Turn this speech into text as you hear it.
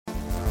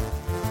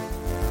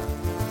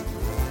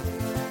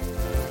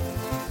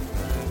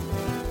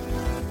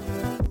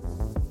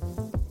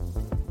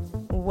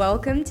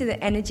Welcome to the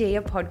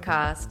Energia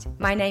podcast.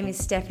 My name is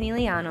Stephanie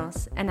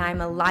Lianos and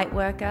I'm a light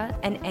worker,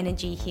 an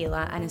energy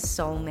healer and a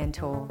soul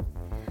mentor.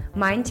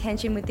 My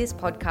intention with this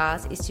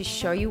podcast is to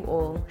show you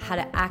all how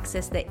to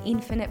access the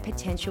infinite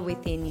potential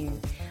within you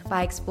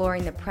by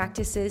exploring the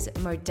practices,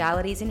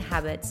 modalities and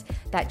habits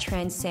that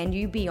transcend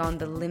you beyond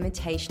the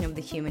limitation of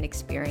the human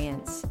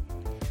experience.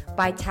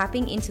 By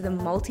tapping into the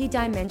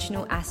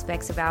multi-dimensional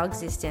aspects of our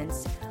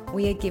existence,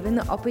 we are given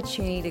the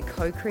opportunity to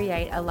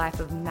co-create a life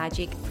of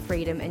magic,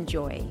 freedom and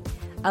joy,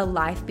 a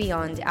life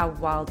beyond our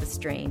wildest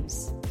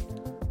dreams.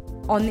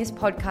 On this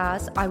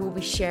podcast, I will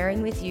be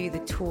sharing with you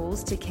the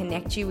tools to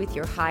connect you with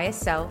your higher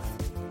self,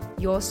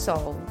 your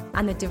soul,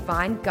 and the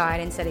divine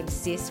guidance that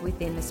exists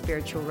within the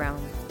spiritual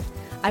realm.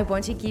 I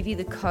want to give you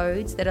the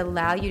codes that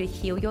allow you to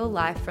heal your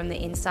life from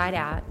the inside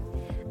out,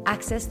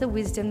 access the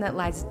wisdom that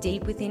lies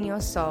deep within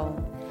your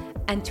soul,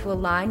 and to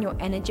align your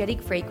energetic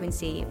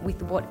frequency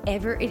with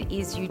whatever it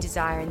is you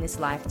desire in this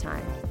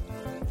lifetime.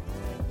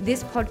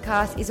 This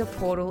podcast is a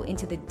portal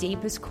into the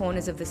deepest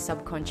corners of the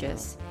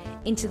subconscious,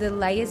 into the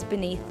layers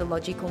beneath the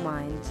logical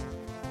mind.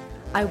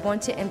 I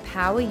want to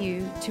empower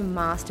you to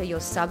master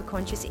your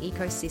subconscious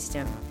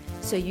ecosystem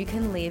so you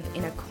can live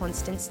in a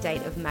constant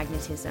state of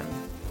magnetism.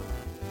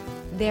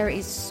 There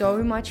is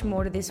so much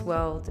more to this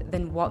world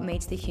than what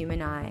meets the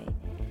human eye.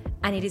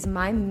 And it is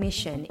my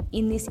mission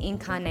in this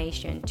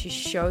incarnation to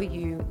show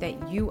you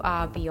that you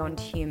are beyond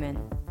human.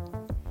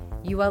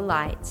 You are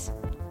light.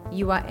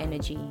 You are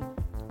energy.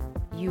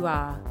 You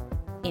are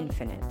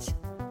infinite.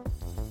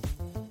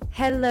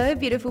 Hello,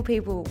 beautiful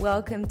people.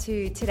 Welcome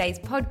to today's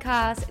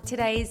podcast.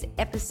 Today's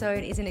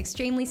episode is an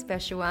extremely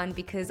special one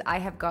because I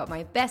have got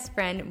my best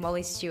friend,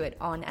 Molly Stewart,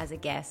 on as a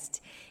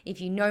guest. If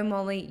you know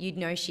Molly, you'd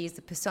know she is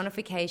the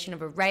personification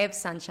of a ray of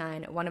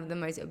sunshine, one of the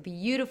most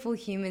beautiful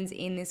humans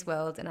in this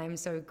world, and I'm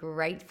so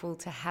grateful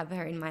to have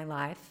her in my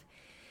life.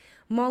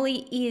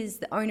 Molly is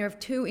the owner of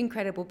two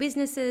incredible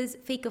businesses,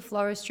 Fika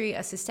Floristry,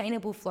 a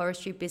sustainable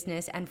floristry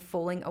business, and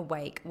Falling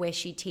Awake, where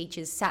she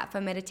teaches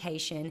sattva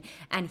meditation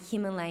and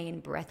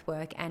Himalayan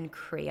breathwork and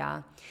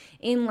Kriya.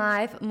 In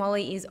life,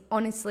 Molly is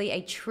honestly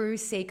a true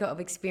seeker of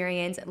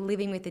experience,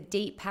 living with a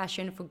deep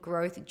passion for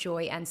growth,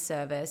 joy, and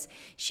service.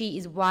 She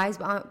is wise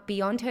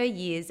beyond her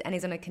years and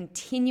is on a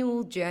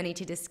continual journey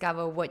to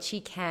discover what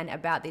she can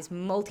about this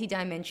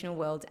multidimensional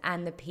world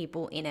and the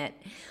people in it.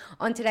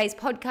 On today's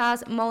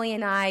podcast, Molly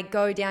and I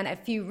go down a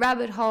few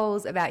rabbit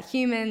holes about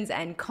humans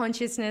and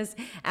consciousness,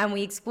 and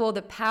we explore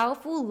the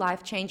powerful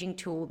life-changing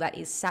tool that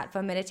is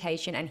sattva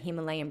meditation and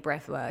Himalayan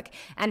breathwork,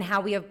 and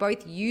how we have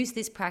both used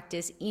this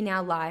practice in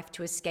our life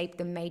to escape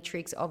the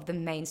matrix of the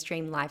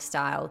mainstream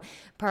lifestyle,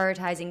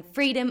 prioritizing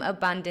freedom,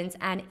 abundance,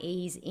 and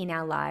ease in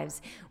our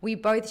lives. We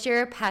both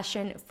share a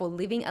passion for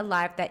living a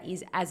life that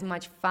is as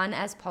much fun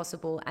as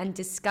possible and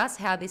discuss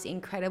how this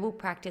incredible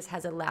practice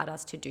has allowed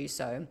us to do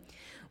so.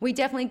 We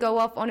definitely go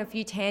off on a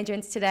few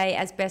tangents today,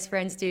 as best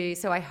friends do,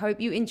 so I hope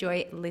you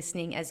enjoy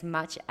listening as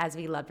much as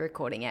we loved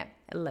recording it.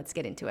 Let's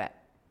get into it.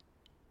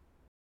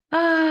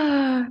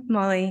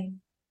 Molly,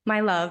 my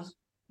love,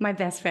 my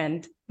best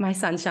friend, my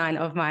sunshine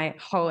of my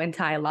whole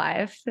entire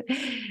life.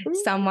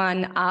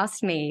 Someone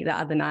asked me the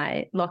other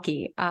night,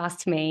 Lockie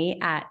asked me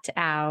at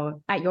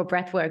your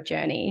breathwork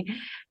journey,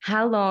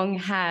 how long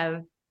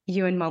have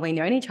you and Molly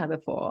known each other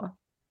for?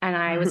 And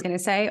I was going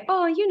to say,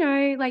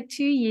 like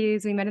 2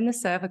 years. We met in the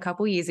surf a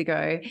couple years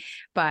ago,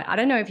 but I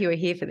don't know if you were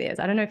here for this.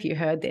 I don't know if you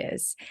heard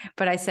this,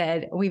 but I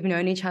said, we've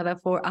known each other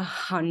for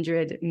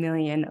 100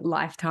 million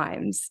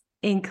lifetimes,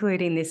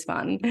 including this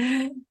one.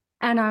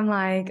 And I'm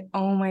like,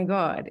 oh my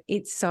God,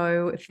 it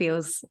so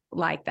feels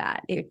like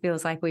that. It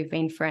feels like we've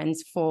been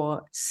friends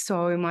for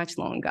so much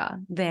longer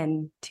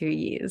than 2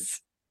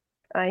 years.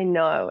 I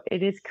know,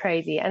 it is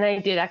crazy. And I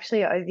did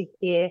actually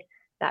overhear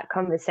that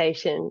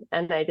conversation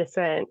and I just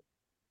went,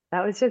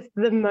 that was just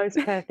the most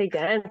perfect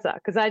answer,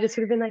 because I just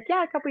would have been like,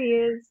 yeah, a couple of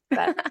years.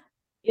 But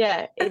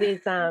yeah, it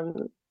is,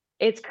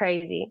 it's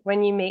crazy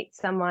when you meet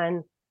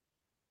someone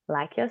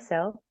like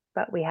yourself,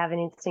 but we have an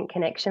instant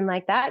connection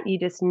like that. You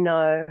just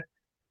know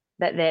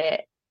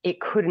that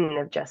it couldn't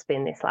have just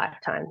been this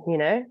lifetime,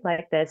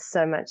 like there's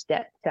so much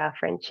depth to our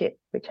friendship,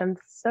 which I'm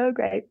so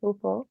grateful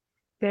for.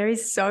 There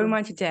is so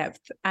much depth,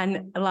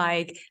 and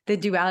like the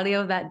duality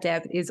of that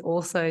depth is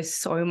also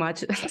so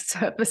much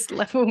surface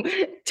level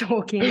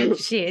talking and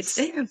shit,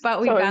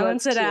 but we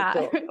balance it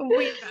out.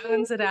 We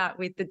balance it out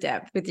with the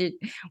depth,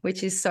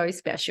 which is so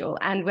special.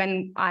 And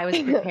when I was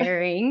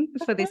preparing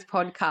for this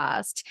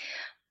podcast,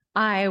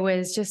 I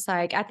was just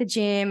like at the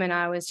gym and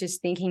I was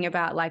just thinking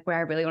about like where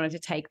I really wanted to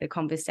take the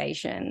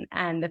conversation.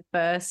 And the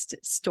first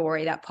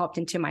story that popped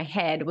into my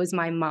head was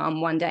my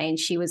mom one day, and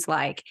she was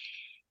like,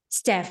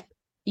 Steph,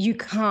 you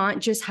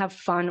can't just have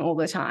fun all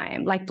the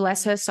time. Like,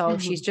 bless her soul,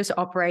 she's just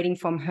operating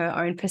from her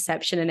own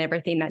perception and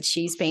everything that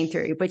she's been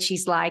through. But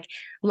she's like,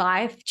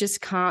 life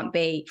just can't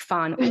be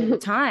fun all the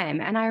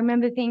time. And I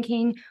remember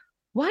thinking,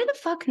 why the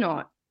fuck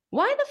not?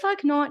 Why the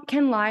fuck not?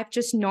 Can life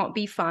just not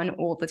be fun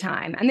all the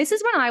time? And this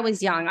is when I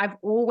was young. I've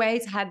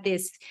always had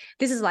this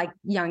is like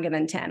younger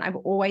than 10. I've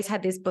always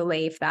had this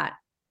belief that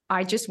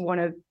I just want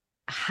to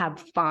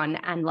have fun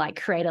and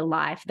like create a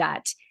life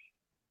that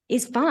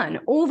is fun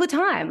all the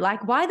time.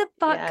 Like, why the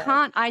fuck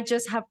can't I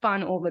just have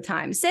fun all the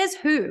time? Says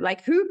who?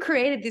 Like, who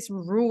created this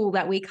rule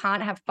that we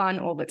can't have fun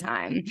all the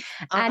time?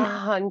 And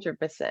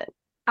 100%.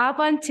 Up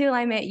until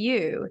I met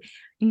you,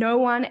 no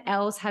one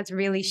else has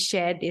really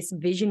shared this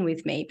vision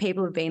with me.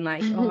 People have been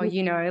like, oh,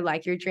 you know,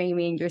 like you're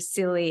dreaming, you're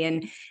silly.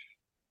 And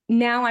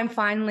now I'm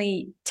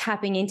finally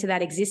tapping into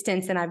that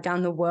existence, and I've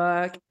done the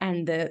work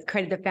and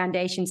created the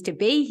foundations to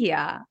be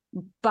here.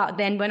 But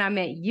then when I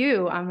met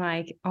you, I'm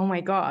like, oh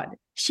my God,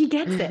 she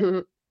gets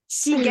it.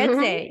 She gets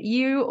it.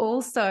 You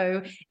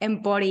also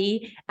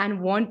embody and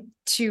want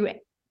to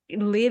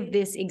live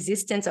this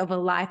existence of a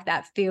life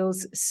that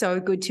feels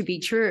so good to be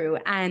true.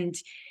 And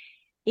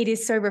it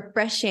is so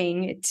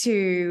refreshing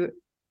to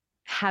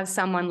have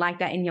someone like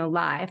that in your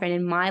life and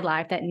in my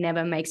life that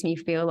never makes me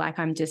feel like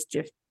I'm just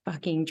a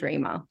fucking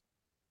dreamer.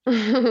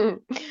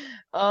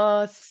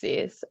 Oh,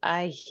 sis,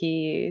 I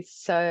hear you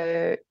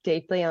so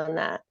deeply on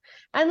that.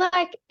 And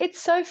like,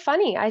 it's so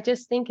funny. I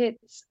just think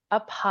it's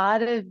a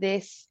part of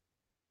this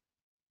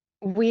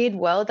weird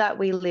world that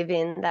we live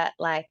in, that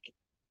like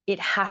it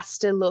has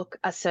to look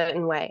a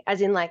certain way,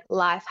 as in like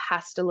life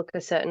has to look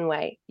a certain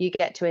way. You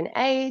get to an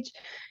age,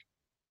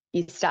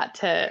 you start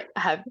to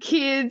have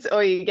kids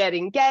or you get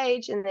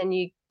engaged, and then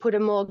you put a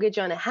mortgage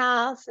on a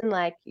house, and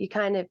like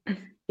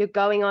you're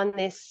going on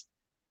this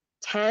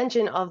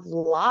tangent of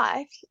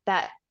life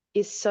that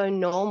is so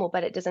normal,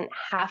 but it doesn't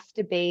have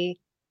to be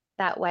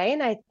that way.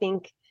 And I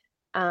think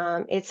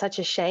it's such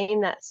a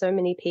shame that so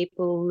many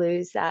people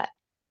lose that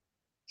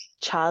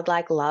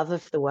childlike love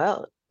of the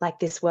world. Like,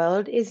 this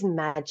world is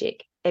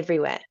magic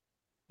everywhere,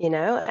 you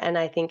know? And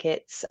I think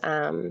it's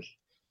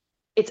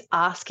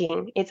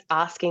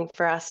asking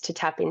for us to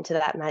tap into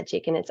that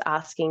magic, and it's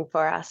asking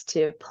for us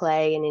to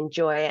play and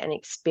enjoy and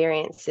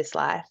experience this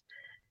life.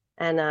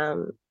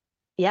 And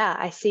yeah,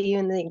 I see you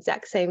in the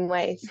exact same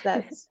ways.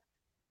 That's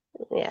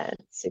yeah,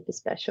 it's super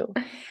special.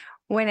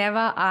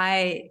 Whenever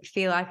I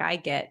feel like I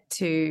get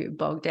too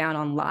bogged down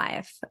on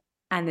life,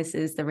 and this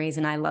is the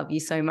reason I love you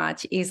so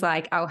much, is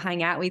like I'll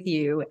hang out with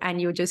you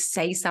and you'll just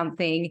say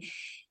something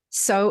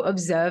so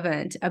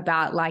observant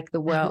about like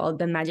the world,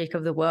 the magic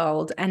of the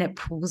world, and it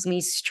pulls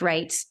me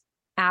straight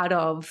out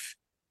of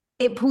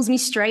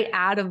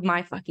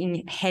my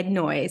fucking head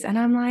noise. And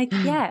I'm like,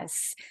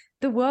 yes,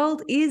 the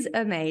world is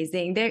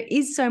amazing. There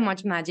is so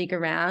much magic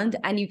around,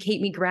 and you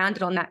keep me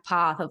grounded on that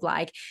path of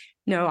like,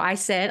 no, I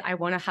said I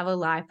want to have a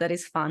life that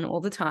is fun all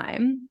the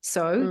time.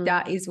 So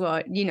that is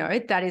what, you know,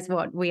 that is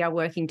what we are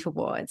working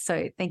towards.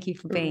 So thank you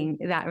for being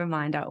that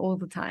reminder all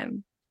the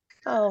time.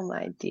 Oh,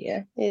 my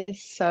dear,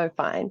 it's so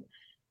fine.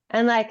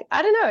 And like,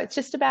 I don't know, it's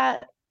just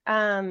about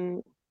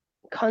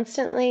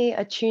constantly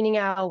attuning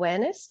our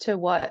awareness to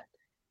what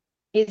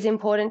is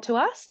important to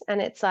us. And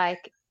it's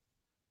like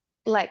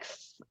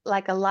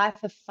a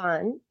life of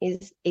fun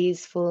is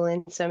easeful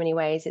in so many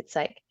ways. It's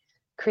like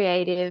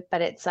creative,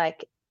 but it's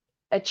like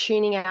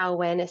attuning our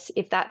awareness.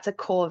 If that's a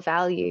core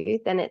value,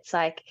 then it's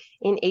like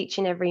in each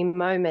and every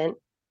moment,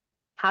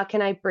 how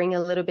can I bring a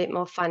little bit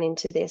more fun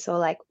into this? Or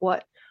like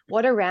what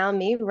around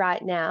me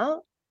right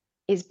now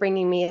is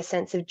bringing me a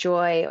sense of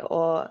joy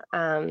or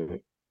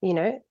you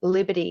know,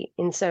 liberty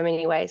in so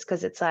many ways,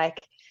 because it's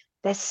like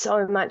there's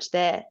so much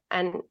there.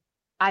 And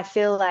I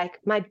feel like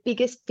my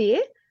biggest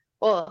fear,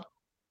 or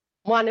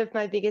one of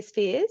my biggest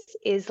fears,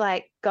 is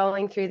like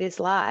going through this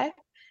life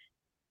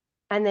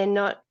and then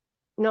not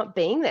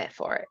being there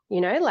for it, you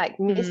know, like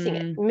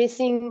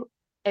missing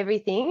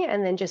everything,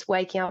 and then just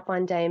waking up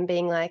one day and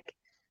being like,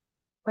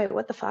 wait,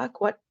 what the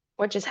fuck? What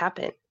just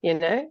happened? You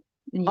know?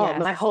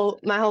 Yes. Oh,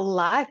 my whole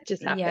life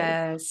just happened.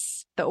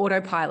 Yes. The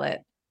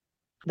autopilot,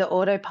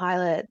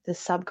 the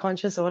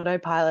subconscious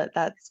autopilot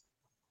that's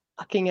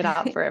fucking it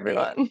up for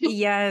everyone.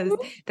 Yes.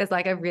 There's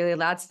like a really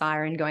loud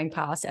siren going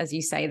past as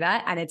you say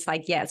that. And it's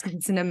like, yes,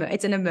 it's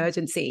an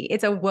emergency.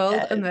 It's a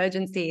world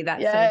emergency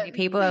that so many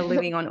people are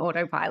living on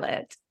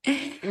autopilot.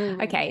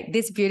 Okay.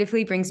 This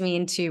beautifully brings me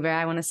into where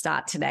I want to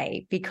start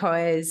today,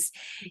 because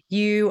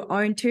you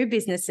own 2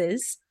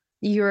 businesses.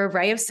 You're a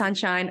ray of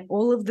sunshine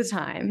all of the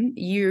time.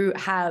 You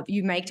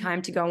make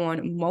time to go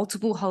on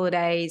multiple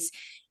holidays.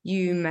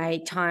 You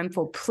make time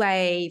for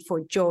play, for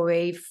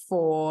joy,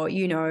 for,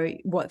 you know,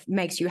 what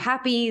makes you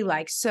happy,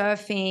 like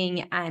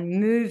surfing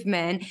and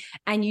movement.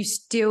 And you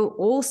still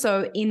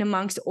also, in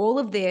amongst all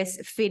of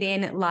this, fit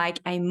in like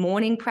a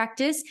morning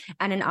practice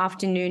and an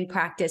afternoon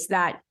practice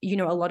that, you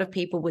know, a lot of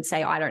people would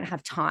say, I don't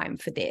have time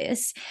for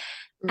this.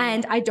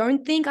 And I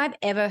don't think I've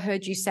ever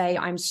heard you say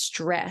I'm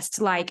stressed,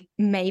 like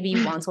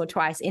maybe once or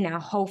twice in our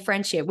whole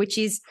friendship, which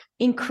is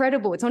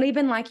incredible. It's not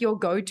even like your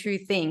go-to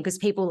thing, because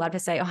people love to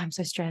say, oh, I'm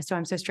so stressed, or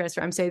I'm so stressed,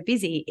 or I'm so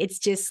busy. It's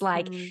just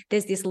like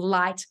there's this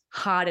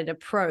light-hearted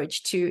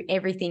approach to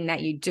everything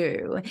that you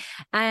do.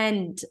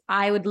 And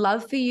I would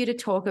love for you to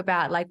talk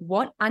about like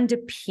what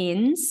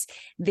underpins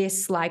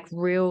this like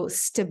real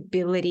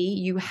stability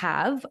you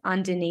have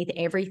underneath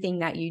everything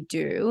that you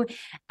do,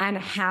 and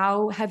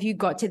how have you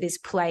got to this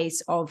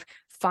place of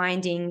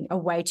finding a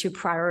way to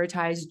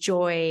prioritize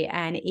joy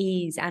and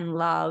ease and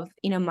love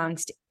in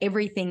amongst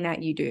everything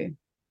that you do.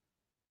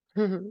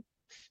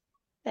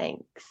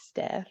 Thanks,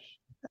 Steph.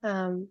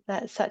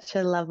 That's such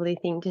a lovely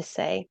thing to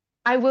say.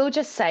 I will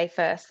just say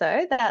first,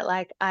 though, that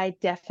like I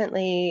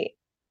definitely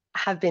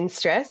have been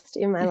stressed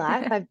in my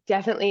life. I've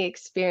definitely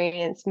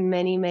experienced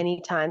many,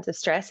 many times of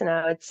stress. And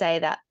I would say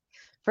that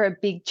for a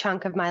big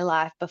chunk of my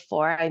life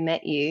before I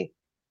met you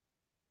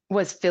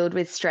was filled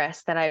with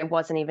stress that I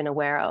wasn't even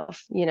aware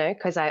of, you know,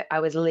 because I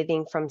was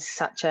living from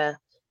such a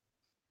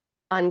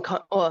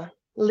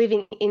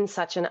living in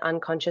such an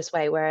unconscious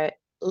way where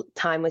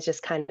time was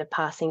just kind of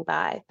passing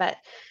by. But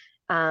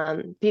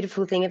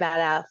beautiful thing about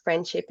our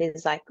friendship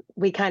is like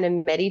we kind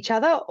of met each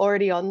other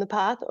already on the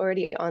path,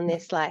 already on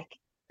this like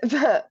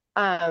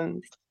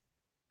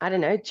I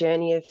don't know,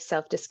 journey of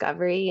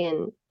self-discovery,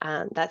 and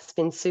that's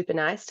been super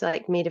nice to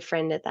like meet a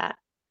friend at that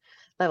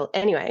level.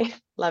 Anyway,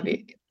 love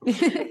you.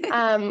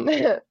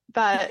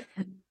 But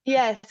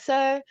yeah,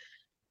 so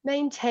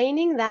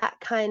maintaining that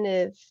kind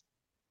of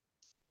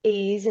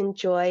ease and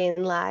joy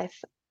in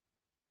life,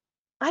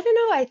 I don't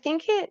know, I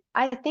think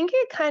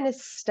it kind of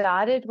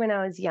started when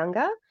I was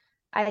younger.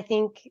 I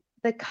think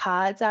the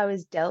cards I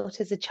was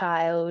dealt as a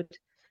child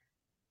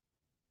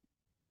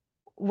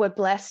were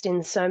blessed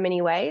in so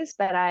many ways,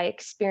 but I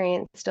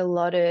experienced a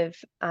lot of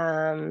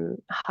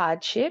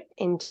hardship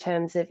in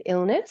terms of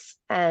illness,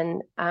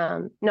 and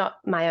not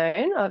my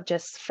own, of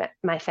just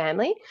my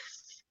family.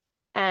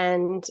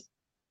 And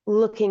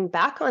looking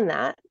back on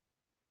that,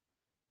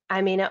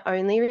 I mean, it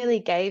only really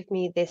gave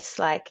me this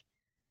like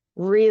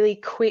really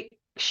quick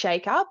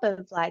shake up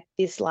of like,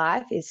 this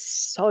life is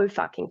so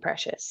fucking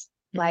precious.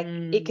 Like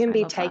it can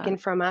be taken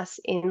from us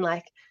in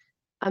like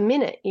a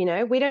minute, you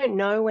know. We don't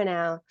know when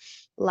our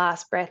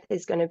last breath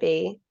is going to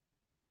be.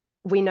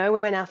 We know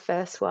when our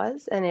first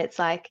was, and it's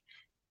like,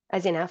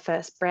 as in our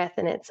first breath,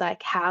 and it's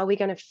like, how are we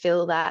going to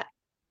fill that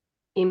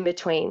in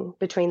between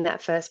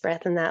that first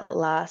breath and that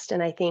last?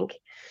 And I think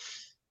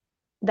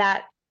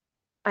that,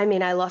 I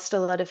mean, I lost a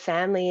lot of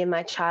family in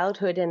my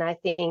childhood, and I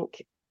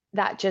think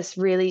that just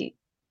really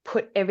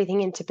put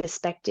everything into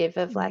perspective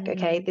of like,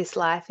 okay, this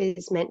life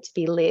is meant to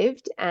be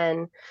lived,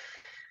 and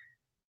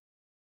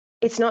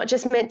it's not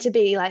just meant to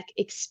be like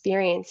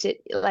experienced. It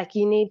like,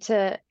 you need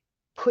to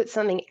put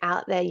something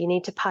out there. You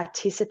need to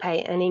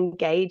participate and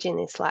engage in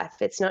this life.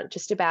 It's not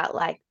just about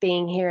like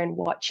being here and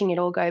watching it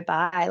all go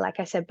by.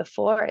 Like I said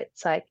before,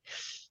 it's like,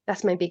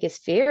 that's my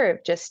biggest fear,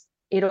 of just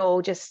it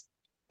all just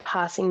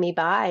passing me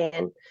by.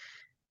 And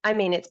I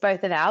mean, it's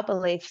both of our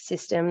belief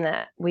system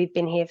that we've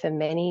been here for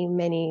many,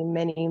 many,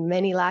 many,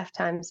 many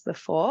lifetimes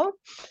before.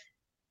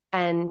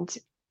 And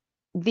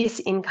this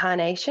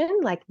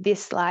incarnation, like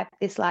this life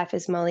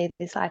is Molly,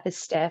 this life is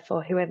Steph,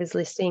 or whoever's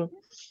listening,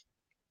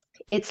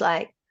 it's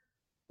like,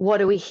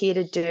 what are we here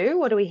to do?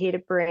 What are we here to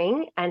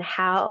bring? And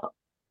how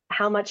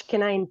much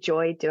can I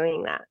enjoy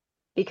doing that?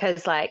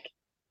 Because like,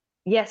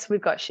 yes, we've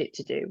got shit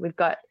to do. We've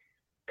got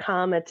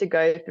karma to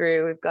go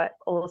through. We've got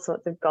all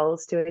sorts of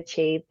goals to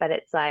achieve, but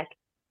it's like,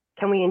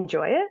 can we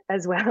enjoy it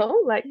as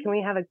well? Like, can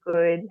we have a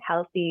good,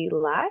 healthy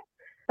life?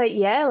 But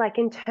yeah, like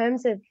in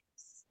terms of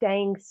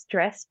staying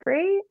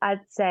stress-free, I'd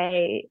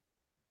say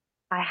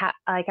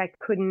I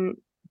couldn't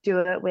do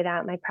it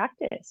without my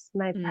practice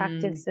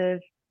of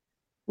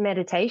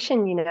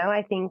meditation. You know,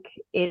 I think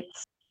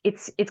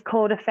it's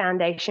called a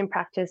foundation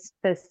practice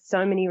for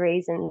so many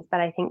reasons,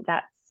 but I think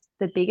that's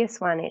the biggest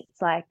one.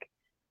 It's like,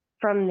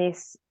 from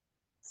this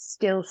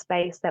still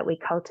space that we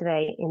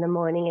cultivate in the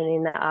morning and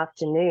in the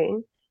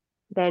afternoon,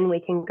 then we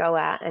can go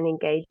out and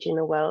engage in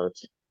the world,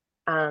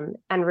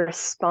 and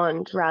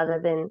respond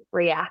rather than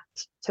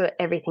react to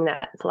everything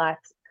that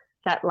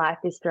life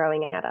is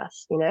throwing at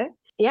us, you know?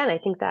 Yeah, and I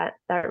think that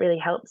really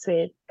helps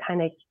with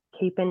kind of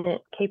keeping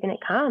it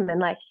calm. And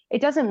like,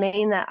 it doesn't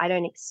mean that I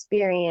don't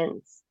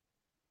experience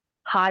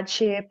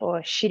hardship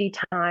or shitty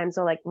times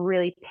or like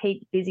really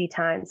peak busy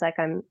times. Like,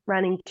 I'm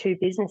running 2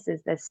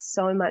 businesses. There's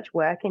so much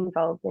work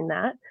involved in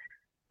that.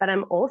 But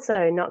I'm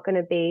also not going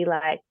to be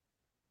like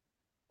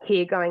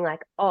here going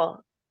like, oh,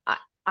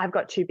 I've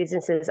got 2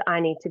 businesses, I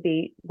need to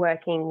be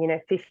working,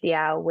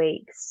 50-hour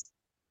weeks,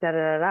 da, da,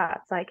 da, da.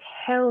 It's like,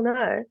 hell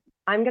no.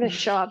 I'm going to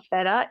show up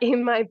better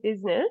in my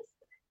business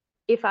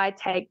if I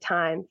take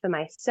time for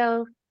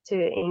myself to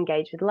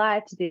engage with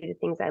life, to do the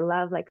things I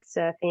love, like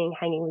surfing,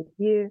 hanging with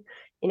you,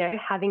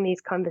 having these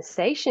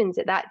conversations.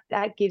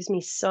 That gives me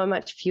so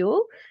much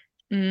fuel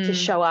to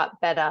show up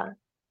better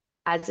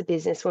as a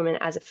businesswoman,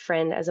 as a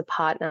friend, as a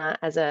partner,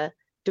 as a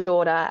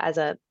daughter, as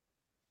an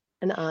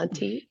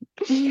auntie.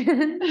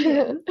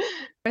 I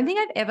don't think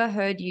I've ever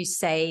heard you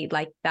say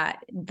like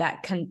that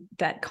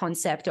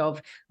concept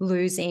of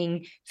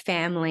losing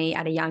family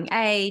at a young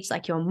age,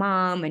 like your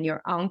mom and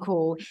your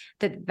uncle,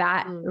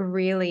 that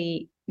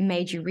really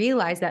made you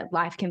realize that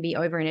life can be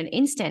over in an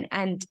instant.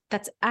 And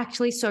that's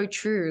actually so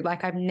true.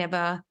 Like, I've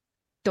never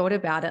thought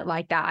about it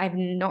like that. I've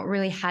not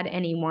really had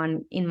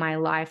anyone in my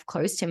life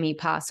close to me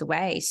pass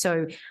away.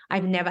 So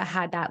I've never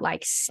had that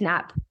like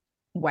snap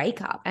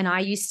wake up. And I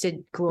used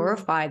to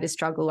glorify the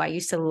struggle. I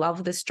used to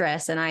love the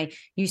stress, and I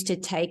used to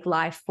take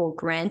life for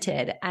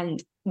granted.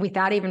 And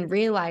without even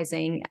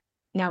realizing,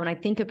 now when I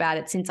think about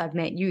it, since I've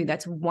met you,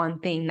 that's one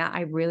thing that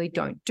I really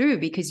don't do,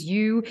 because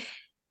you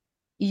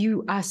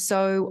are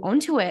so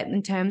onto it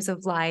in terms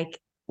of like,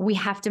 we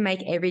have to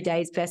make every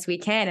day as best we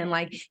can. And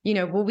like,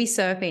 we'll be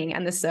surfing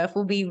and the surf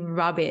will be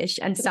rubbish,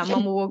 and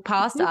someone will walk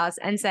past us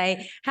and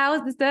say, how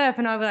was the surf?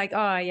 And I'll be like,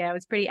 oh yeah, it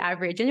was pretty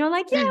average. And you're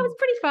like, yeah, it was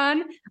pretty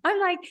fun. I'm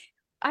like,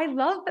 I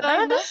love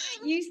that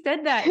you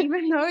said that,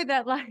 even though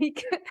that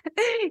like,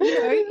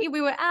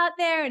 we were out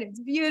there and it's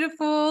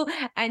beautiful,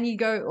 and you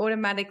go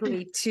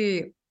automatically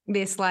to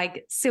this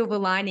like silver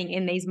lining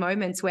in these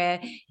moments where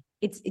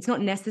it's not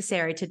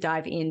necessary to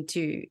dive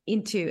into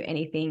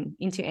anything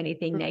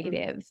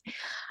negative.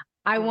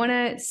 I want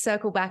to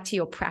circle back to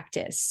your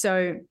practice.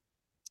 So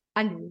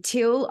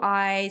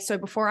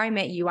before I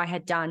met you, I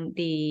had done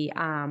the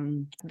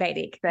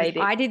Vedic.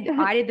 I did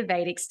the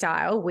Vedic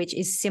style, which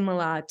is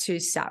similar to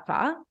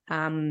Sattva,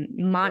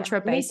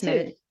 mantra-based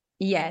meditation.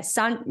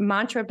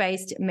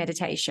 Mantra-based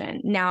meditation.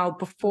 Now,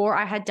 before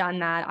I had done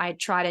that, I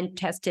tried and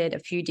tested a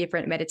few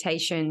different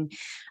meditation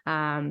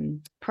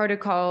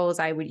protocols.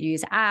 I would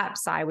use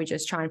apps. I would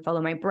just try and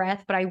follow my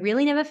breath, but I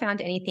really never found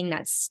anything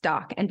that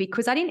stuck. And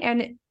because I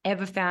didn't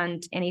ever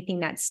found anything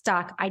that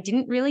stuck, I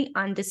didn't really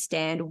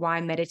understand why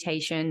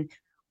meditation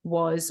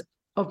was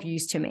of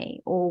use to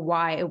me or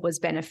why it was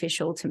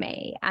beneficial to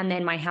me. And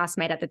then my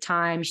housemate at the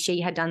time,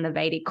 she had done the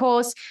Vedic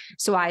course.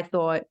 So I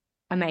thought,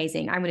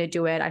 amazing, I'm going to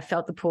do it. I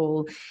felt the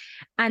pull.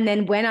 And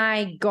then when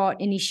I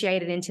got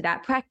initiated into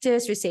that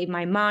practice, received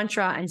my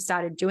mantra, and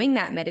started doing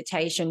that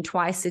meditation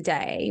twice a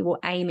day, or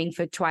aiming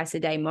for twice a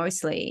day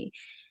mostly,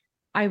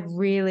 I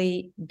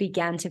really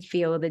began to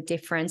feel the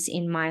difference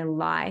in my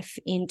life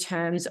in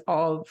terms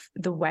of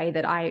the way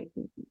that I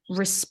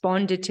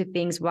responded to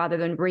things rather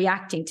than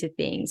reacting to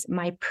things,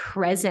 my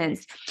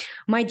presence,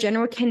 my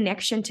general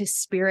connection to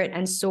spirit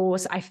and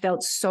source. I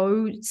felt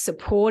so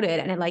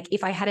supported. And like,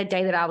 if I had a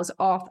day that I was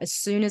off, as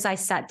soon as I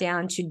sat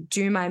down to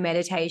do my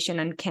meditation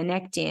and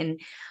connect in,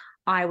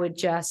 I would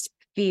just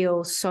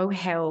feel so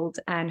held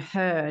and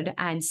heard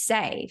and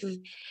safe.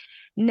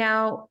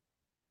 Now,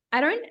 I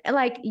don't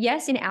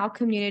yes, in our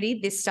community,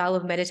 this style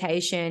of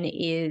meditation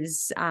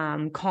is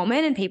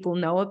common and people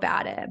know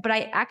about it. But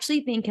I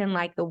actually think in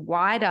like the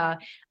wider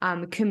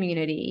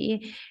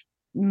community,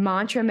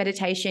 mantra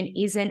meditation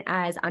isn't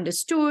as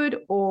understood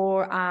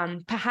or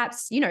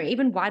perhaps,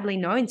 even widely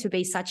known to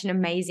be such an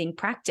amazing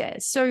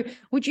practice. So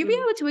would you be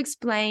able to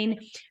explain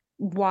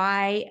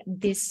why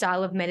this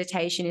style of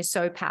meditation is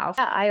so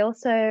powerful? I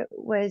also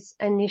was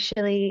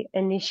initially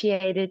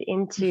initiated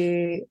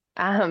into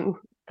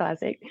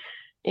classic.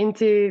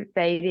 Into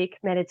Vedic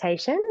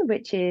meditation,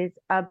 which is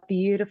a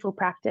beautiful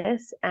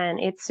practice, and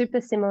it's super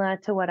similar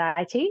to what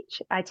I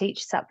teach. I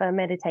teach Sattva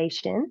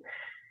meditation.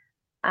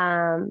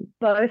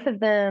 Both of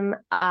them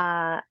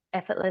are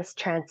effortless,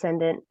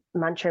 transcendent,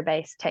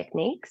 mantra-based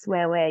techniques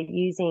where we're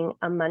using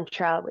a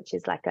mantra, which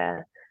is like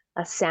a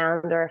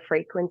sound or a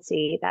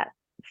frequency that,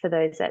 for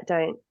those that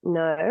don't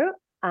know,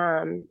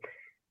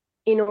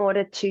 in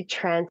order to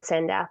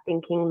transcend our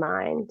thinking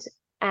mind.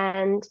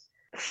 And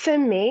for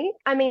me,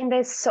 I mean,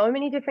 there's so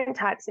many different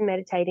types of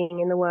meditating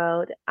in the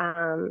world,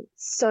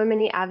 so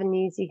many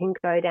avenues you can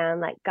go down,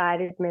 like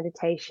guided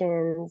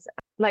meditations,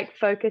 like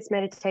focused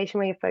meditation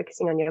where you're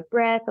focusing on your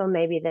breath, or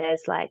maybe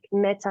there's like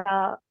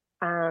metta,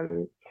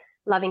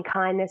 loving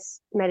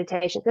kindness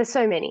meditations. There's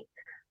so many.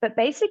 But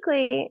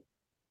basically,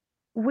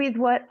 with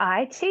what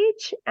I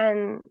teach,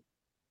 and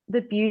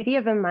the beauty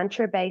of a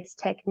mantra-based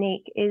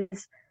technique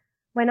is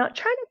we're not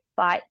trying to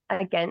fight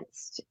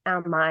against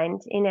our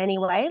mind in any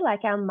way.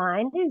 Like, our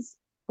mind is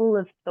full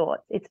of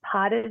thoughts. It's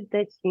part of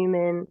the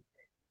human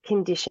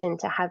condition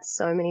to have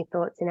so many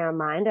thoughts in our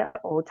mind at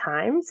all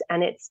times.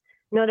 And it's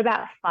not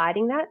about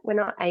fighting that. We're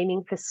not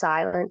aiming for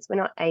silence. We're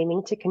not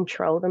aiming to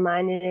control the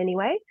mind in any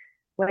way.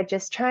 We're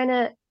just trying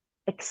to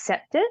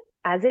accept it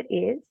as it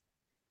is,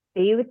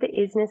 be with the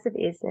isness of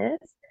isness,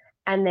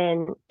 and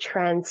then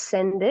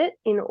transcend it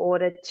in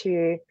order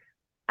to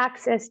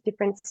access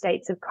different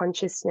states of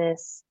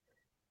consciousness,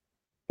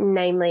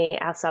 namely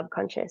our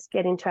subconscious,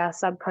 get into our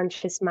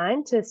subconscious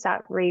mind to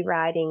start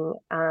rewriting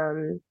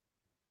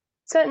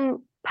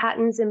certain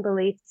patterns and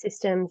belief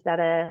systems that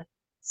are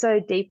so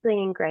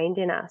deeply ingrained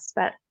in us.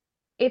 But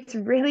it's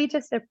really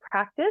just a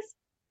practice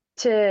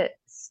to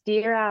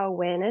steer our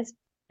awareness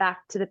back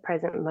to the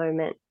present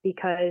moment,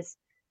 because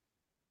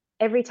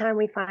every time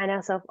we find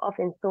ourselves off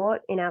in thought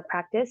in our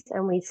practice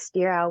and we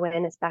steer our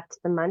awareness back to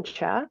the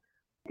mantra,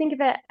 think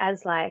of it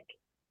as like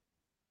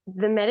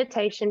the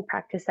meditation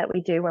practice that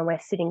we do when we're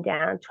sitting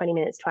down 20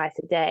 minutes twice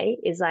a day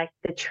is like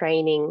the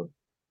training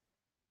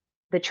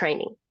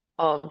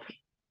of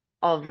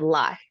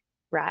life,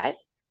 right?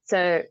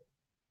 So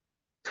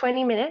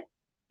 20 minutes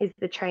is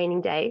the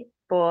training day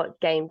for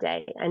game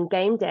day, and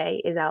game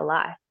day is our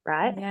life,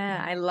 right?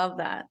 Yeah, I love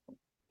that.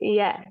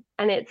 Yeah.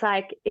 And it's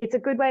like, it's a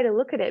good way to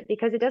look at it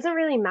because it doesn't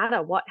really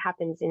matter what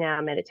happens in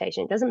our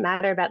meditation. It doesn't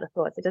matter about the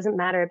thoughts. It doesn't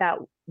matter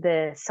about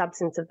the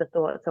substance of the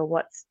thoughts or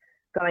what's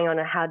going on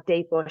or how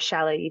deep or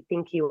shallow you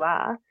think you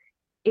are.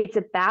 It's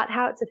about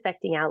how it's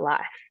affecting our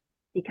life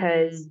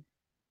because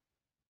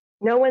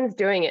no one's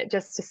doing it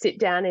just to sit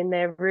down in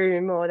their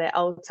room or their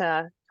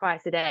altar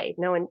twice a day.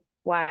 No one,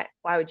 why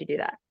would you do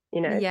that? You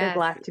know, there's Yes.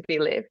 life to be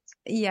lived.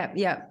 Yep.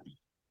 Yep.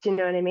 Do you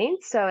know what I mean?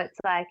 So it's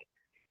like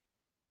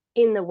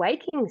in the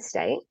waking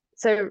state.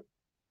 So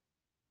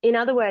in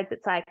other words,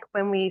 it's like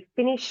when we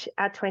finish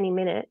our 20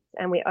 minutes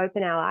and we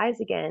open our eyes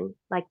again,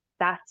 like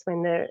that's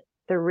when the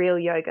real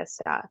yoga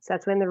starts.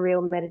 That's when the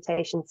real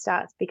meditation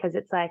starts because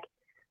it's like,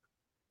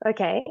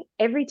 okay,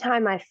 every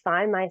time I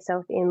find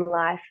myself in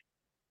life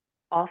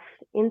off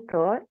in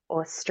thought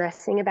or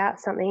stressing about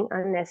something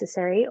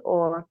unnecessary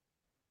or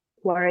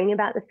worrying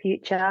about the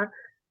future,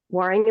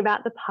 worrying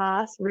about the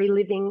past,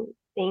 reliving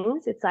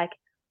things, it's like,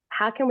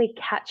 how can we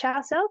catch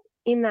ourselves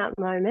in that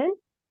moment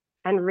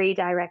and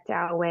redirect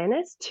our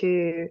awareness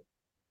to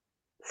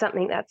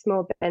something that's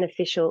more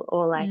beneficial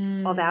or like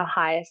of our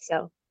higher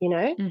self, you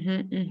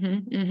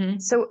know?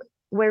 So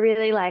we're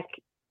really like,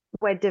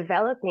 we're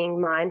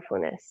developing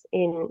mindfulness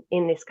in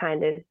this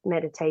kind of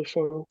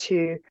meditation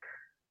to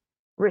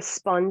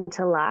respond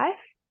to life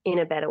in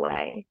a better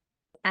way.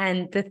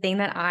 And the thing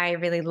that I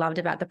really loved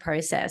about the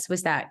process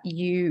was that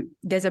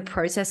there's a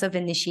process of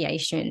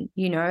initiation,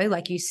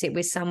 like you sit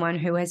with someone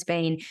who has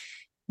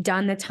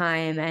done the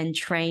time and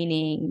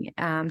training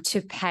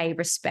to pay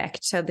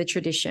respect to the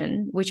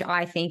tradition, which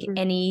I think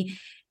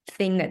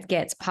anything that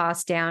gets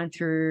passed down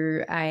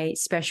through a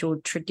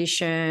special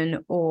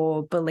tradition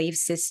or belief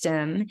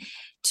system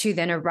to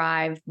then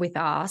arrive with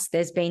us,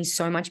 there's been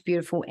so much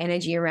beautiful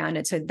energy around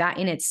it. So that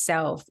in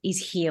itself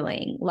is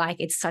healing. Like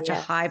it's such a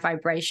high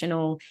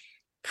vibrational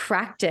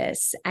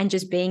practice, and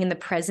just being in the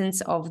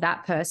presence of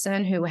that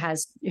person who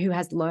has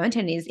learned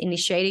and is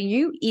initiating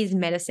you is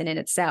medicine in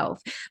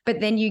itself.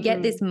 But then you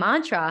get this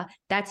mantra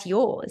that's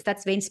yours,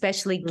 that's been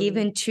specially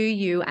given to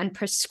you and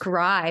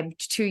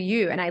prescribed to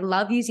you. And I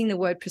love using the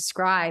word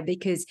prescribe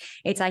because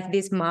it's like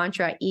this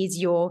mantra is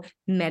your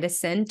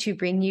medicine to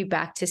bring you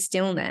back to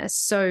stillness.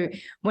 So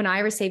when I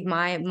received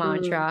my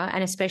mantra,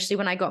 and especially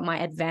when I got my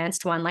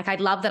advanced one, like I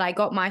love that I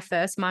got my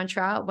first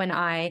mantra when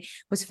I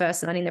was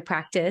first learning the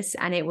practice,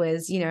 and it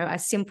was a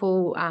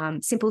simple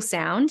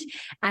sound.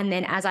 And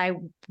then as I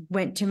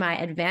went to my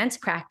advanced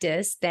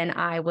practice, then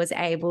I was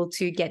able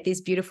to get this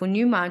beautiful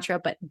new mantra,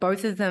 but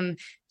both of them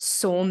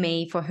saw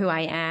me for who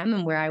I am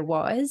and where I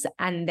was.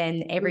 And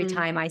then every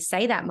time I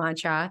say that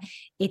mantra,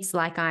 it's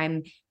like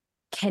I'm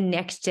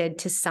connected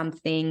to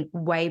something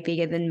way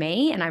bigger than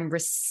me, and I'm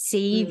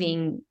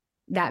receiving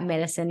that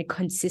medicine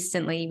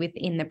consistently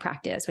within the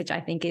practice, which I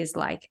think is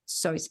like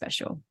so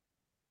special.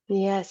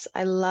 Yes,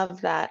 I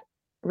love that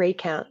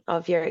recount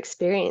of your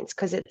experience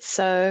because it's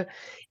so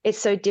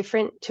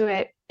different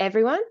to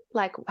everyone,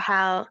 like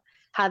how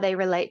they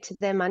relate to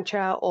their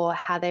mantra or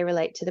how they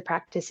relate to the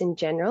practice in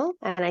general.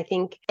 And I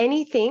think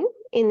anything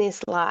in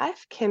this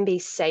life can be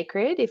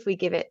sacred if we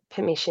give it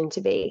permission to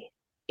be.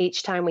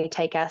 Each time we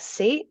take our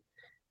seat,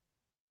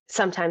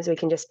 sometimes we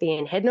can just be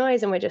in head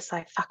noise and we're just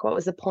like, fuck, what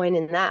was the point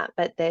in that?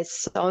 But there's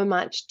so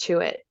much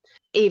to it,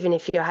 even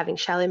if you're having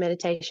shallow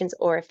meditations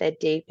or if they're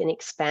deep and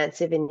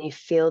expansive and you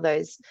feel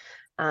those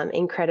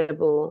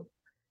incredible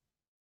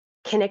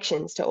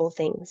connections to all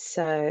things.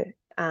 So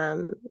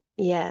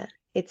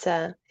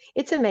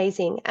it's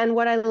amazing. And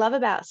what I love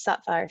about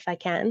Sattva, if I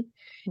can,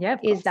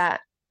 is that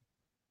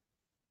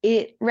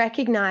it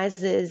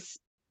recognizes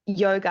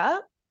yoga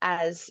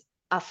as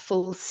a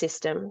full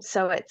system.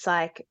 So it's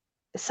like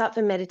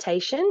Sattva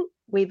meditation,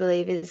 we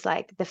believe, is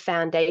like the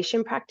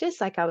foundation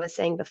practice, like I was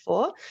saying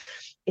before.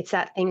 It's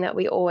that thing that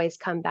we always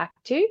come back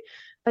to.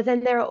 But then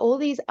there are all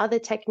these other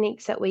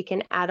techniques that we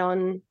can add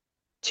on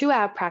to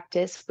our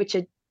practice, which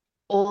are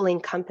all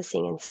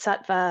encompassing. And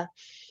Sattva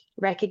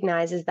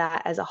recognizes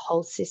that as a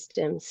whole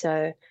system.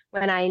 So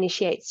when I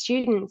initiate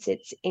students,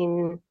 it's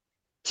in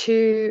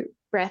 2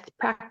 breath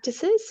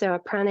practices, so a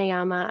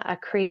pranayama, a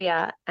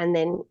kriya, and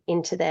then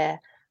into their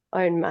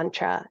own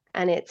mantra.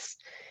 And it's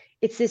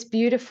this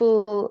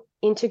beautiful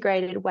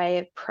integrated way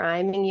of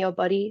priming your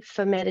body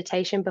for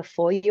meditation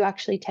before you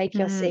actually take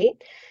your seat.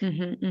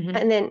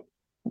 And then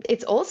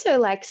it's also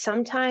like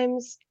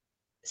sometimes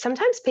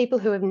people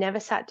who have never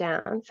sat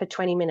down for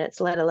 20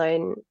 minutes, let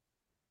alone,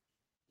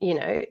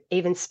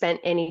 even spent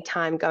any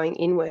time going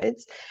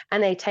inwards,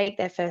 and they take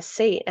their first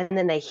seat and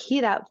then they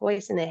hear that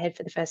voice in their head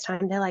for the first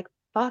time, they're like,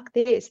 fuck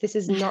this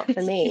is not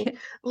for me.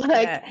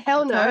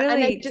 Hell no. Totally,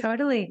 and they just,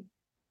 totally.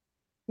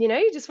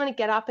 You just want to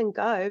get up and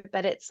go.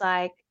 But it's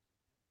like,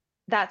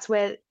 that's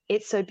where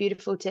it's so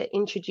beautiful to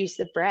introduce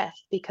the breath,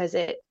 because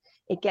it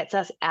gets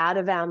us out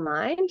of our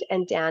mind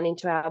and down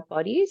into our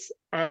bodies.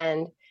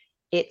 And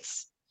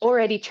it's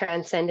already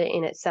transcendent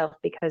in itself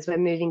because we're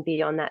moving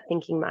beyond that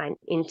thinking mind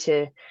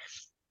into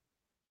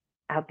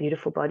our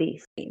beautiful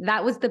bodies.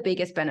 That was the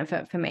biggest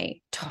benefit for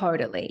me.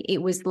 Totally.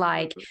 It was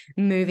like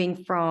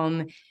moving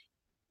from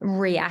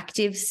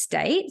reactive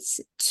states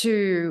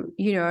to,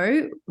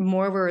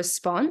 more of a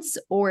response,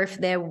 or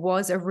if there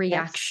was a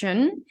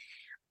reaction, yes,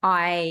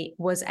 I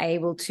was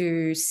able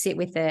to sit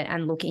with it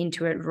and look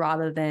into it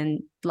rather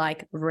than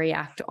like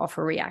react off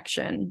a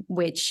reaction,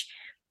 which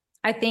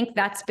I think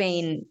that's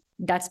been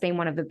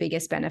one of the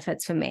biggest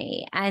benefits for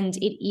me. And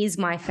it is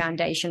my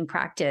foundation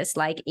practice.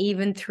 Like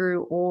even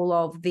through all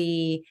of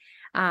the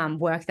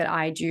work that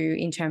I do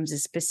in terms of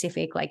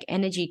specific like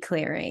energy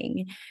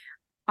clearing,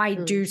 I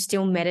do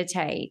still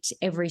meditate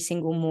every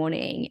single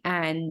morning.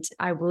 And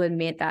I will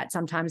admit that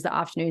sometimes the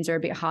afternoons are a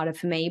bit harder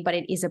for me, but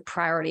it is a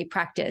priority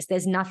practice.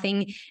 There's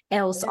nothing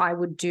else I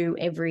would do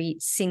every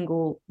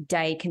single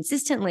day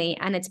consistently.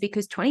 And it's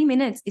because 20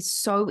 minutes is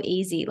so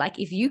easy. Like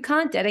if you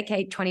can't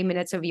dedicate 40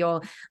 minutes of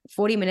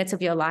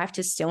your life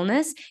to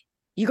stillness,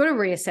 you got to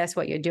reassess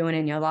what you're doing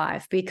in your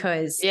life,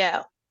 because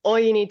or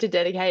you need to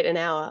dedicate an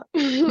hour.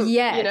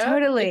 Yeah,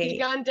 totally. If you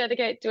can't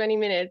dedicate 20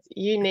 minutes,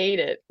 you need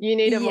it. You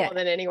need it more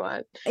than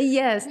anyone.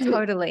 Yes,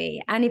 totally.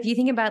 And if you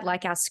think about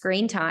like our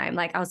screen time,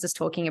 like I was just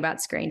talking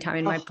about screen time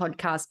in my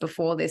podcast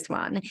before this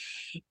one.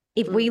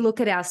 If we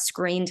look at our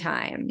screen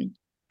time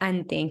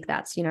and think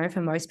that's,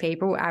 for most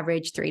people,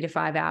 average 3 to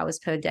 5 hours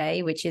per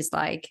day, which is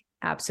like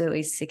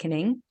absolutely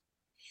sickening,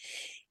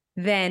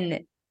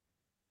 then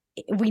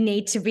we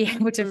need to be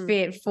able to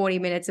fit 40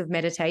 minutes of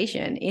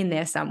meditation in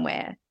there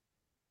somewhere.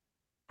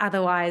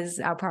 Otherwise,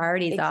 our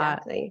priorities are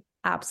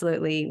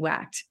absolutely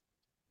whacked.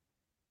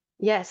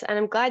 Yes. And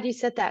I'm glad you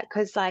said that,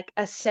 because like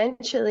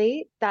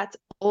essentially that's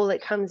all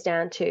it comes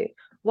down to.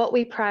 What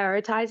we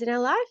prioritize in our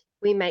life,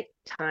 we make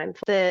time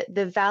for.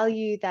 The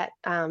value that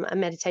a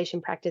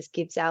meditation practice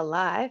gives our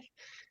life.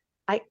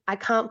 I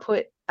can't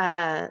put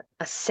a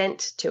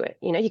cent to it.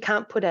 You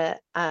can't put a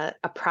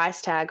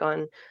price tag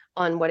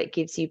on what it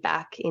gives you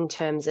back in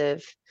terms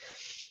of,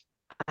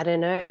 I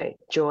don't know,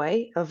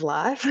 joy of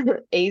life,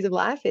 ease of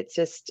life. It's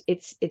just,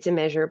 it's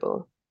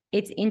immeasurable.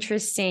 It's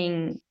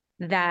interesting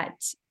that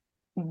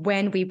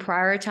when we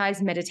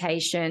prioritize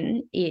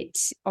meditation, it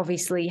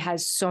obviously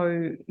has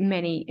so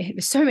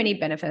many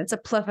benefits, a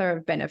plethora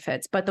of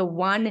benefits. But the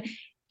one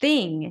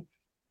thing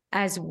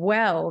as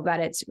well that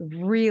it's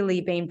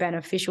really been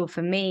beneficial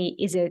for me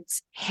is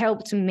it's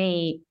helped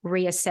me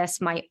reassess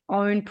my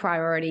own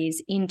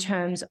priorities in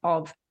terms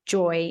of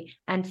joy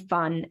and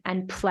fun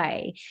and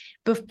play.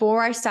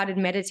 Before I started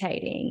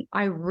meditating,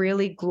 I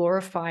really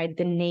glorified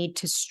the need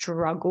to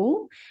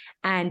struggle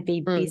and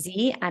be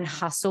busy and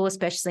hustle,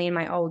 especially in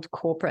my old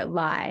corporate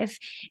life,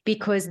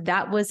 because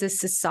that was a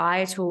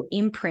societal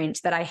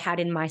imprint that I had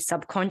in my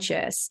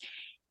subconscious.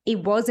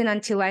 It wasn't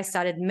until I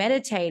started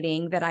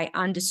meditating that I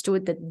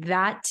understood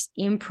that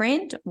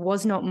imprint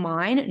was not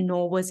mine,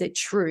 nor was it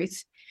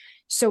truth.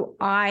 So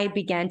I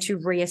began to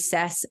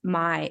reassess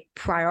my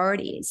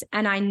priorities.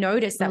 And I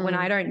noticed that when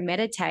I don't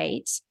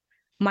meditate,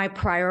 my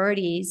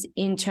priorities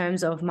in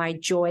terms of my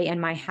joy and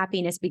my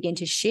happiness begin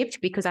to shift,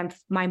 because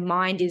my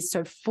mind is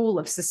so full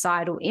of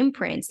societal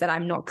imprints that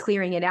I'm not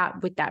clearing it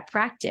out with that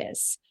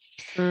practice.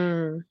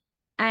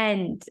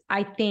 And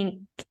I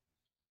think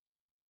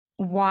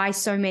why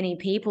so many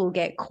people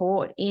get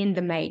caught in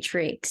the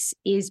matrix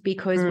is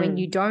because when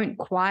you don't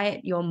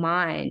quiet your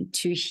mind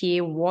to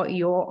hear what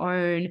your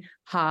own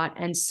heart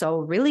and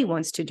soul really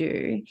wants to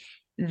do,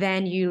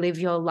 then you live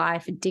your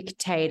life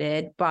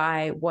dictated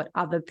by what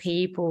other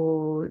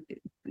people,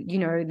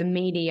 the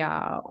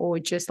media, or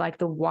just like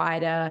the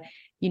wider,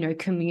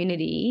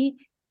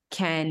 community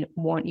can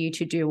want you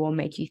to do or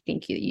make you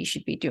think that you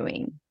should be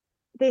doing.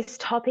 This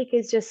topic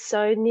is just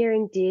so near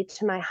and dear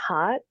to my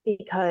heart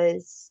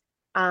because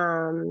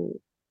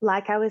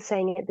like I was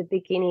saying at the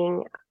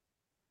beginning,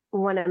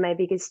 one of my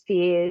biggest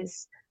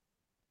fears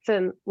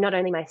for not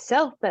only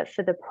myself, but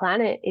for the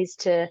planet is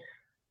to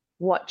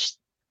watch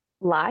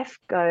life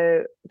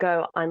go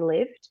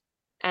unlived.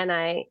 And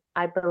I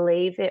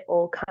believe it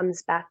all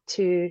comes back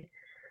to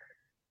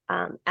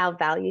our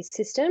value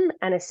system,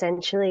 and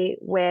essentially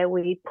where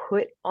we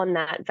put on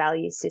that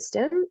value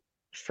system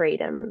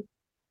freedom,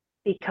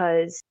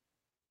 because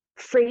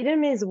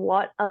freedom is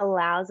what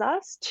allows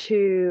us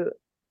to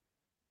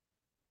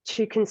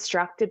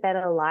construct a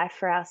better life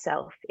for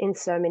ourselves in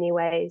so many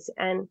ways.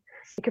 And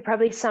you could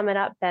probably sum it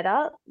up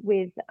better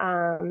with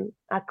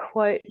a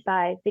quote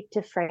by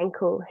Viktor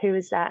Frankl, who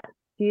was that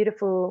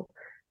beautiful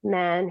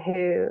man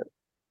who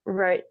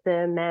wrote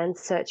The Man's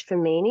Search for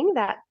Meaning,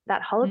 that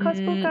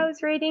Holocaust book I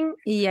was reading.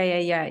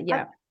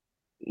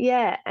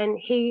 Yeah. And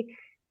he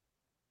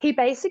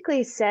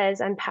basically says,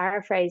 I'm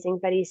paraphrasing,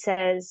 but he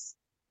says,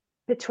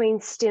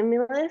 between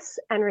stimulus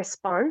and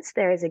response,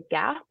 there is a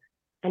gap.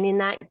 And in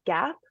that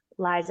gap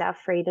lies our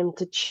freedom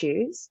to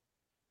choose.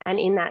 And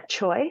in that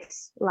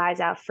choice lies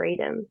our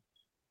freedom.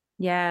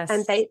 Yes.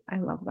 And I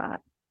love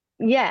that.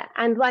 Yeah.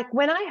 And like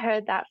when I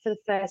heard that for the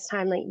first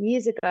time, like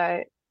years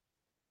ago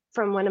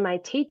from one of my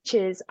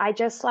teachers, I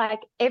just like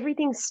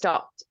everything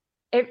stopped.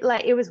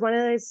 It was one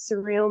of those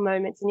surreal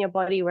moments in your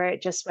body where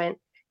it just went,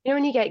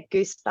 when you get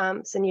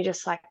goosebumps and you're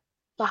just like,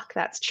 fuck,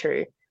 that's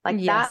true. Like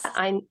yes.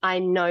 That I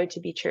know to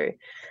be true,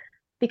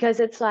 because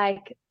it's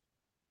like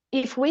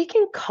if we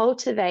can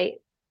cultivate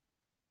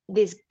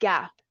this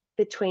gap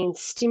between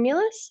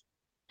stimulus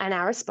and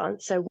our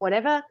response, so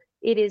whatever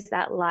it is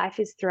that life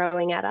is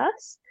throwing at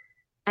us,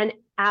 and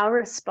our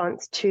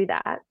response to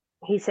that,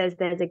 he says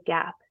there's a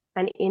gap.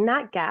 And in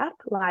that gap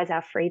lies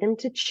our freedom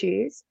to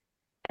choose.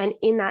 And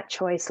in that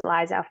choice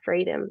lies our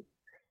freedom.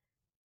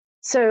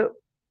 So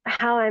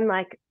how I'm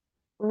like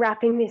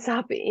wrapping this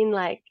up in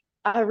like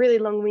a really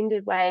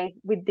long-winded way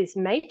with this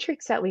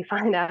matrix that we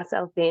find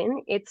ourselves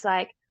in, it's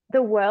like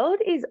the world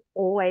is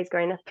always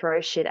going to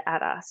throw shit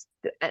at us.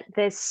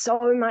 There's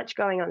so much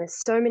going on.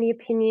 There's so many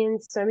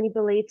opinions, so many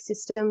belief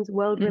systems,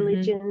 world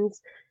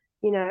religions,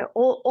 you know,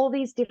 all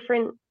these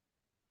different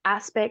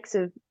aspects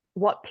of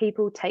what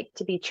people take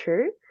to be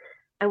true.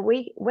 And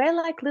we're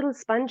like little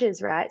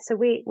sponges, right? So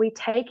we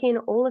take in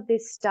all of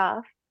this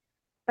stuff,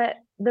 but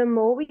the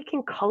more we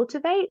can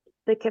cultivate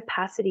the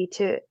capacity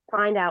to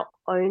find our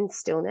own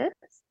stillness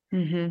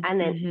and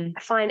then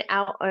find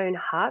our own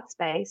heart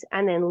space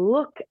and then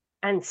look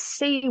and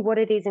see what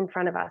it is in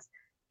front of us,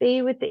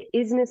 be with the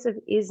isness of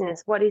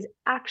isness, what is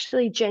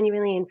actually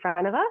genuinely in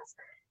front of us.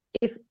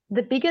 If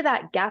the bigger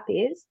that gap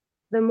is,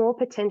 the more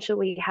potential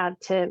we have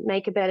to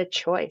make a better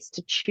choice,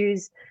 to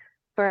choose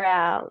for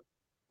our,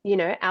 you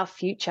know, our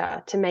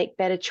future, to make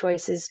better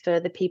choices for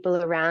the people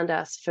around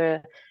us,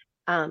 for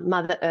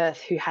Mother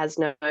Earth, who has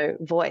no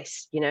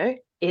voice, you know.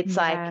 It's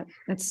like,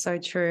 it's so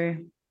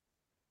true.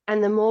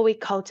 And the more we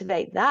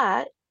cultivate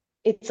that,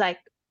 it's like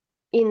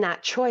in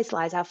that choice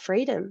lies our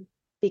freedom,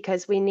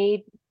 because we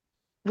need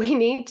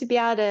to be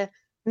able to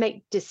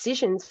make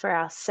decisions for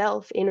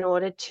ourselves in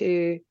order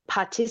to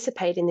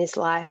participate in this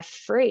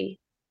life free.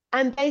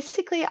 And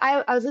basically,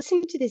 I was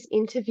listening to this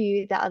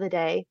interview the other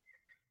day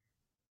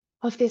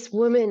of this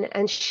woman,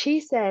 and she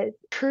said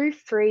true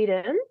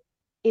freedom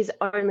is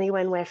only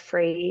when we're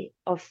free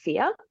of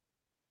fear.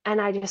 And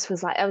I just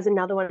was like, that was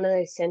another one of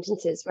those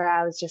sentences where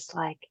I was just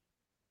like,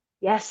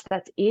 yes,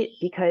 that's it,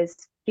 because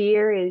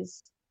fear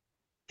is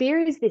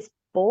this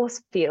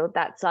force field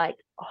that's like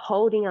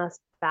holding us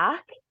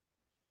back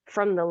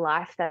from the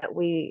life that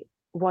we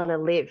want to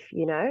live,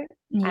 you know?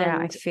 Yeah,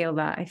 I feel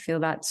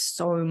that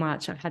so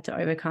much. I've had to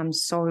overcome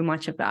so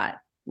much of that,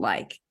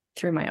 like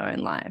through my own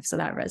life. So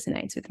that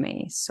resonates with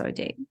me so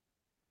deep.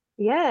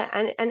 Yeah.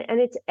 And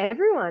it's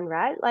everyone,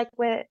 right? Like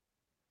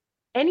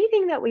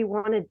anything that we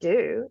want to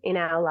do in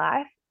our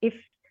life, if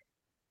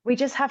we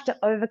just have to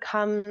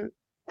overcome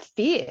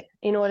fear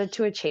in order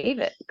to achieve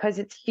it, because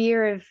it's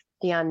fear of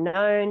the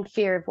unknown,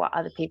 fear of what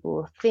other people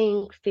will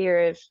think,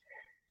 fear of,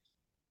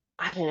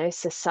 I don't know,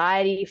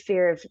 society,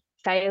 fear of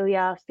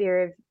failure,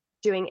 fear of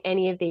doing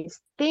any of these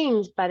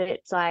things. But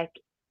it's like,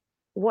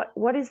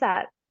 what is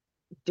that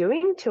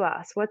doing to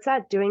us? What's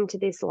that doing to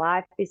this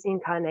life, this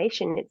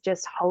incarnation? It's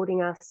just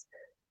holding us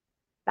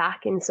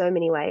back in so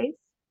many ways.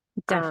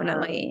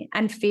 Definitely.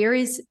 And fear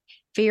is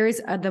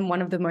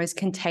one of the most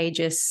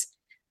contagious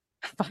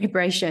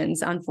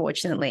vibrations,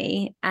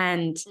 unfortunately.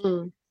 And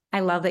I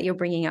love that you're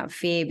bringing up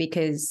fear,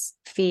 because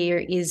fear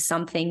is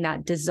something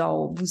that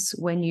dissolves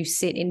when you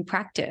sit in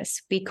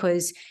practice,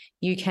 because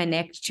you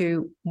connect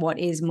to what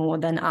is more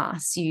than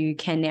us. You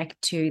connect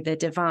to the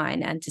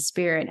divine and to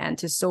spirit and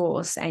to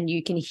source, and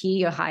you can hear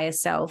your higher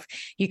self.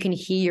 You can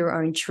hear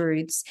your own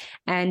truths,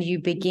 and you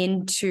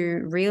begin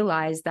to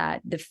realize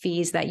that the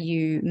fears that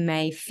you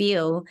may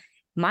feel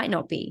might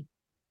not be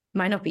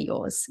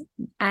yours.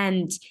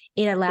 And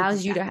it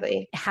allows you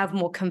to have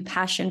more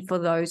compassion for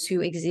those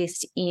who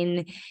exist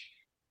in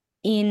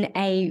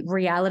a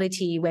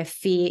reality where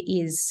fear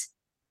is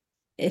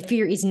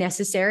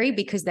necessary,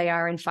 because they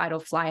are in fight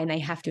or flight and they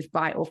have to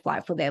fight or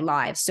flight for their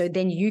lives. So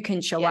then you can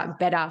show up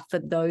better for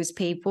those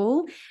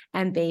people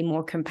and be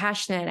more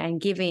compassionate and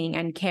giving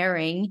and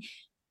caring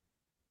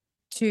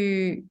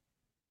to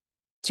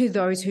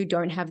those who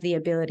don't have the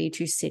ability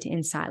to sit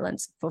in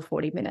silence for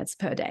 40 minutes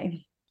per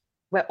day.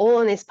 We're all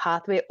on this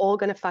path. We're all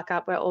going to fuck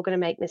up. We're all going to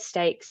make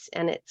mistakes.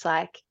 And it's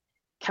like,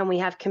 can we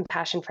have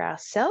compassion for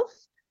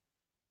ourselves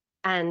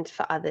and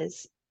for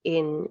others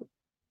in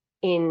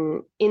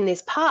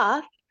this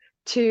path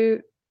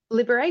to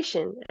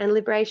liberation? And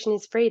liberation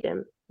is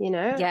freedom, you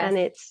know? Yes. And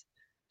it's,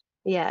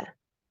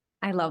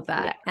 I love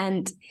that. Yeah.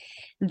 And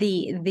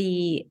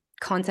the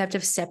concept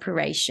of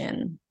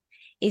separation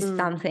is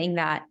something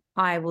that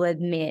I will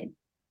admit,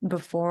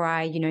 before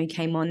I,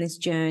 came on this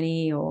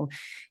journey or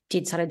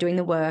started doing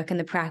the work and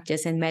the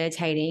practice and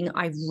meditating,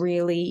 I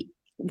really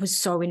was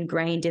so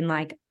ingrained in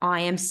like,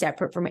 I am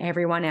separate from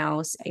everyone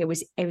else. I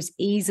was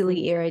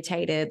easily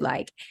irritated,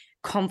 like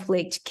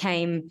conflict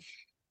came,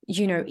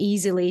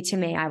 easily to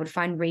me. I would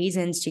find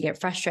reasons to get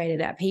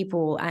frustrated at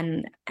people.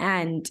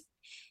 And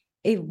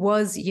it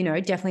was,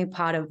 definitely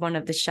part of one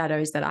of the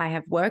shadows that I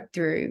have worked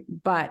through.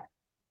 But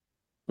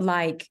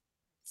like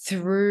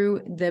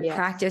through the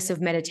practice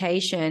of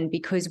meditation,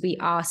 because we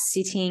are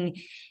sitting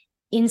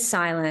in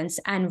silence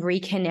and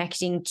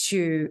reconnecting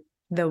to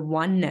the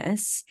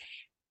oneness,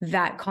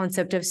 that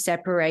concept of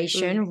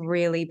separation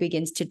really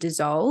begins to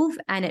dissolve,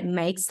 and it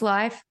makes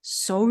life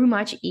so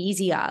much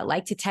easier.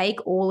 Like to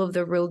take all of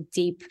the real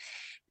deep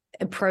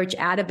approach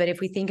out of it, if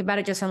we think about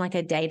it just on like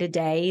a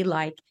day-to-day,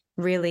 like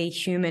really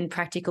human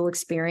practical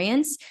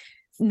experience,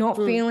 not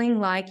feeling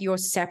like you're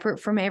separate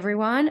from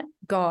everyone,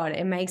 God,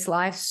 it makes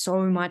life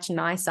so much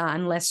nicer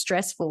and less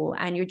stressful,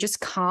 and you're just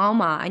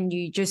calmer, and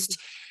you just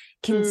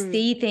can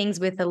see things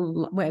with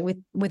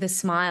a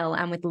smile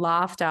and with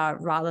laughter,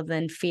 rather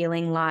than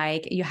feeling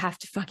like you have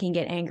to fucking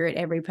get angry at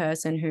every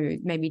person who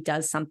maybe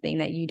does something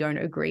that you don't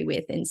agree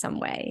with in some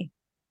way.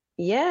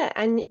 Yeah,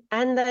 and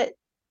that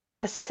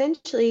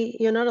essentially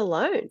you're not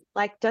alone.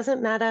 Like,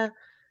 doesn't matter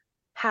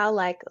how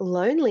like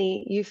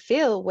lonely you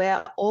feel,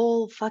 we're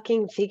all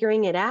fucking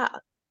figuring it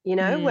out.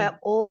 We're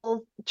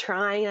all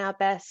trying our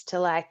best to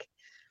like,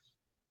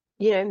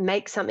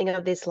 make something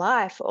of this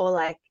life, or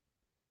like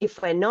if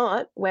we're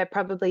not, we're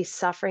probably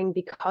suffering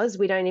because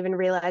we don't even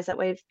realize that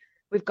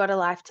we've got a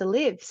life to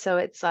live. So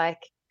it's like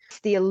it's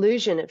the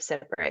illusion of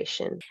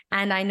separation.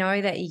 And I know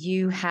that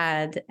you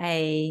had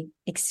a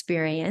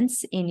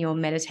experience in your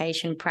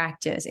meditation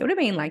practice. It would have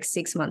been like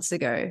 6 months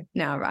ago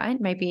now,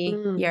 right? Maybe,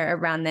 yeah,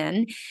 around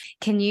then.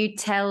 Can you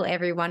tell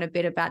everyone a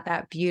bit about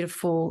that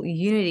beautiful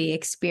unity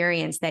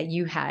experience that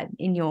you had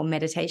in your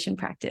meditation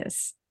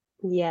practice?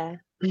 Yeah.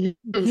 It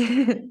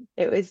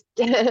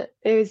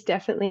was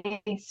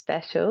definitely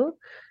special.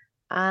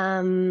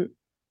 I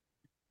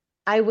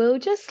will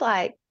just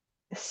like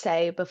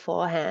say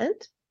beforehand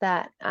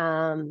that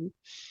when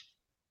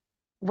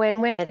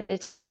we're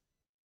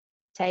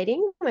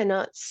meditating, we're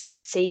not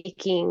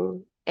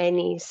seeking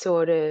any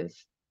sort of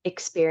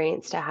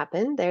experience to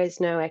happen. There is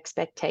no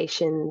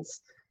expectations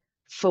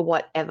for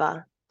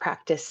whatever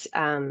practice,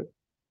 for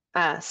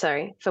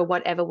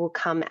whatever will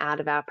come out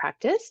of our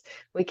practice.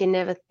 We can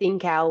never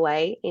think our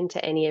way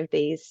into any of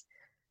these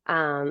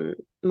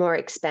more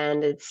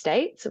expanded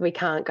states. We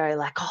can't go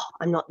like, oh,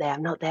 I'm not there,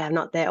 I'm not there, I'm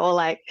not there, or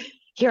like,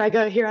 here I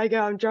go,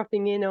 I'm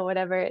dropping in, or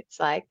whatever. It's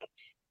like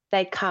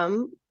they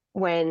come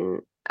when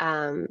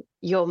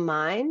your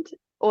mind,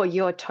 or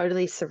you're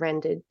totally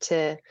surrendered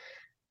to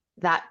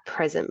that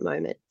present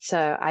moment.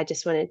 So I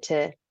just wanted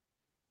to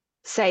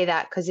say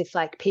that, because if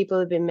like people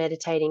have been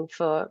meditating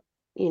for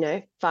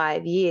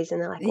 5 years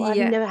and they're like, well,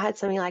 I've never had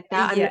something like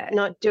that, I'm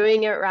not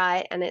doing it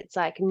right, and it's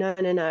like, no,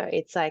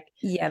 it's like,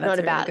 that's not a really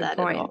about good that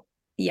point. at all.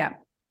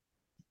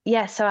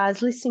 Yeah. So I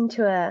was listening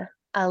to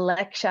a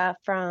lecture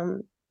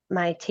from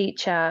my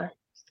teacher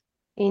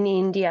in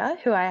India,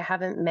 who I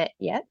haven't met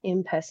yet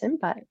in person,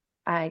 but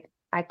I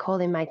call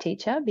him my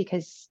teacher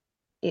because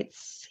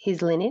it's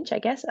his lineage, I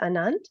guess,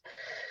 Anand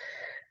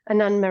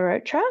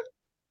Mehrotra.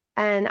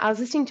 And I was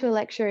listening to a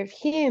lecture of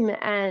him,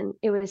 and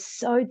it was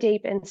so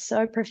deep and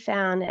so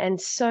profound,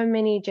 and so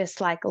many just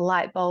like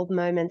light bulb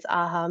moments,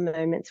 aha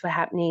moments were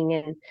happening.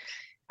 And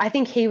I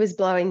think he was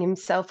blowing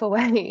himself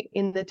away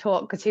in the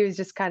talk, because he was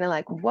just kind of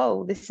like,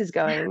 whoa, this is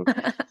going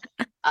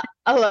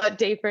a lot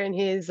deeper. And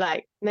he was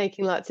like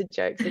making lots of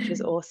jokes, which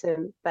was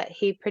awesome. But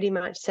he pretty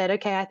much said,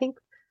 okay, I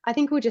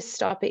think we'll just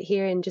stop it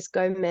here and just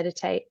go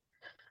meditate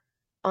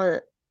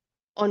on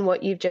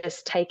what you've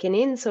just taken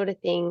in, sort of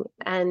thing.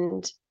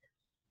 And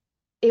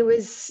it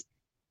was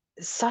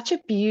such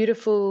a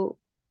beautiful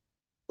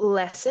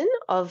lesson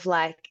of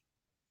like,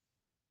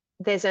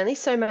 there's only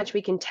so much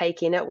we can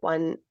take in at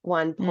one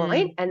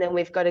point, and then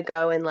we've got to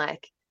go and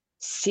like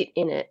sit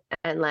in it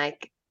and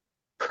like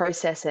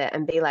process it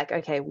and be like,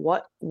 okay,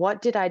 what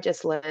did I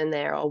just learn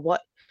there, or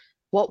what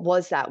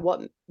was that,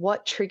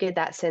 what triggered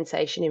that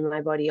sensation in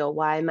my body, or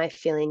why am I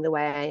feeling the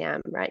way I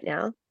am right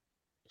now?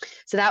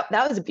 So that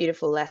was a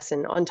beautiful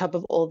lesson, on top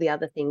of all the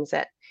other things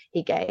that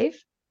he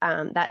gave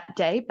that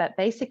day. But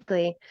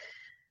basically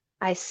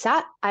I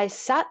sat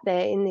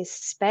there in this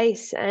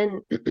space,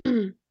 and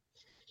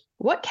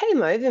what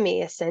came over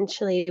me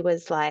essentially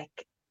was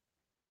like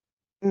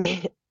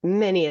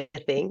many a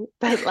thing,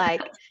 but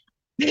like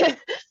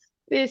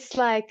this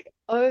like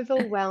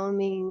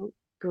overwhelming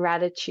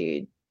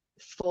gratitude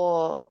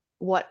for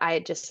what I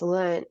had just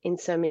learned in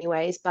so many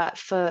ways, but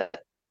for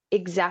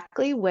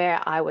exactly where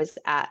I was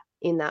at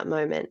in that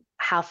moment,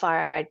 how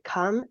far I'd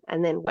come,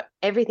 and then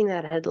everything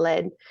that had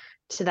led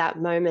to that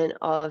moment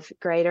of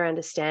greater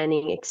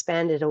understanding,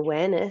 expanded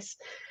awareness.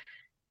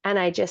 And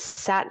I just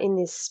sat in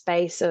this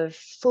space of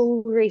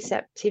full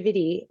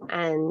receptivity,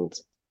 and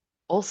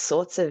all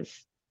sorts of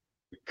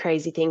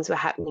crazy things were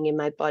happening in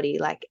my body,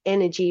 like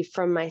energy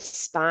from my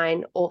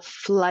spine or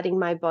flooding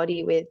my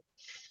body with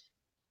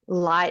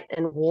light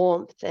and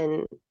warmth.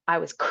 And I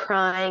was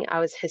crying,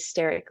 I was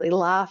hysterically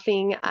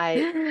laughing.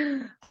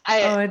 I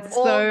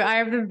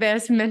have the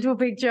best mental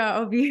picture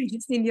of you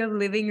just in your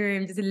living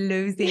room, just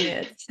losing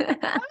it.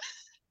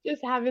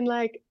 Just having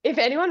like, if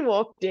anyone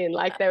walked in,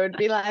 like they would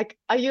be like,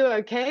 are you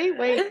okay?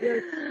 Wait,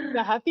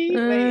 you're happy? Wait,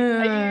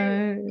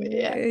 are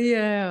you?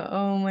 Yeah.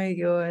 Oh my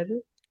God.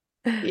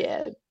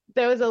 Yeah,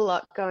 there was a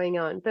lot going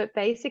on, but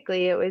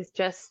basically it was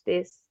just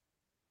this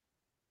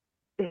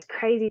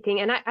crazy thing.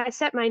 And I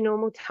set my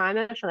normal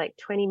timer for like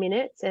 20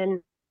 minutes.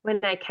 And when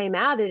I came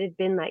out, it had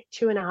been like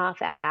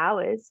 2.5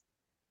 hours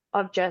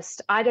of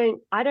just, I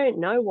don't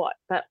know what,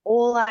 but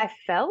all I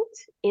felt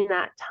in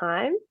that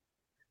time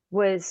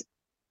was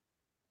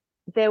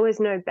there was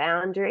no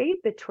boundary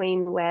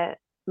between where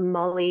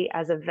Molly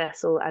as a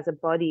vessel, as a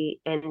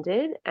body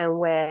ended and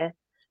where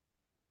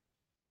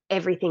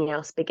everything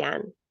else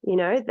began. You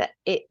know, that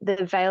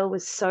the veil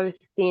was so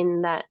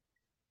thin that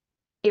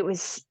it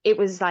was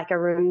like a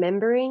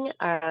remembering,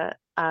 a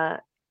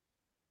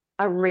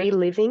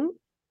reliving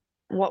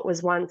what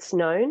was once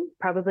known,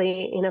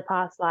 probably in a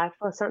past life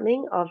or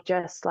something, of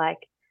just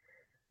like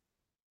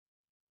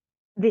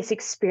this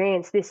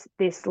experience,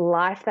 this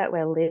life that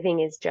we're living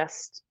is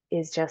just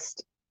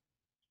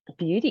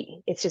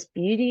beauty. It's just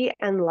beauty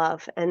and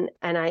love. And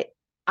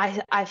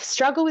I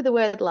struggle with the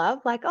word love,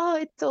 like, oh,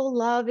 it's all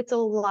love, it's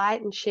all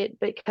light and shit,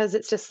 because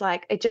it's just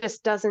like, it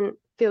just doesn't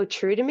feel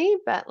true to me.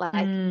 But like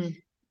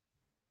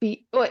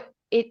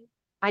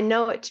I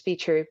know it to be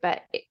true,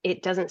 but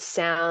it doesn't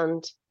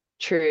sound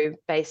true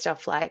based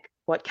off like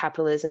what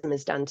capitalism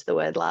has done to the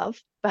word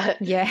love.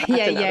 But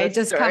yeah.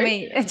 Just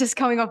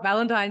coming off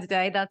Valentine's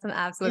Day. That's an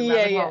absolute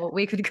rabbit hole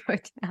we could go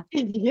down.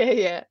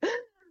 Yeah.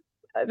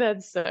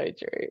 That's so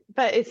true.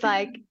 But it's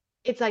like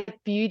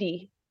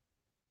beauty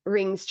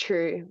rings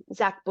true.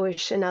 Zach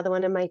Bush, another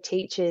one of my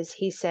teachers,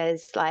 he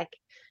says, like,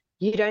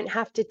 you don't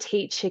have to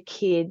teach a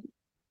kid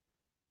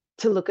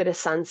to look at a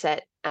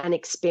sunset and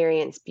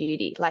experience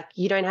beauty. Like,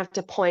 you don't have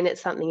to point at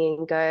something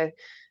and go,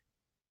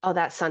 oh,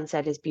 that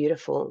sunset is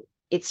beautiful.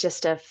 It's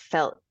just a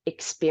felt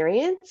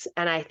experience.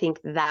 And I think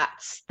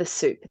that's the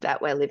soup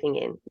that we're living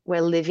in.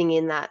 We're living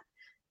in that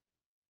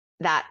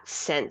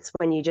sense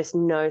when you just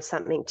know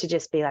something, to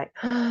just be like,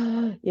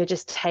 oh, you're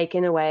just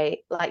taken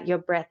away, like your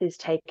breath is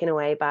taken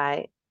away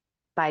by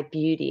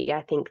beauty.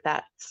 I think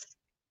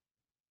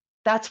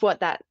that's what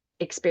that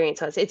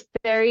experience was. It's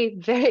very,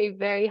 very,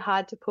 very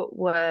hard to put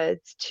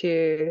words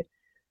to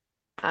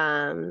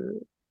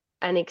an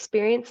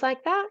experience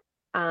like that.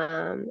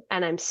 And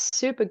I'm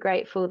super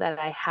grateful that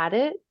I had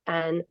it.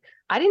 And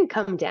I didn't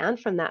come down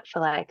from that for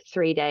like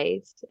 3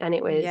 days. And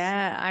it was,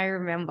 yeah, I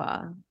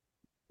remember.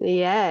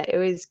 Yeah, it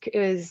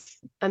was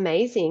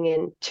amazing.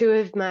 And two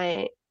of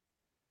my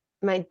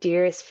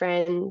dearest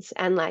friends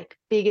and like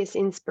biggest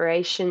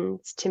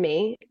inspirations to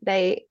me,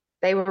 they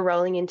were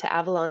rolling into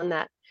Avalon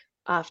that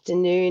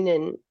afternoon,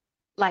 and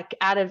like,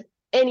 out of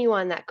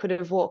anyone that could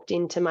have walked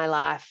into my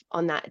life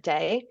on that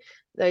day,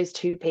 those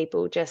two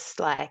people just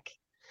like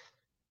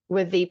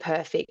were the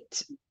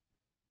perfect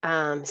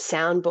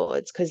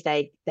soundboards, because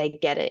they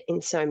get it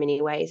in so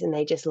many ways, and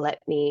they just let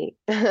me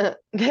they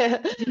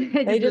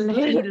just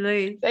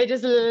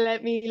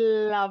let me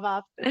love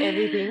up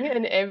everything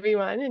and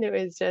everyone, and it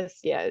was just,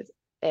 yeah, it was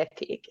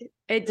epic.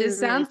 It just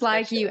sounds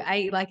like you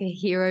ate like a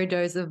hero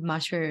dose of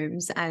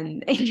mushrooms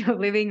and in your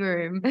living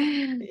room. But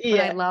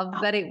I love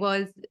that it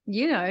was,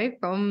 you know,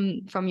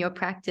 from your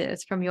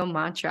practice, from your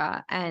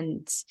mantra.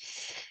 And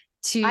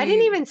I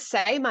didn't even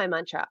say my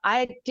mantra.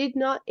 I did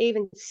not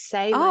even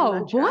say my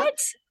mantra. Oh, what?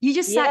 You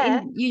just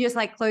sat in, you just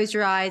like closed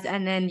your eyes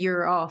and then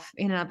you're off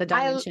in another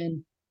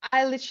dimension.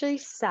 I literally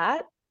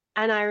sat,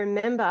 and I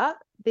remember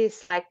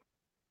this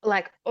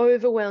like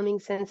overwhelming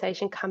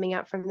sensation coming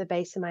up from the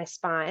base of my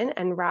spine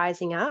and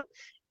rising up.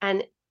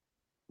 And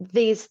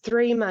these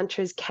 3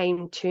 mantras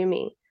came to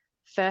me.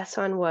 First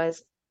one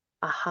was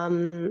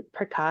Aham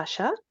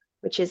Prakasha,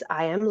 which is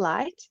I am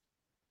light.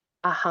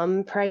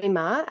 Aham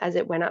Prema, as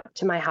it went up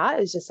to my heart.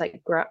 It was just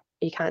like,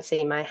 you can't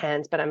see my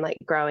hands, but I'm like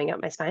growing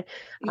up my spine.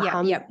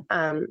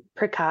 Aham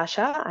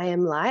Prakasha, I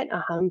am light.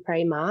 Aham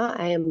Prema,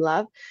 I am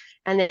love.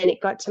 And then it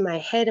got to my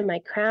head and my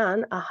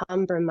crown,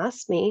 Aham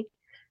Brahmasmi,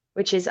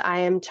 which is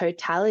I am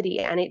totality.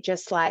 And it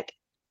just like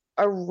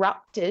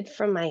erupted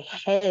from my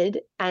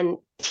head, and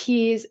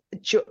tears,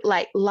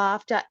 like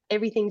laughter,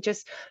 everything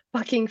just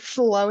fucking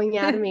flowing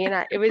out of me.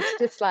 And it was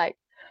just like,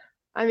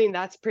 I mean,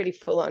 that's pretty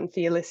full on for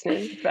your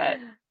listeners, but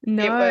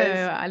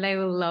no, they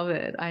will love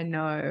it. I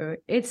know.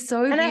 It's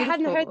so beautiful. I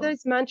hadn't heard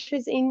those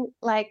mantras in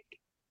like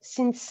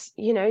since,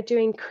 you know,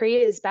 doing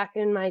Kriyas back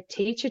in my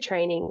teacher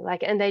training.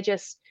 Like, and they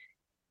just,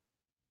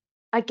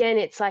 again,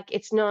 it's like,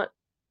 it's not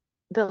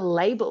the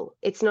label.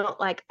 It's not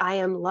like I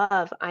am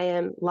love, I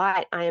am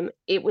light,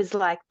 it was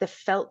like the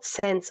felt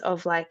sense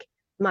of like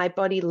my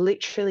body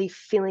literally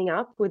filling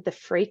up with the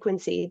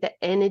frequency, the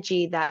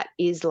energy that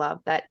is love,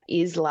 that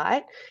is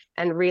light,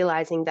 and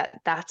realizing that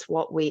that's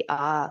what we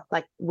are.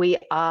 Like, we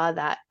are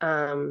that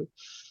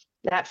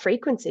that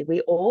frequency.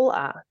 We all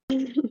are.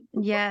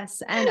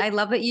 Yes. And I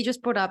love that you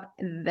just brought up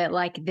that,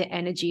 like, the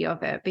energy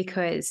of it,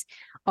 because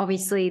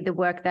obviously the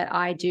work that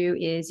I do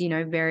is, you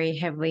know, very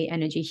heavily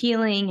energy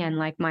healing, and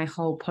like my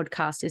whole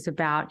podcast is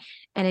about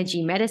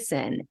energy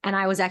medicine. And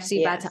I was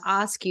actually about to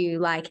ask you,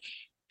 like,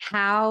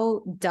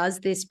 how does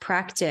this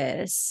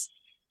practice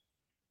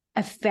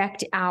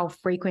affect our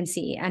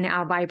frequency and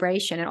our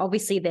vibration. And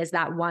obviously there's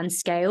that one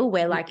scale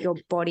where like your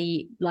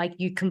body, like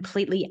you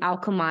completely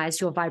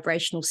alchemized your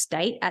vibrational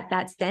state at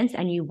that sense,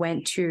 and you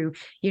went to,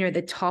 you know,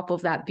 the top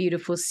of that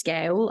beautiful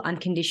scale,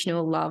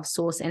 unconditional love,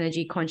 source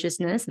energy,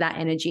 consciousness, that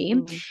energy.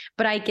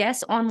 But I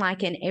guess on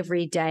like an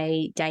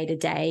everyday,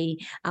 day-to-day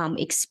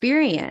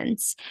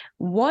experience,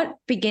 what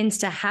begins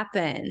to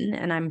happen,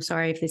 and I'm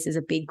sorry if this is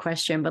a big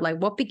question, but like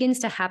what begins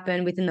to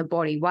happen within the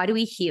body? Why do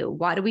we heal?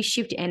 Why do we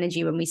shift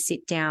energy when we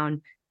sit down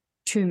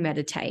to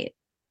meditate?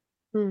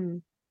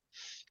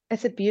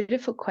 It's a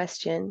beautiful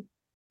question.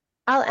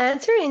 I'll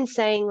answer in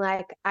saying,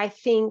 like, I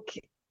think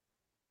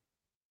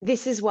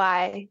this is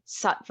why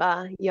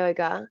sattva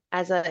yoga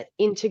as an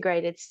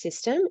integrated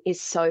system is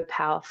so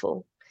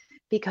powerful,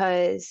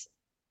 because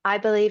I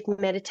believe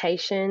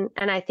meditation,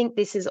 and I think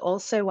this is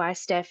also why,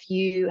 Steph,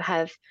 you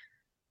have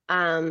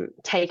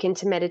taken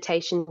to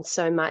meditation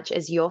so much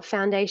as your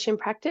foundation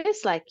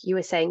practice. Like you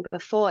were saying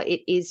before,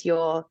 it is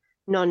your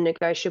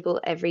non-negotiable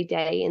every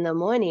day in the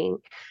morning,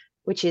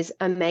 which is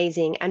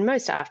amazing. And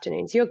most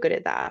afternoons, you're good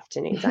at the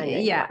afternoons. I know.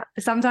 Yeah,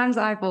 sometimes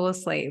I fall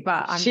asleep,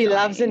 but she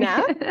loves a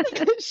nap.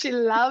 She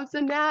loves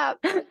a nap.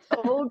 It's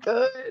all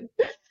good.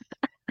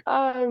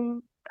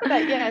 But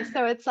yeah,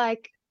 so it's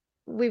like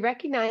we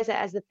recognize it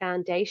as the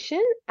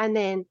foundation, and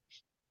then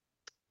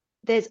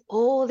there's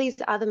all these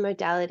other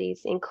modalities,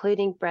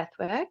 including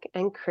breathwork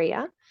and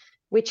Kriya,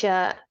 which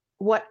are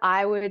what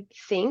I would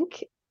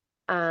think,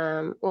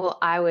 or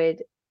I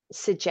would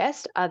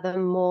suggest, are the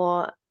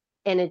more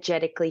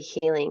energetically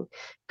healing.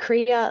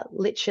 Kriya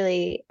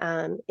literally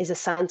is a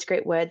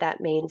Sanskrit word that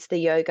means the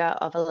yoga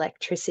of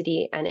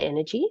electricity and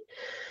energy.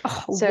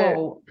 Oh, so,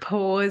 whoa,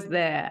 pause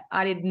there.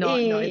 I did not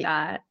know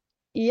that.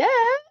 Yeah.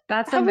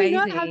 That's Have amazing. we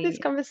not had this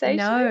conversation?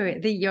 No,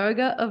 the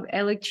yoga of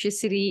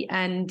electricity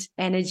and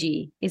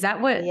energy. Is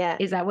that what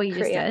you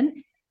just said?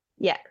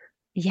 Yeah.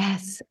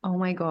 Yes. Oh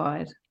my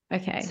God.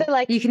 Okay. So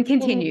like you can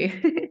continue.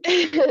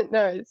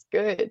 No, it's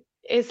good.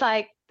 It's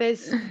like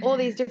there's all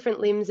these different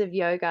limbs of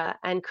yoga,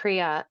 and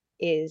Kriya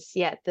is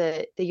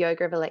the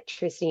yoga of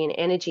electricity and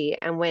energy.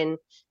 And when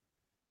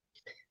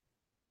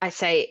I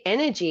say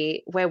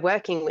energy, we're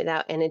working with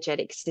our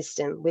energetic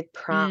system, with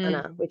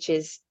prana, which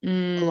is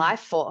life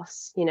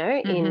force, you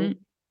know, in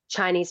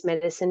Chinese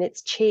medicine,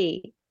 it's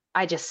qi.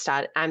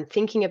 I'm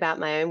thinking about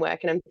my own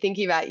work, and I'm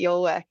thinking about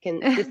your work.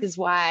 And this is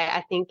why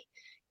I think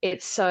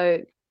it's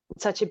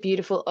such a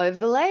beautiful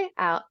overlay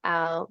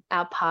our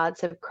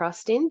paths have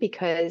crossed in,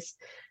 because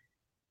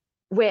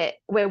we're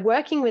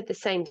working with the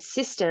same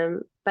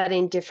system, but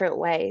in different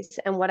ways.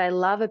 And what I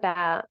love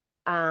about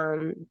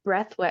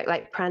breath work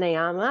like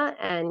pranayama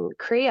and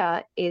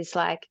kriya is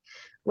like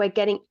we're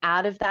getting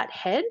out of that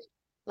head,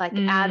 like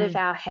out of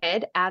our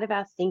head, out of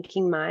our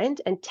thinking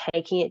mind, and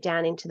taking it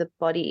down into the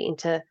body,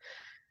 into,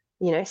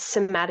 you know,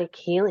 somatic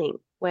healing,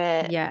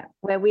 where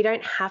we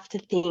don't have to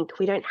think,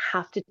 we don't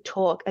have to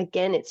talk.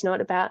 Again, it's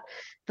not about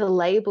the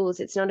labels,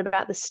 it's not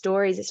about the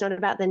stories, it's not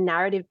about the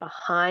narrative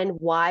behind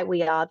why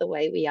we are the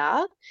way we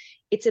are.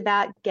 It's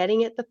about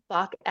getting it the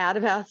fuck out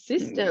of our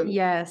system.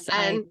 Yes,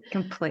 I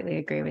completely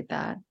agree with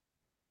that.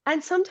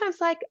 And sometimes,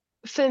 like,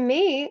 for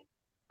me,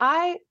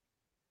 I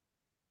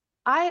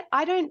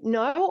don't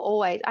know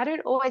always. I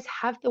don't always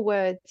have the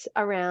words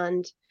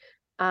around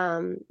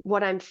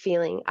what I'm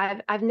feeling.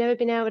 I've never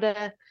been able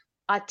to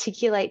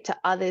articulate to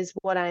others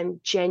what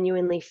I'm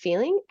genuinely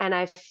feeling. And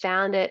I've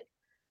found it,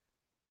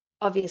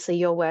 obviously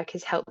your work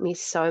has helped me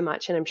so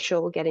much, and I'm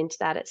sure we'll get into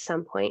that at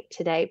some point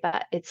today,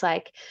 but it's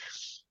like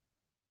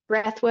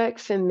breath work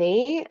for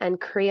me and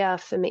Kriya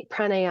for me,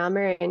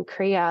 pranayama and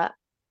Kriya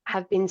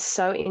have been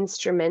so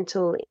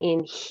instrumental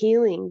in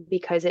healing,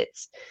 because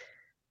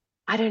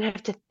I don't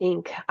have to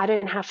think, I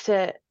don't have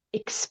to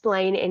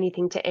explain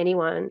anything to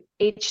anyone.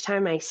 Each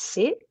time I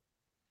sit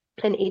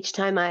and each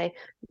time I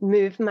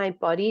move my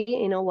body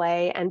in a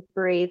way and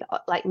breathe,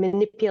 like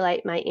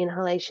manipulate my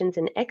inhalations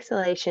and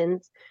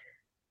exhalations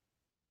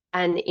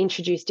and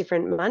introduce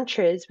different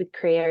mantras with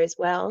Kriya as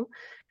well,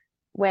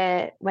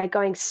 where we're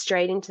going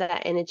straight into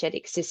that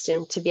energetic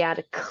system to be able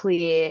to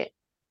clear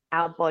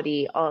our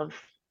body of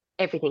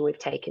everything we've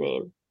taken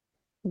in.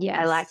 Yes.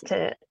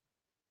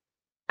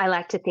 I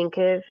like to think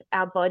of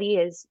our body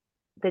as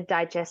the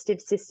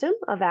digestive system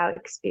of our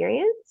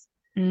experience.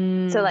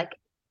 So like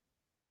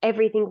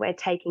everything we're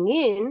taking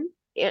in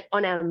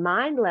on our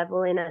mind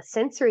level, in a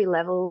sensory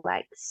level,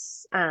 like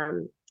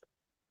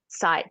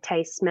sight,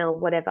 taste, smell,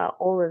 whatever,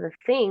 all of the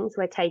things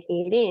we're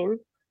taking it in,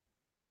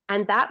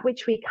 and that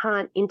which we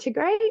can't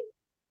integrate,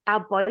 our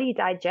body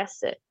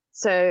digests it.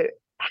 So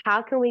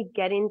how can we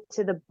get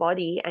into the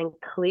body and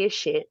clear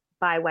shit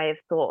by way of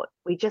thought?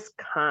 We just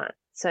can't.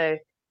 So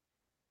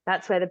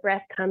that's where the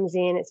breath comes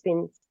in. It's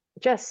been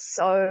just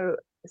so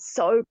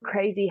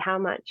crazy how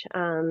much,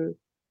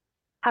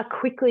 how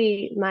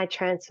quickly my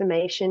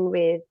transformation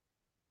with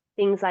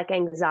things like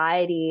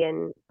anxiety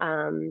and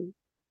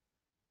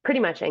pretty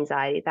much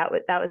anxiety, that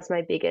was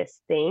my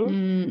biggest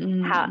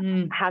thing.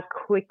 How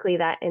quickly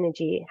that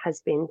energy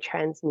has been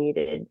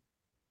transmuted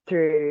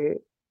through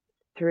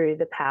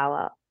the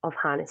power of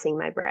harnessing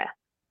my breath.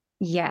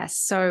 Yes.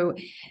 So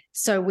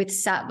with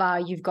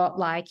Sattva, you've got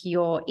like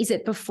is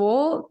it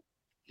before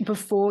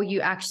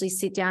you actually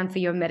sit down for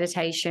your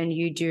meditation,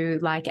 you do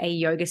like a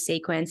yoga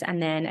sequence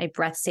and then a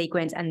breath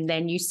sequence, and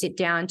then you sit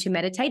down to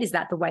meditate? Is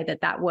that the way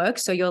that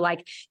works? So you're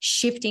like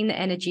shifting the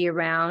energy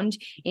around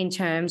in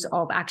terms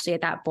of actually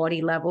at that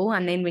body level.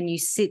 And then when you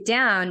sit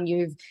down,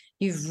 you've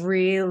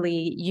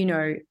really,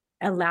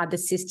 allowed the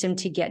system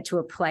to get to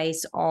a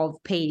place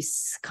of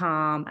peace,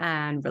 calm,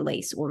 and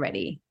release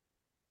already.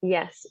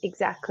 Yes,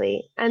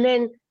 exactly. And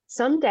then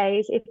some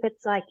days, if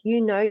it's like,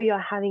 you're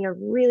having a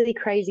really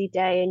crazy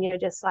day and you're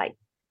just like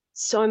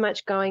so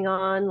much going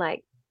on,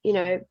 like,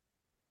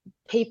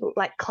 people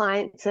like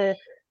clients are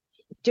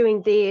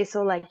doing this,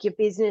 or like your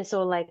business,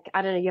 or like,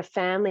 I don't know, your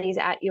family's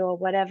at your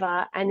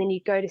whatever. And then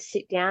you go to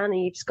sit down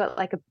and you've just got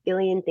like a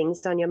billion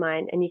things on your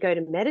mind and you go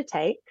to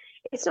meditate.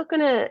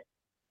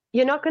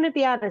 You're not going to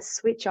be able to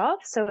switch off.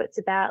 So it's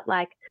about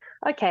like,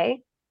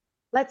 okay,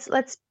 let's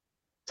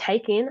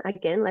take in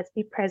again, let's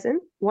be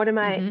present. What am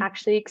I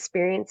actually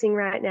experiencing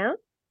right now?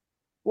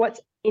 What's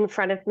in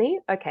front of me?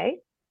 Okay,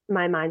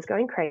 my mind's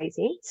going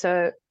crazy.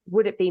 So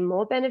would it be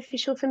more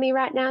beneficial for me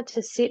right now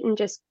to sit and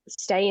just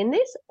stay in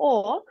this?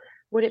 Or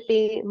would it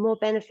be more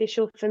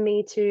beneficial for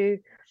me to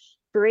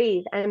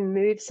breathe and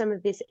move some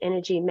of this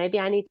energy? Maybe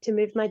I need to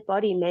move my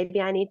body. Maybe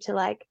I need to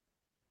like,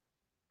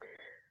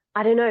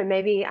 I don't know,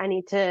 maybe I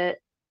need to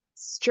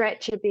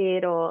stretch a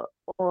bit or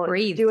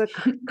Breathe. do a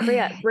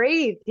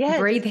breathe. Yeah.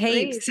 Breathe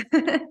heaps.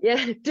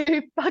 Yeah,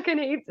 do fucking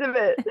heaps of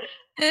it.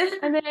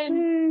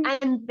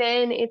 And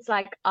then it's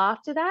like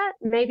after that,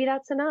 maybe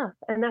that's enough.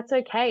 And that's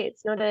okay.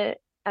 It's not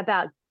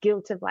about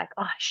guilt of like,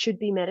 oh, I should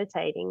be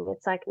meditating.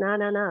 It's like,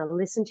 no.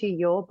 Listen to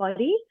your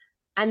body.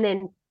 And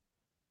then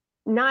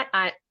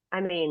I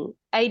mean,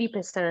 80%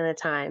 of the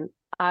time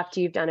after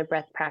you've done a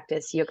breath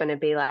practice, you're going to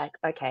be like,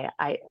 okay,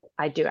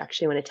 I do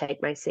actually want to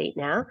take my seat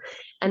now,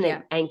 and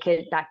then anchor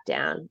back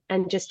down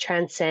and just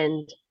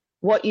transcend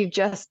what you've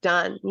just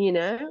done.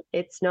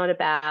 It's not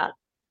about,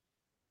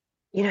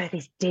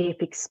 these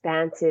deep,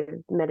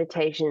 expansive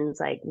meditations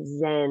like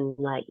Zen,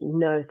 like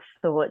no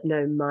thought,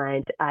 no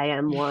mind. I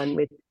am one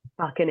with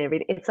fucking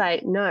everything. It's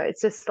like, no,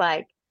 it's just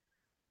like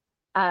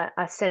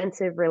a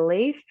sense of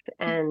relief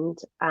and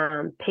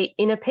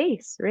inner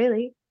peace,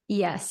 really.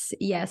 Yes.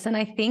 And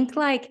I think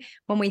like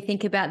when we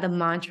think about the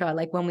mantra,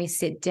 like when we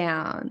sit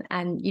down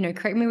and,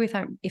 correct me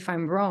if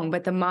I'm wrong,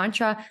 but the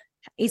mantra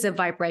is a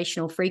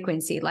vibrational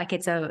frequency. Like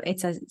it's a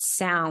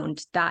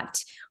sound that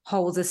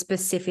holds a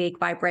specific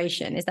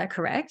vibration. Is that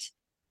correct?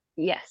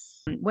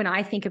 Yes. When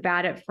I think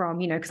about it from,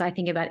 because I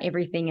think about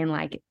everything in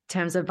like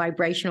terms of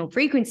vibrational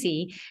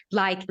frequency,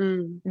 like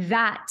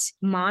that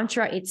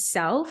mantra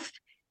itself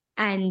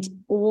and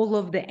all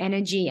of the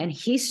energy and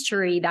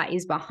history that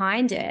is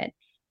behind it,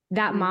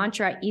 that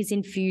mantra is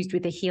infused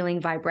with a healing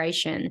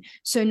vibration.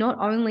 So not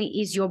only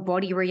is your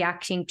body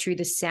reacting to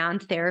the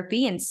sound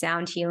therapy, and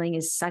sound healing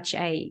is such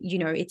a,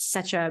 it's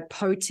such a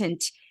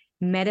potent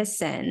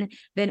medicine,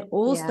 then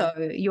also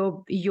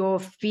you're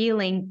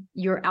feeling,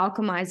 you're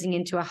alchemizing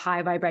into a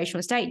high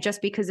vibrational state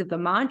just because of the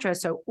mantra.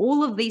 So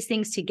all of these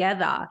things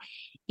together,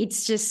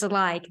 it's just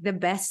like the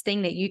best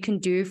thing that you can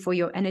do for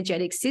your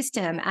energetic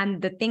system.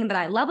 And the thing that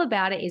I love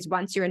about it is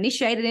once you're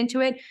initiated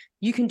into it,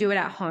 you can do it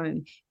at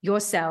home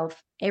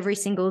yourself every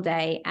single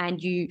day.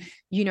 And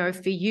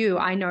for you,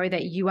 I know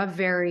that you are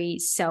very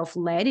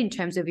self-led in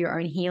terms of your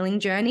own healing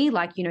journey.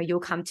 Like, you'll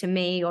come to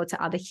me or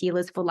to other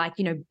healers for like,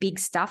 big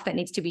stuff that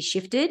needs to be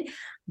shifted.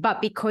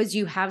 But because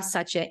you have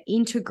such an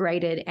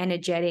integrated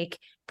energetic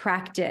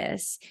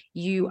practice,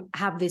 you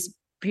have this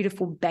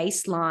beautiful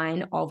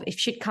baseline of if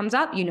shit comes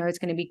up, it's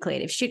going to be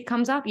cleared. If shit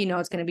comes up,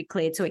 it's going to be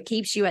cleared. So it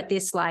keeps you at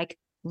this like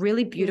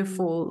really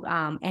beautiful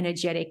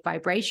energetic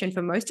vibration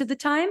for most of the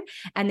time.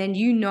 And then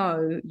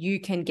you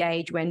can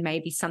gauge when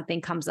maybe something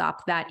comes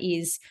up that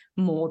is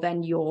more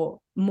than your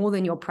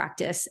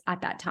practice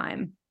at that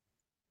time.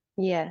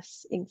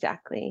 Yes,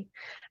 exactly.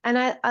 And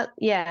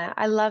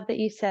I love that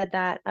you said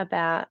that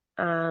about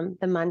the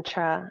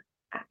mantra.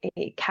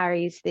 It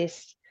carries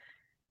this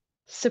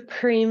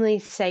supremely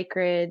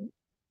sacred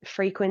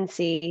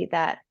frequency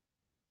that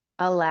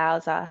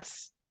allows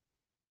us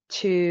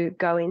to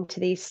go into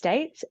these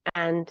states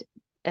and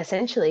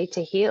essentially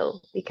to heal,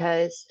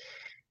 because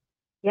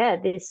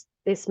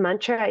this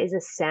mantra is a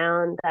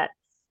sound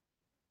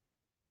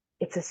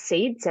it's a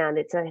seed sound.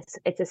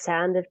 It's a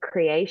sound of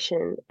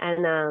creation,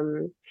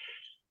 and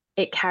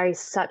it carries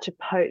such a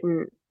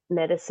potent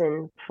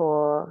medicine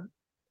for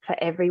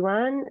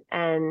everyone.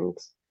 And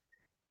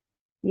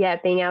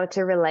being able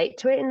to relate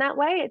to it in that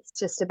way, it's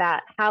just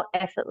about how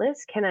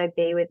effortless can I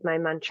be with my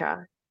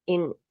mantra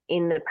in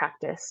the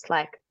practice.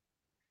 Like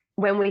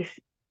when we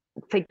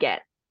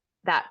forget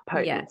that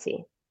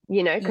potency,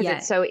 because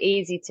it's so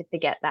easy to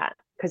forget that,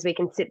 because we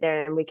can sit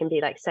there and we can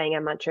be like saying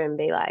our mantra and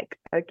be like,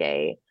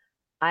 okay,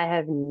 I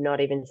have not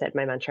even said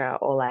my mantra,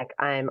 or like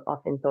I'm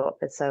off in thought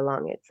for so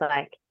long. It's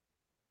like,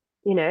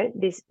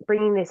 this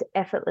bringing this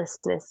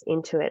effortlessness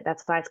into it.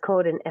 That's why it's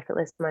called an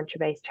effortless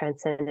mantra-based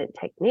transcendent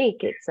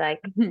technique. It's like,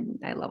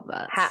 I love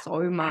that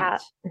so how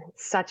much.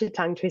 such a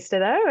tongue twister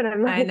though. And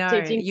I'm I like know,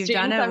 teaching you've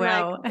done students, it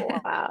I'm like,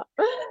 well. wow.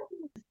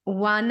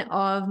 One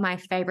of my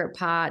favorite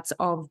parts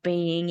of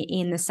being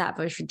in the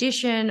Sattva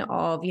tradition,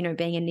 of,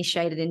 being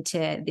initiated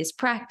into this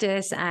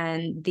practice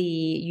and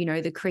the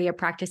Kriya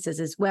practices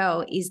as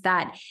well, is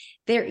that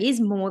there is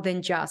more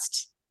than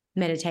just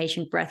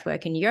meditation,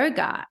 breathwork, and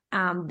yoga.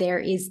 There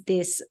is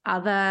this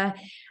other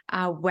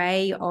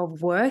way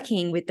of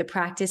working with the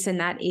practice, and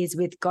that is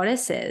with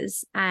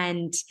goddesses.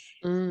 And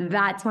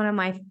that's one of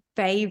my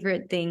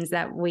favorite things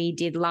that we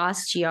did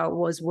last year,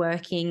 was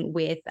working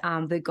with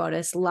the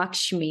goddess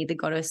Lakshmi, the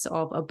goddess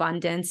of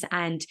abundance,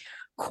 and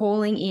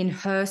calling in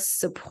her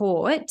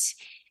support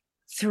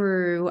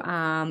through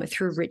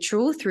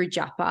ritual, through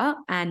japa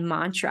and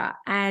mantra.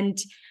 And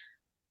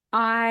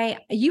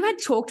you had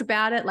talked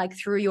about it like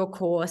through your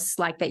course,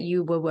 like that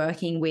you were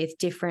working with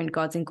different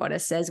gods and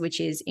goddesses, which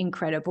is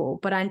incredible.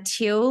 But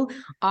until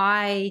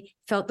I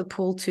felt the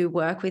pull to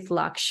work with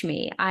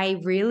Lakshmi,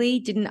 I really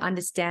didn't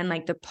understand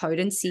like the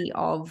potency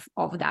of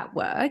that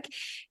work.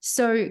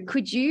 So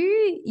could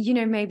you,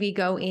 maybe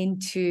go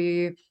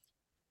into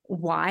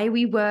why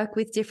we work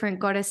with different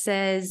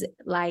goddesses,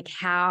 like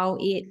how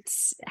it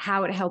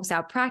helps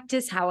our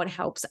practice, how it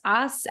helps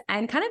us,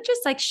 and kind of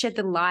just like shed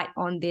the light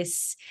on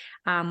this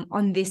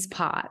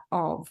part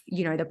of,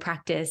 the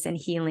practice and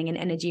healing and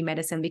energy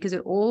medicine, because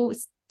it all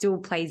still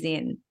plays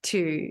in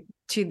to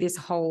this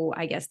whole,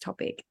 I guess,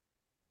 topic.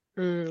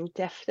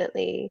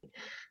 Definitely.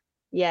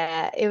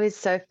 Yeah, it was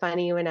so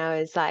funny when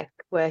I was like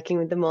working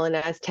with them all and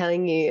I was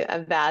telling you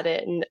about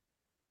it, and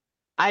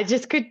I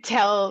just could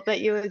tell that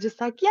you were just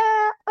like,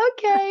 yeah,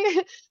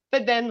 okay.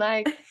 But then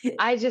like,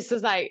 I just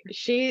was like,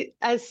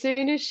 as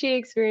soon as she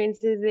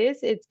experiences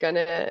this,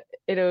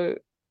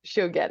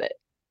 she'll get it.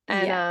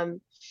 And, Yeah.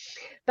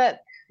 But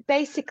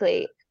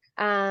basically,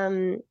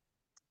 in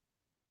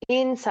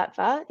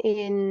Sattva,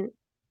 in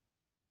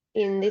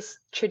this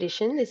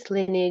tradition, this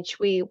lineage,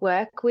 we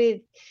work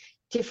with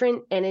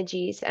different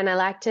energies, and I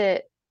like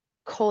to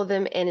call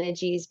them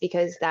energies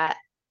because that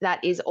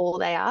is all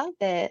they are.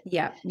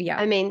 Yeah.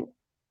 I mean,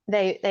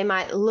 they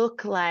might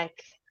look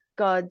like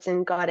gods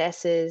and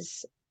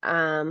goddesses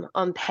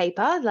on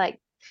paper, like,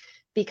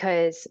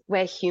 because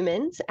we're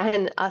humans,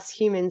 and us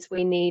humans,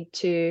 we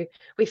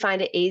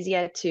find it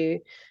easier to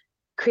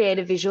create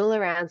a visual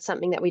around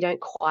something that we don't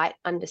quite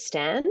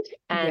understand.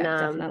 And Yeah,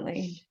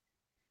 definitely.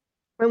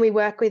 when we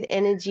work with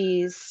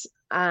energies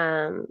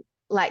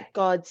like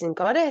gods and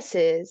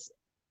goddesses,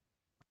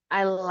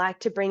 I like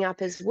to bring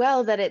up as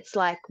well that it's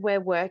like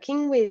we're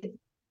working with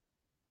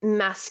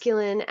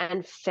masculine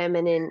and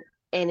feminine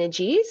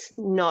energies,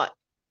 not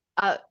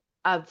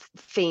a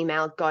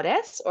female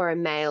goddess or a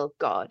male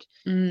god,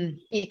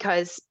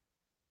 because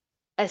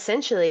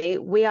essentially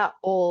we are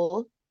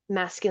all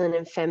masculine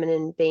and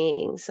feminine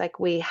beings. Like,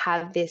 we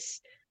have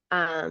this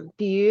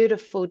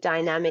beautiful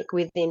dynamic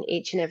within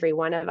each and every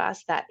one of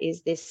us that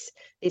is this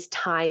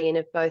tie-in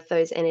of both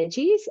those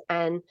energies.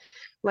 And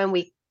when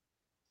we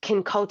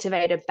can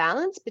cultivate a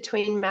balance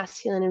between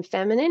masculine and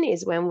feminine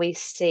is when we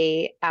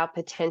see our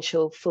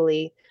potential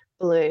fully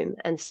bloom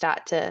and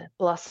start to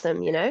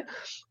blossom,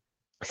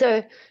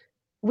 So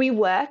we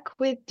work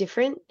with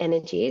different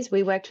energies.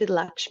 We worked with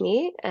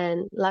Lakshmi,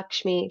 and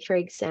Lakshmi, for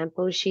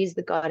example, she's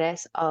the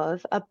goddess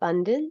of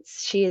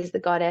abundance. She is the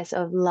goddess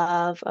of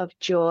love, of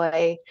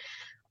joy,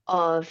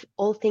 of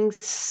all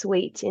things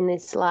sweet in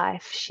this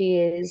life. She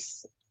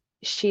is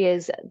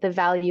the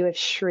value of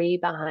Shri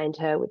behind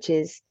her, which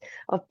is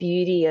of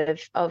beauty,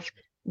 of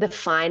the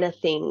finer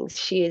things.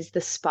 She is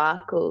the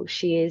sparkle.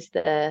 She is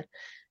the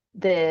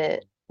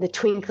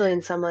twinkle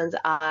in someone's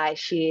eye.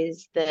 She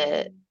is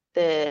the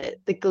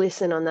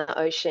glisten on the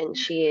ocean.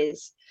 She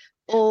is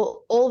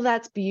all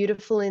that's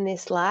beautiful in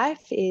this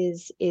life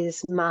is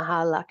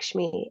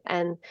Mahalakshmi,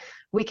 and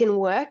we can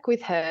work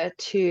with her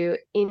to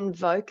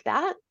invoke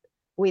that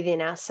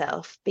within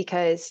ourselves,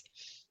 because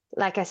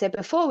like I said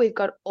before, we've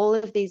got all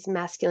of these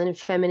masculine and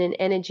feminine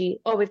energy,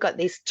 or we've got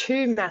these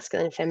two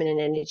masculine and feminine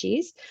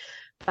energies,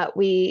 but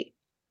we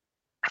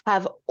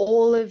have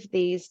all of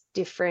these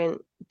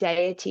different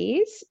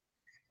deities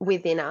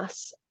within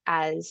us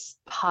as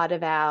part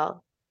of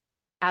our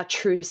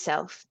true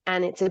self.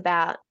 And it's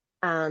about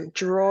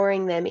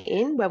drawing them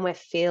in when we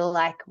feel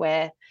like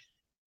we're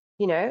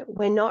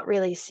not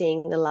really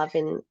seeing the love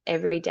in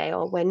every day,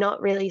 or we're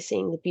not really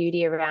seeing the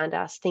beauty around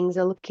us. Things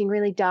are looking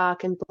really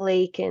dark and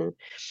bleak, and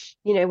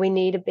we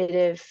need a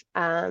bit of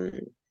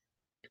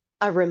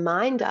a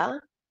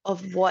reminder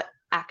of what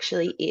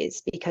actually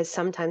is, because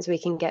sometimes we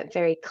can get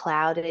very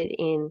clouded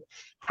in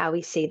how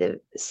we see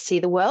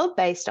the world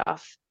based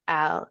off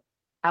our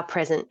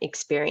present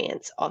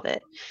experience of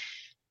it.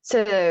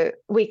 So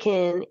we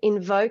can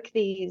invoke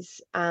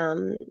these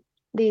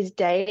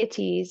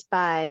deities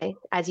by,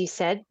 as you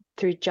said,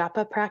 through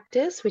japa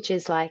practice, which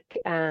is like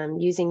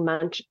using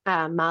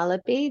mala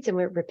beads, and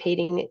we're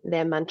repeating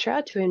their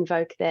mantra to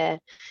invoke their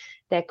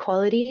their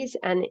qualities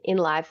and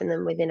enliven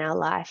them within our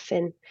life.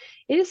 And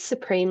it is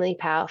supremely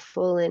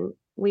powerful. And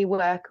we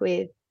work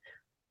with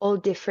all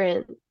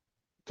different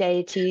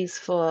deities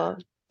for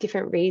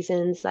different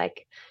reasons.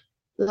 Like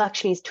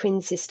Lakshmi's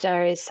twin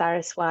sister is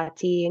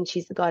Saraswati, and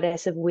she's the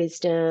goddess of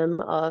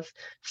wisdom, of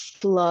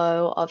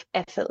flow, of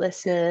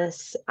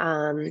effortlessness.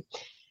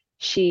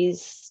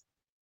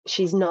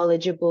 She's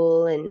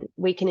knowledgeable, and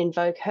we can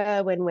invoke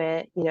her when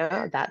we're,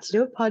 about to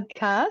do a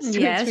podcast,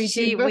 Yes, which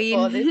we did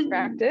before this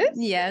practice.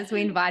 Yes,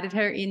 we invited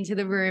her into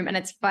the room. And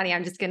it's funny,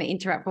 I'm just going to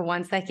interrupt for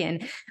 1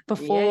 second.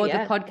 Before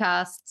the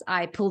podcast,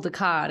 I pulled a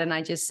card and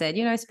I just said,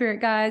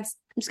 spirit guides,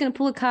 I'm just going to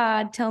pull a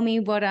card. Tell me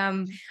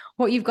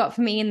what you've got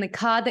for me. And the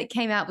card that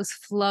came out was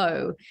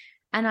flow.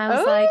 And I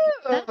was like,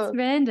 that's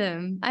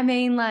random. I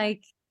mean,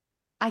 like,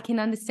 I can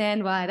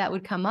understand why that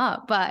would come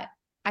up, but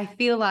I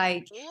feel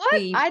like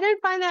I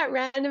don't find that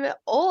random at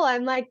all.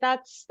 I'm like,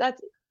 that's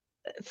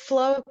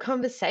flow of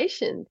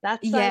conversation.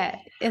 That's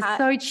it's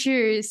so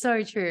true.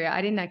 So true.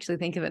 I didn't actually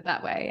think of it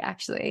that way.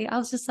 Actually, I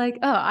was just like,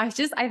 I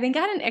think I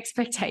had an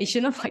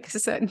expectation of like a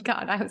certain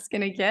card I was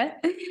going to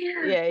get.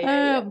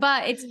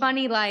 But it's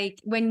funny,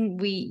 like when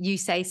you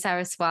say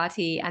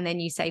Saraswati and then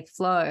you say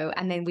flow,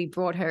 and then we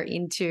brought her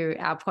into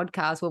our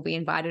podcast where we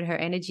invited her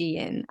energy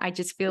in. I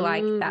just feel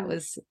like that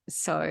was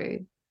so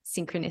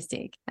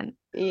synchronistic, and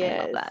I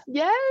love that.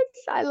 Yes,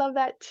 I love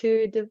that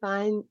too.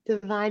 Divine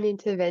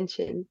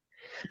intervention.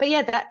 But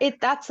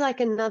that's like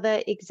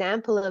another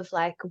example of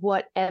like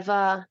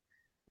whatever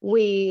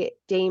we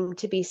deem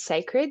to be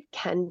sacred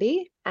can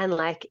be, and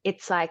like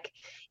it's like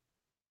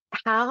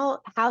how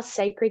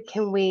sacred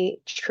can we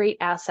treat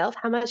ourselves?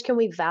 How much can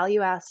we value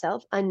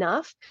ourselves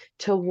enough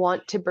to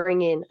want to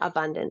bring in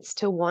abundance,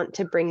 to want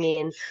to bring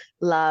in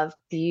love,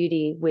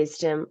 beauty,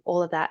 wisdom,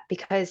 all of that?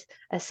 Because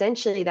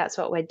essentially that's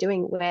what we're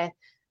doing.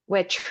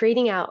 We're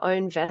treating our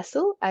own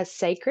vessel as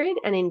sacred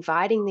and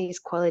inviting these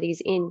qualities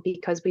in,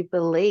 because we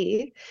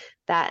believe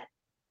that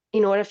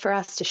in order for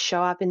us to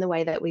show up in the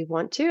way that we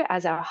want to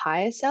as our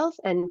higher self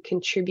and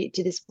contribute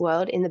to this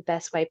world in the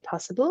best way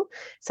possible,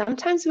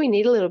 sometimes we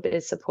need a little bit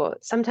of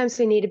support. Sometimes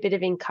we need a bit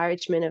of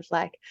encouragement of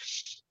like,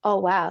 oh,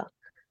 wow,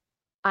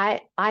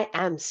 I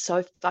am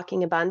so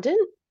fucking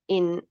abundant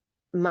in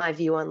my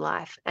view on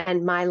life.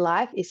 And my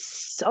life is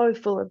so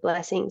full of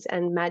blessings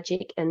and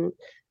magic and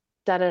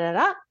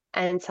da-da-da-da.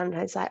 And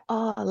sometimes like,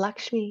 oh,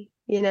 Lakshmi,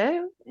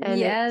 And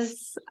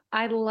yes,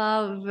 I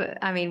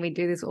mean, we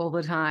do this all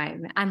the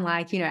time. And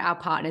like, our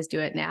partners do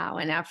it now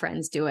and our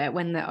friends do it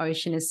when the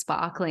ocean is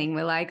sparkling.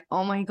 We're like,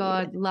 oh my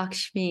God,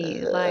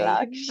 Lakshmi,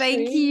 like,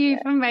 thank you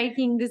for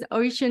making this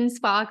ocean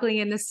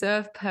sparkling and the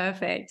surf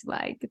perfect.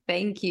 Like,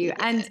 thank you.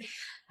 And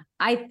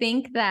I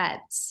think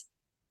that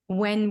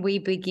when we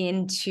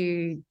begin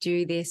to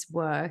do this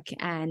work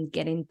and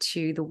get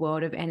into the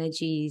world of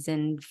energies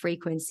and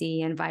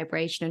frequency and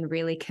vibration and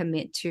really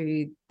commit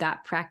to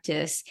that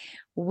practice,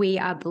 we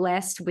are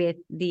blessed with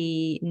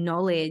the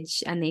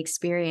knowledge and the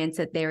experience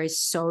that there is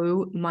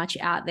so much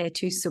out there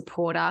to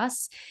support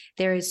us.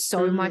 There is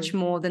so much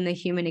more than the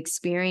human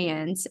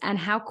experience. And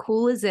how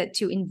cool is it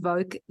to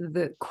invoke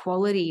the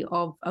quality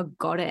of a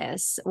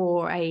goddess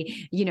or a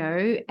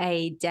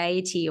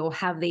deity, or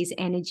have these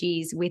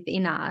energies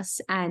within us,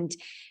 and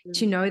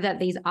to know that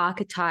these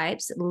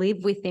archetypes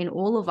live within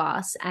all of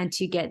us, and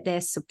to get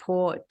their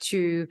support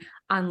to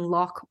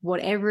unlock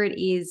whatever it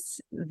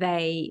is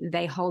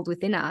they hold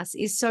within us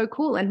is so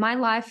cool. And my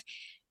life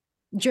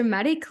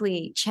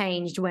dramatically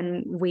changed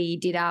when we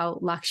did our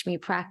Lakshmi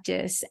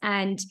practice.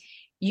 And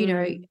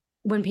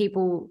when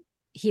people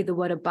hear the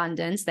word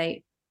abundance,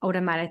 they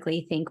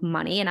automatically think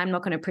money. And I'm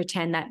not going to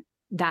pretend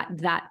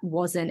that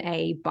wasn't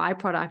a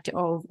byproduct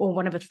of, or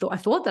one of a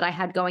thought that I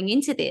had going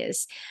into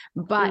this,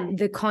 but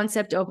the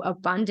concept of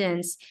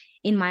abundance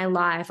in my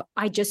life,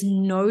 I just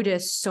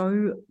noticed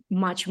so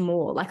much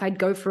more. Like I'd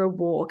go for a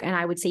walk and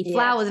I would see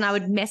flowers and I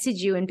would message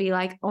you and be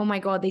like, oh my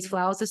God, these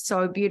flowers are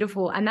so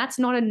beautiful. And that's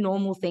not a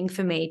normal thing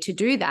for me to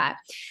do that.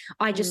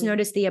 I just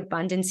noticed the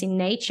abundance in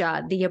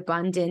nature, the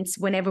abundance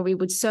whenever we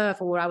would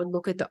surf, or I would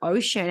look at the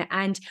ocean.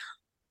 And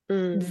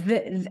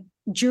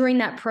during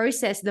that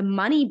process, the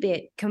money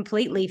bit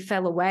completely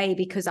fell away,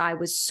 because I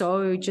was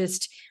so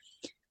just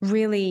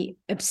really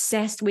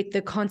obsessed with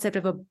the concept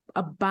of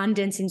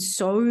abundance in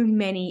so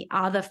many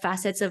other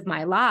facets of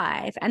my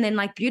life. And then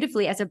like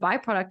beautifully as a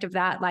byproduct of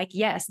that, like,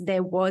 yes,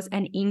 there was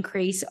an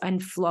increase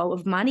and flow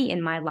of money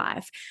in my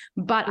life,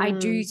 but I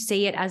do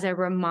see it as a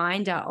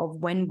reminder of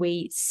when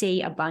we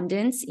see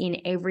abundance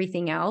in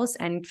everything else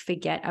and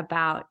forget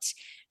about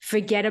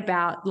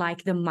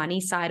like the money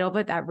side of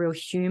it, that real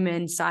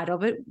human side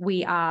of it,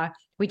 we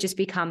just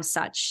become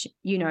such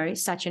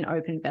an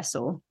open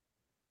vessel.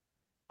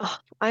 Oh,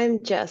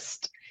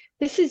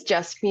 this is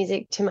just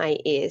music to my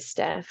ears,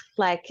 Steph.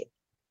 Like,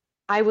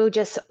 I will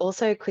just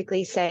also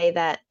quickly say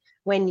that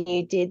when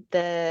you did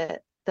the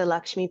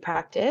Lakshmi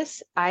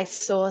practice, I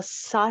saw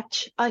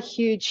such a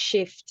huge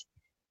shift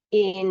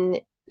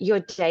in your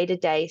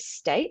day-to-day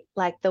state,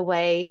 like the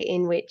way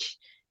in which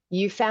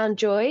you found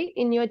joy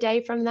in your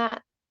day from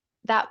that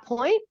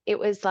point. It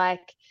was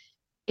like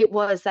it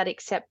was that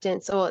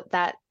acceptance or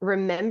that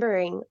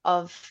remembering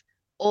of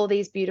all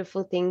these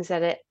beautiful things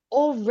that are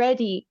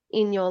already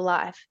in your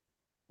life,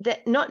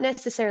 that not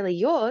necessarily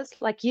yours.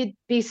 Like you'd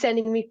be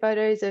sending me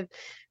photos of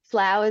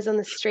flowers on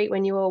the street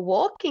when you were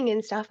walking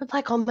and stuff. I'm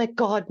like, oh my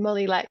God,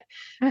 Molly, like,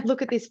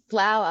 look at this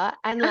flower.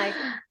 And like,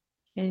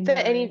 for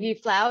any of you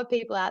flower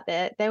people out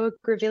there, they were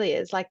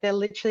grevilleas. Like they're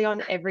literally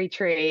on every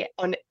tree,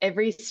 on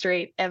every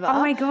street ever. Oh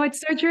my God,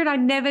 so true. And I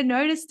never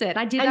noticed it.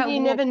 I did and that you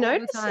walk never all the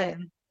notice it.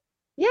 time.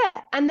 Yeah,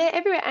 and they're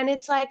everywhere. And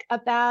it's like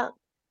about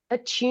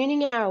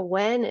attuning our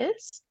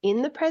awareness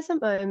in the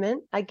present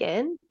moment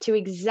again to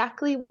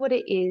exactly what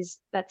it is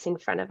that's in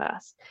front of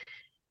us.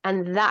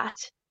 And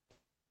that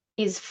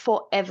is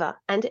forever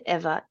and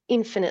ever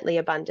infinitely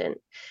abundant.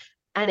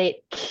 And it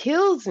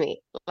kills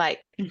me,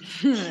 like Oh,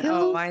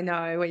 kills I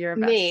know what you're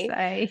about to me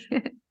say.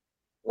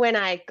 when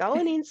I go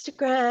on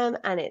Instagram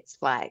and it's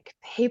like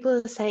people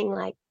are saying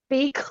like,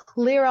 be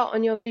clearer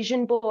on your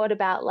vision board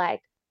about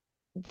like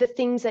the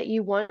things that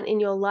you want in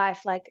your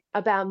life, like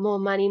about more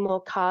money,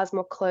 more cars,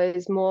 more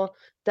clothes, more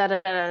da da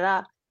da da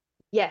da.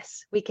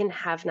 Yes, we can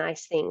have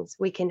nice things.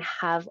 We can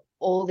have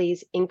all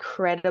these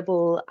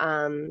incredible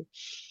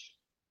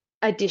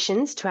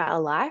additions to our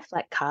life,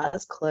 like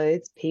cars,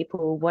 clothes,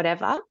 people,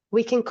 whatever.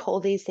 We can call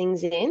these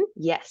things in.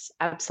 Yes,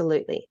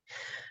 absolutely.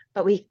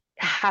 But we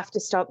have to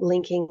stop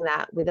linking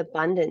that with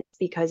abundance,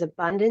 because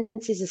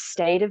abundance is a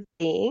state of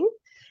being,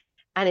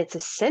 and it's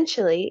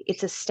essentially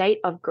it's a state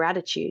of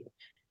gratitude.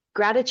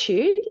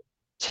 Gratitude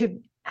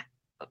to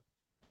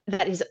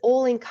that is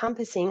all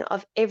encompassing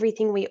of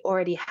everything we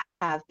already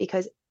have,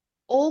 because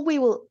all we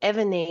will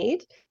ever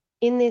need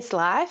in this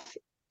life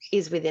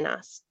is within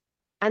us.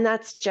 And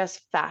that's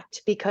just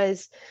fact,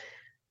 because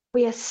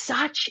we are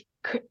such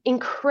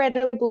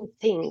incredible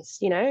things,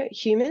 you know,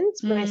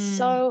 humans. We're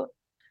so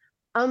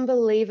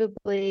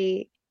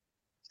unbelievably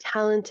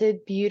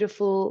talented,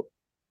 beautiful,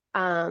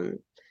 you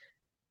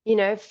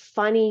know,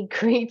 funny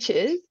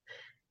creatures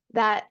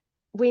that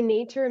we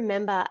need to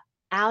remember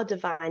our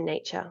divine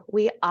nature.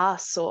 We are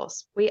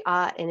source, we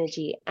are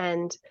energy.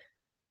 And,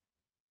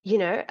 you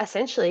know,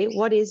 essentially,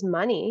 what is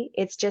money?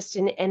 It's just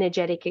an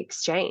energetic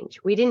exchange.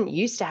 We didn't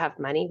used to have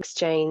money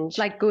exchange.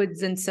 Like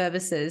goods and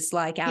services,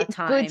 like our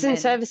time. Goods and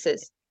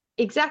services.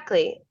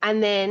 Exactly.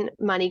 And then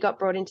money got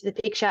brought into the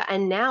picture.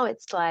 And now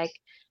it's like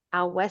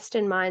our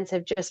Western minds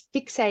have just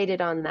fixated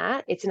on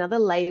that. It's another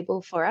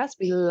label for us.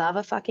 We love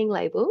a fucking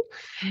label.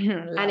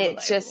 And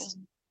it's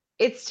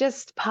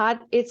just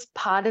part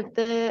of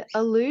the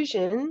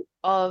illusion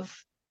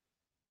of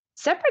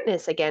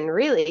separateness again,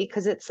 really,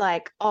 because it's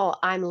like, oh,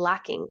 I'm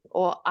lacking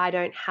or I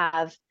don't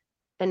have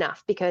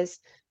enough. Because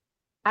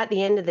at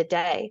the end of the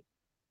day,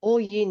 all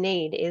you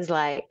need is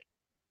like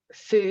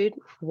food,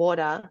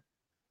 water,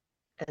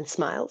 and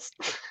smiles.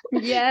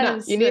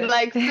 Yes. No, you need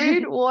like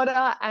food,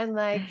 water, and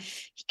like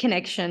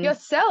connection.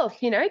 yourself,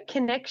 you know,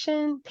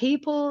 connection,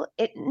 people.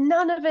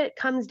 None of it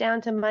comes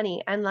down to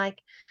money. And like,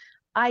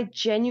 I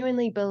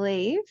genuinely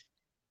believe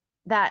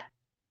that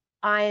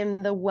I am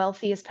the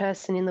wealthiest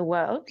person in the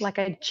world. Like,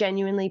 I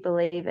genuinely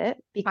believe it,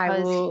 because I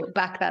will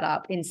back that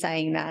up in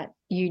saying that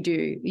you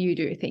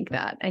do think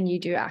that, and you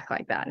do act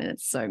like that, and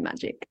it's so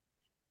magic.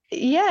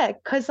 Yeah,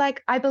 because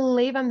like I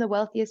believe I'm the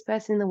wealthiest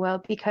person in the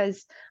world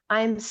because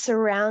I'm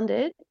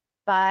surrounded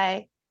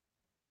by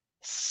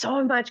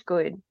so much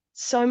good,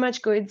 so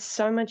much good,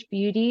 so much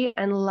beauty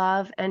and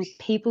love, and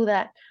people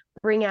that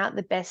bring out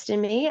the best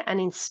in me and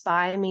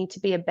inspire me to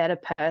be a better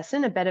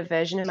person, a better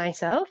version of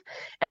myself.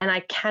 And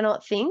I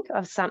cannot think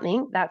of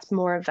something that's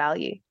more of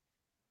value.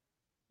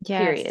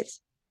 Yes. Period.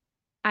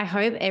 I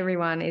hope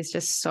everyone is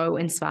just so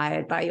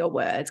inspired by your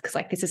words, because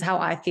like this is how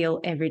I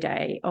feel every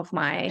day of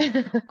my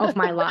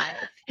life.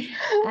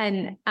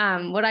 And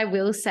what I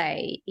will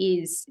say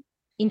is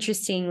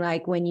interesting,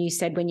 like when you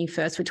said, when you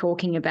first were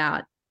talking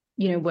about,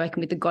 you know,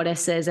 working with the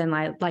goddesses, and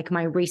like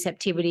my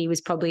receptivity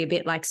was probably a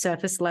bit like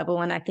surface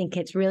level. And I think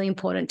it's really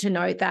important to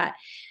note that,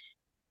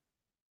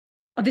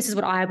 this is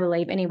what I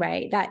believe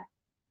anyway, that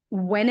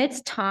when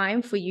it's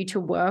time for you to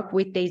work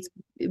with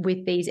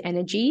these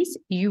energies,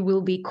 you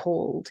will be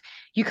called.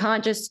 You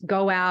can't just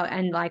go out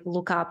and like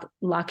look up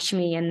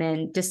Lakshmi and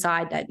then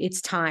decide that it's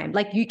time.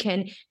 Like you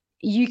can,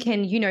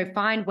 you know,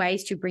 find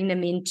ways to bring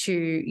them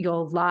into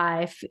your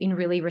life in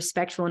really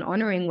respectful and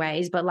honoring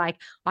ways. But like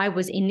I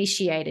was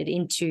initiated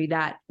into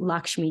that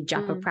Lakshmi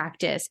japa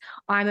practice.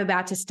 I'm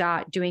about to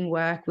start doing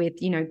work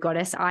with, you know,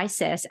 Goddess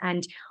Isis.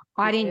 And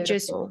I didn't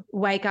just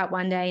wake up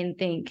one day and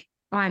think,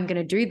 oh, I'm going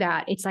to do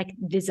that. It's like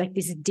there's like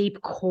this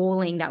deep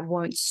calling that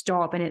won't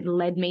stop. And it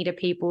led me to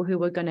people who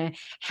were going to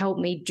help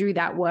me do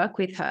that work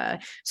with her.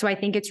 So I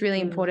think it's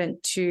really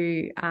important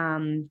to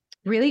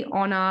really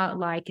honor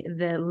like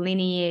the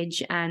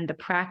lineage and the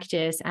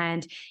practice.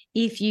 And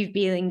if you've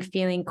been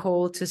feeling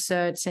called to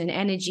certain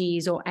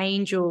energies or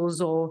angels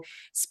or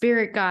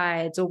spirit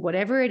guides or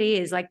whatever it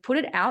is, like put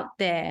it out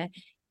there.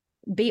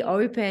 Be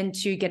open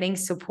to getting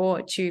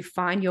support to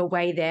find your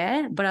way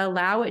there, but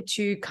allow it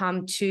to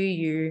come to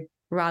you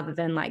rather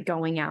than like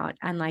going out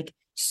and like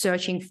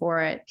searching for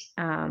it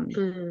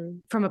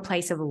from a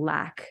place of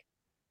lack.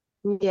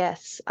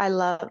 Yes, I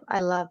love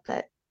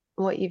that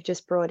what you've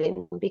just brought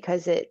in,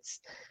 because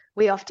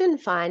we often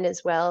find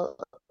as well,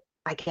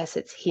 I guess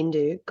it's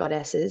Hindu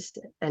goddesses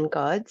and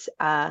gods,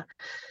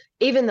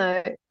 even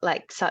though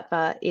like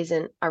Sattva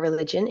isn't a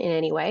religion in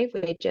any way,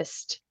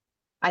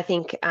 I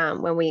think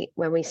when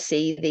we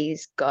see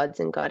these gods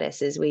and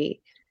goddesses,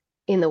 we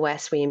in the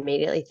West we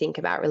immediately think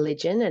about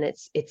religion, and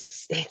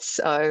it's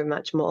so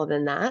much more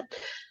than that.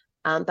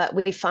 But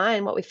what we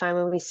find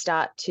when we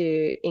start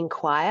to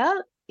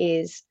inquire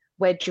is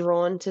we're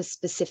drawn to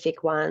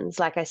specific ones.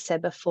 Like I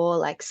said before,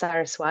 like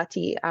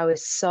Saraswati, I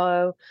was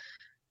so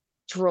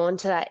drawn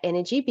to that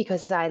energy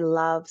because I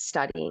love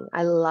studying.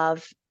 I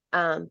love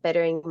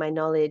bettering my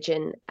knowledge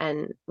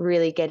and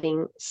really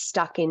getting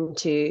stuck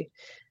into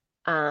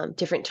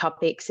different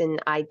topics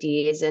and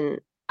ideas.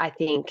 And I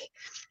think,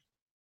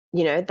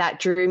 that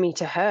drew me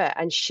to her.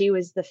 And she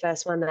was the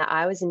first one that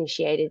I was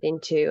initiated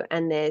into.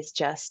 And there's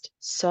just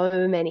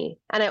so many.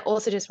 And I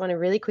also just want to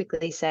really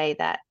quickly say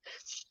that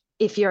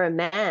if you're a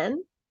man,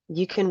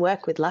 you can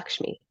work with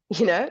Lakshmi.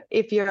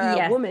 If you're a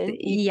Yes, woman,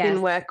 you yes.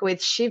 can work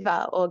with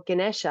Shiva or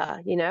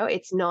Ganesha.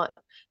 It's not,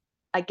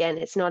 again,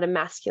 it's not a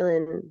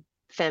masculine,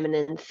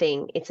 feminine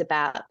thing. It's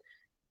about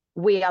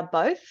we are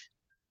both,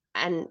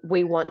 and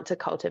we want to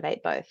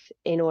cultivate both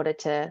in order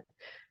to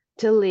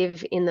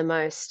live in the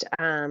most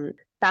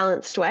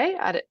balanced way.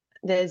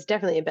 There's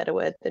definitely a better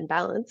word than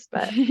balance,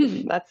 but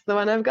that's the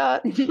one I've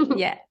got.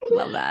 Yeah,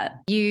 love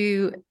that.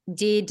 We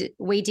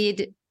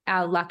did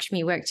our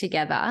Lakshmi work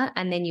together,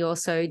 and then you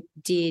also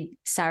did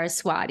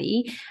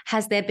Saraswati.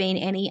 Has there been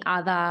any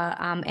other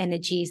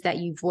energies that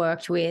you've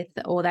worked with,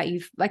 or that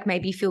you've like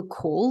maybe feel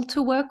called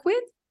to work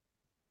with?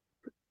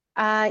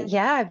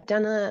 Yeah, I've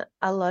done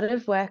a lot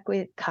of work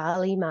with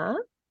Kali Ma.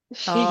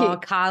 Oh,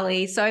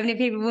 Kali. So many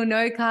people will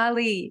know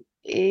Kali.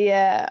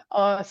 Yeah.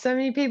 Oh, so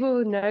many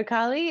people know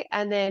Kali,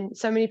 and then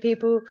so many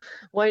people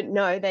won't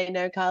know they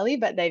know Kali,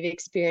 but they've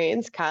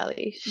experienced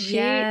Kali. She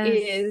Yes.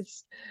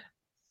 is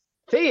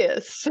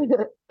fierce.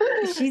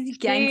 She's She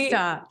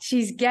gangster.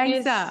 She's is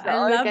gangster. I so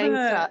love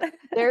gangster. her.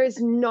 There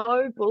is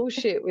no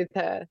bullshit with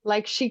her.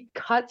 Like, she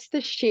cuts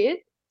the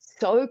shit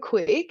so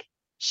quick.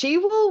 She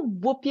will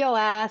whoop your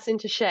ass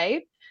into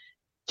shape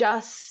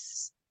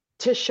just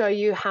to show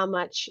you how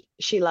much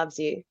she loves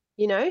you.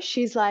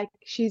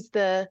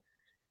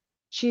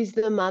 She's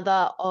the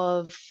mother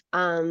of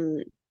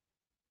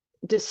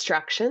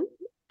destruction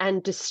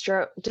and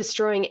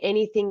destroying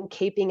anything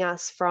keeping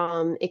us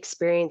from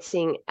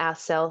experiencing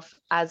ourselves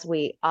as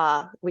we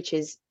are, which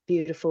is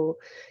beautiful,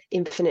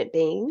 infinite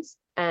beings.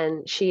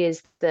 And she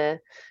is the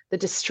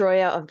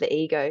destroyer of the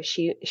ego.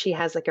 She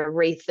has like a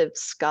wreath of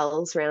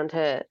skulls around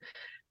her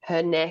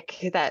neck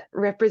that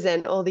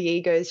represent all the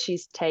egos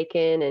she's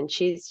taken. And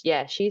she's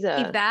a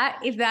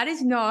If that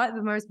is not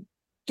the most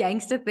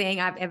gangster thing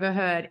I've ever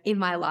heard in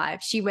my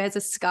life. She wears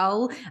a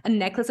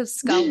necklace of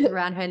skulls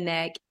around her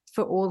neck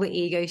for all the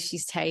egos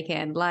she's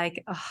taken.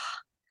 Like, oh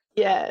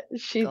yeah,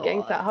 she's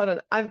gangster. God. Hold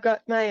on, I've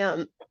got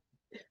my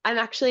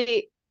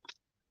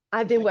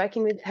I've been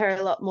working with her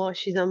a lot more.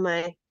 She's on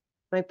my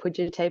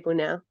puja table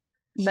now.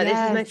 But this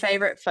is my Yes.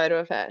 favorite photo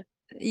of her.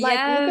 Like, look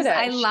at Yes, her.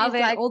 I love She's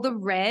it. like, All the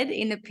red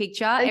in the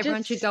picture. and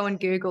Everyone should just, go and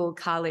Google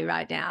Carly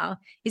right now.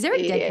 Is there a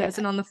dead yeah,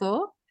 person on the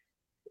floor?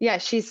 yeah,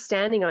 she's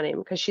standing on him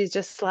because she's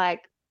just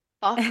like,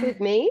 fuck with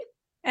me,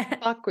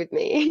 fuck with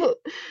me.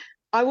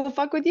 I will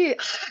fuck with you.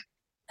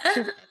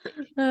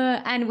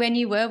 And when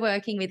you were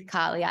working with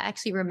Carly, I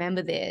actually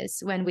remember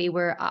this when we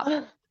were up.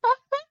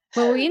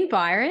 Were we in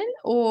Byron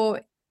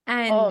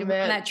and Oh, on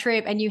man. that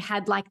trip, and you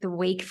had like the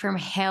week from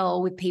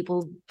hell with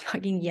people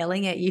fucking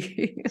yelling at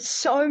you?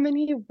 So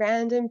many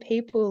random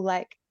people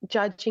like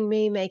judging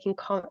me, making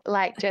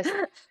like just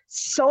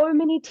so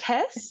many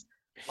tests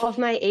of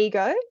my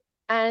ego.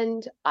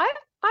 And I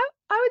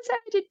would say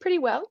I did pretty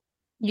well.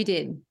 You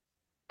did.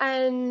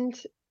 And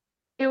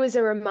it was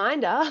a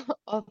reminder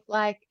of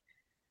like,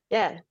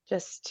 yeah,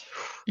 just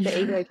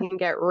the ego can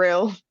get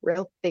real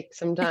thick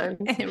sometimes.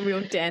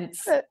 Real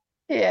dense. But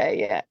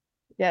yeah.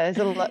 There's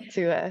a lot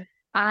to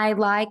I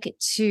like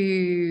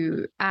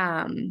to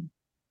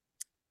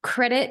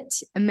credit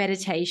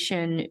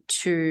meditation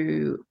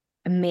to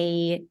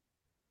me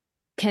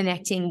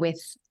connecting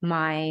with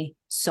my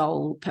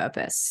soul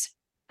purpose.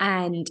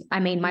 And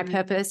I mean, my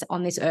purpose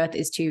on this earth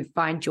is to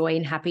find joy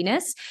and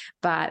happiness.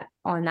 But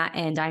on that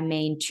end, I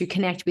mean to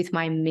connect with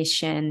my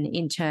mission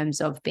in terms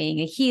of being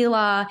a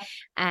healer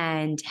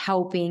and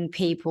helping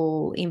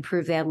people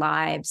improve their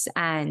lives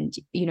and,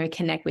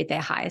 connect with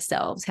their higher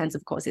selves. Hence,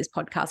 of course, this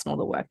podcast and all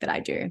the work that I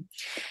do.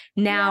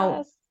 Now,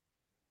 yes.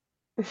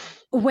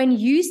 When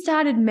you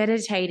started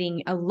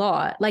meditating a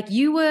lot, like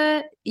you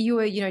were,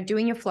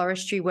 doing your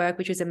floristry work,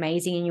 which was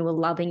amazing, and you were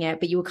loving it,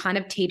 but you were kind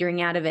of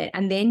teetering out of it.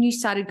 And then you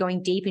started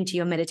going deep into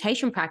your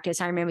meditation practice.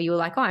 I remember you were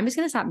like, oh, I'm just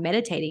going to start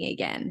meditating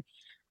again.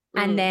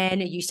 And then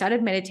you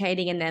started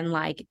meditating, and then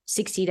like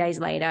 60 days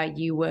later,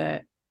 you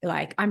were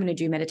like, I'm going to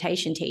do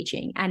meditation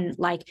teaching. And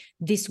like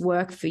this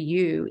work for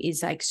you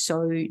is like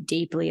so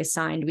deeply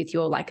assigned with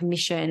your like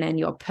mission and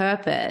your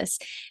purpose.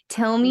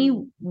 Tell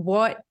me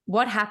what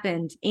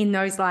happened in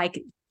those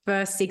like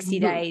first 60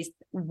 days.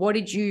 What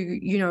did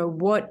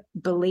what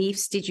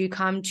beliefs did you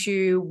come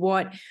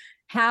to?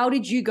 How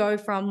did you go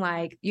from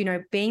like,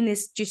 being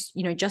this just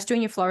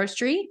doing your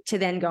floristry to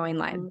then going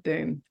like,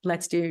 boom,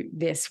 let's do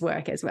this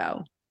work as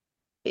well?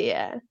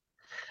 Yeah.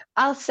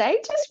 I'll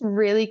say just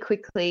really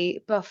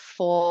quickly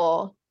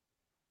before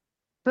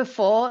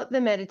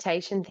the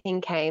meditation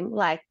thing came,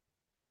 like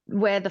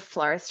where the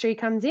floristry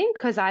comes in,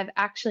 because I've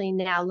actually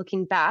now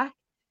looking back,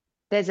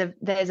 there's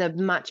a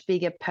much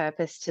bigger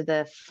purpose to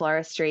the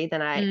floristry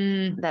than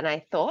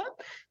I thought.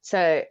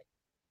 So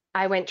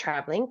I went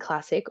traveling,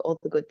 classic, all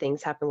the good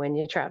things happen when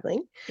you're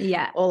traveling.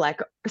 Yeah. Or like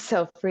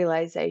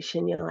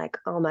self-realization, you're like,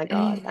 oh my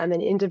God, I'm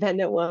an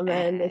independent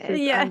woman. This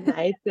is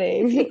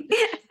amazing.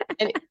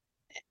 And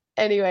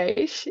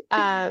anyway,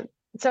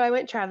 so I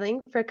went traveling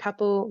for a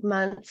couple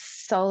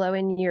months solo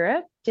in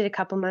Europe, did a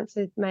couple months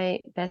with my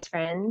best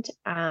friend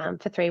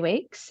for 3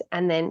 weeks,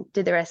 and then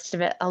did the rest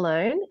of it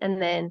alone. And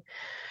then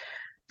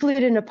flew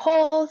to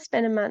Nepal,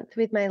 spent a month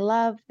with my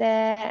love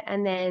there,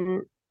 and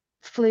then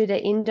flew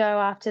to Indo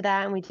after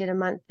that, and we did a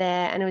month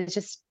there, and it was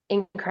just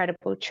an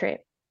incredible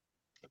trip.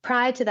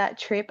 Prior to that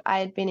trip, I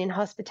had been in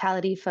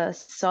hospitality for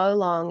so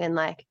long and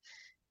like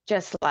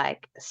just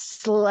like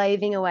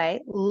slaving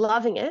away,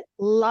 loving it,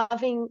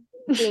 loving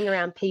being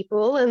around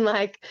people and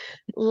like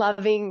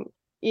loving,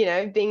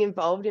 being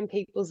involved in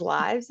people's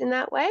lives in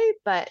that way,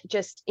 but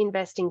just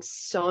investing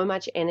so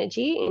much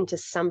energy into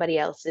somebody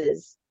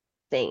else's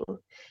thing.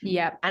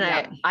 Yeah.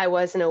 And I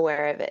wasn't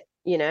aware of it,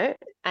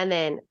 and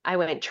then I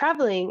went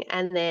traveling,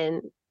 and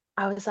then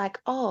I was like,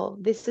 oh,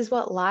 this is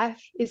what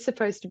life is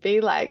supposed to be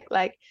like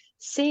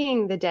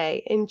seeing the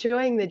day,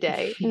 enjoying the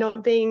day,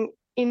 not being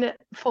in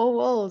 4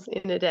 walls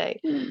in a day.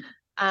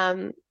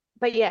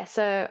 But yeah,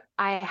 so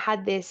I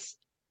had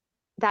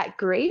that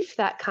grief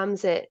that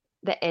comes at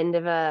the end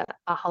of a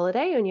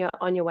holiday, and you're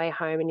on your way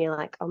home and you're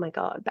like, oh my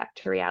God, back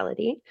to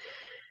reality.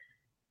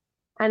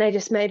 And I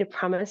just made a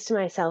promise to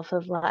myself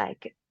of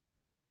like,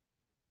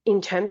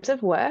 in terms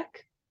of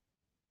work,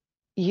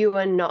 you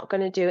are not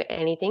going to do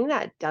anything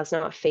that does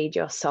not feed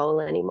your soul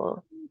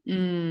anymore.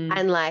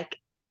 And like,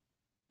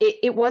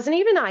 it wasn't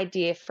even an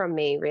idea from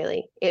me,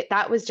 really.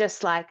 That was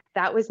just like,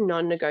 that was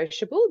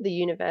non-negotiable. The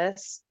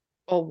universe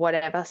or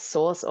whatever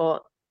source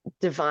or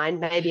divine,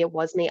 maybe it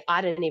was me,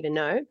 I don't even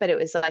know, but it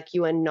was like,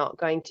 you are not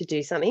going to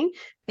do something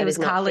that is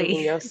not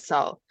feeding your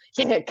soul.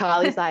 Yeah,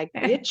 Carly's like,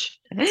 bitch,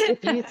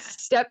 if you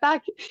step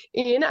back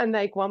in and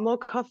make one more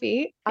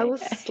coffee, I will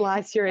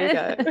slice your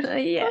ego.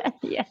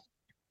 Yeah.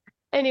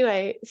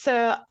 Anyway,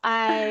 so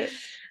I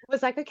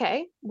was like,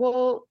 okay,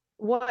 well,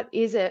 what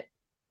is it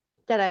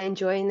that I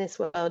enjoy in this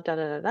world? Da, da,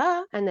 da,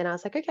 da. And then I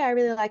was like, okay, I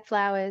really like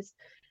flowers.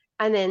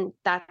 And then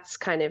that's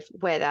kind of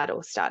where that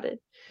all started.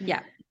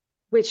 Yeah.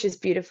 Which is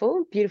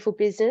beautiful, beautiful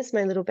business,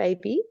 my little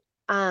baby.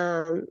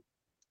 And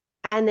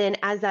then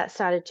as that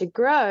started to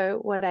grow,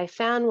 what I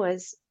found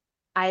was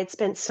I had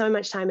spent so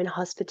much time in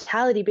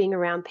hospitality, being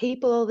around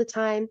people all the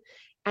time.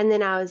 And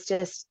then I was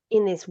just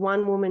in this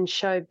one-woman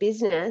show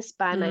business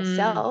by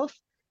myself,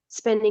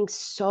 spending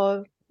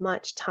so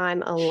much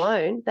time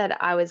alone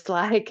that I was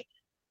like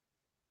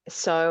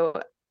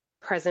so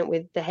present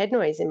with the head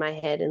noise in my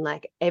head and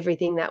like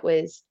everything that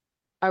was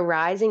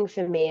arising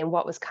for me and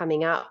what was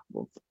coming up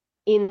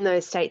in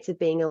those states of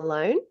being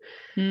alone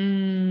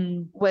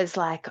was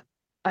like,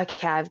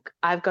 okay,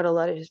 I've got a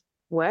lot of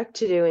work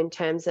to do in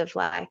terms of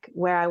like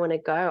where I want to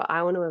go.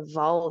 I want to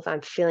evolve.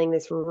 I'm feeling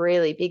this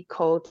really big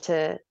call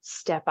to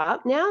step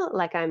up now.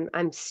 Like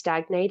I'm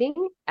stagnating,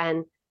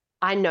 and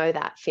I know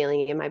that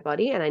feeling in my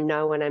body, and I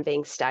know when I'm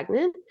being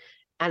stagnant,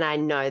 and I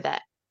know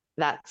that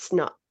that's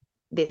not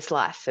this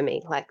life for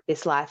me. Like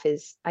this life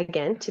is,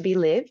 again, to be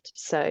lived.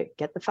 So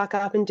get the fuck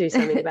up and do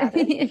something about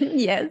it.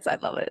 Yes, I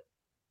love it.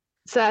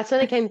 So that's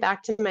when I came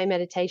back to my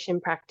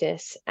meditation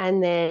practice,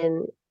 and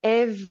then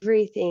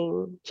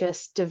everything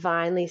just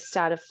divinely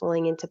started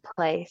falling into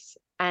place.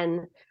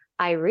 And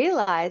I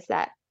realized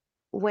that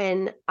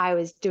when I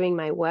was doing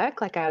my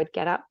work, like I would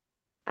get up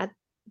at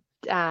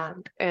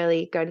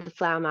early, go to the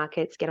flower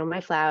markets, get all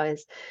my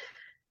flowers,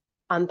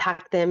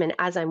 unpack them. And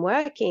as I'm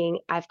working,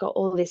 I've got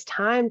all this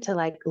time to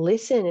like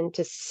listen and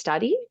to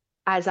study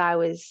as I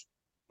was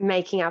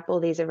making up all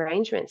these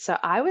arrangements. So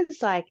I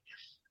was like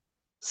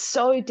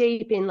so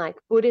deep in like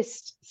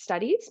Buddhist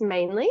studies,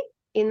 mainly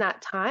in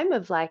that time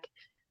of like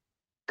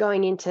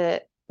going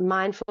into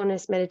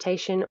mindfulness,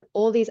 meditation,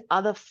 all these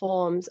other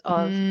forms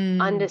of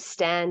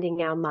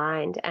understanding our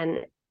mind and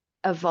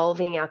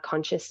evolving our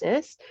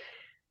consciousness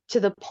to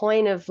the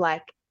point of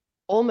like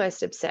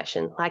almost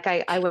obsession. Like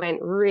I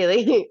went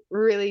really,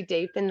 really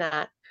deep in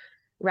that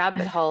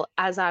rabbit hole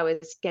as I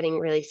was getting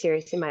really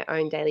serious in my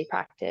own daily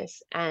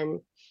practice.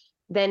 And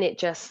then it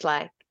just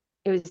like,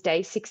 it was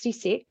day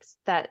 66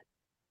 that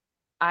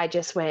I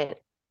just went,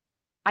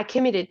 I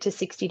committed to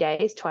 60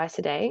 days, twice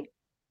a day,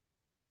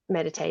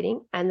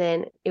 meditating. And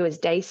then it was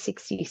day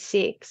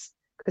 66,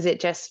 because it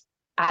just,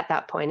 at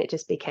that point, it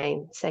just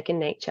became second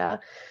nature.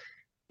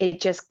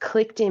 It just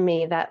clicked in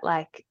me that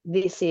like,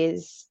 this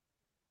is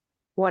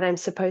what I'm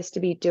supposed to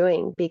be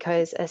doing,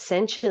 because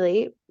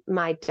essentially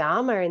my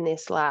dharma in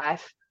this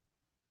life,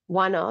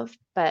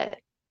 but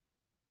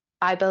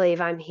I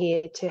believe I'm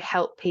here to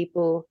help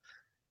people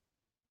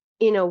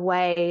in a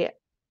way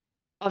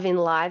of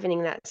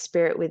enlivening that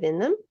spirit within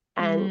them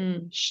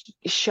and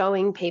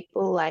showing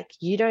people like,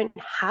 you don't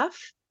have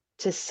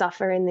to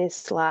suffer in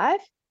this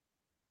life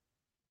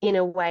in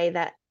a way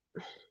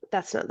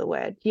that's not the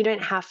word. You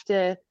don't have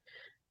to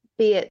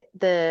be at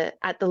the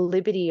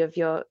liberty of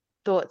your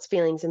thoughts,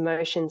 feelings,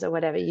 emotions, or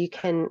whatever. You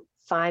can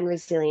find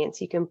resilience.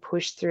 You can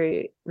push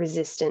through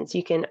resistance.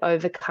 You can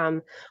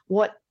overcome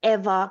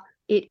whatever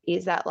it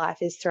is that life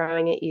is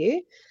throwing at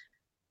you,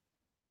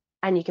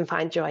 and you can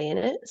find joy in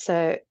it.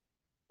 So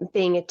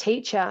being a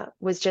teacher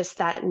was just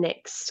that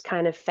next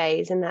kind of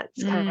phase, and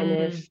that's kind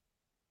of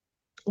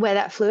where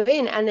that flew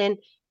in. And then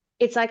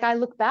it's like, I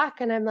look back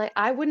and I'm like,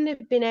 I wouldn't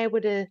have been able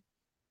to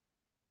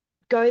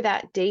go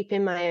that deep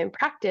in my own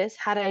practice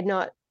had I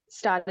not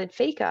started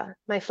Fika,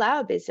 my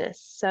flower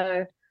business.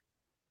 So,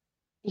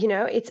 you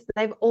know,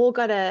 they've all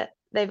got a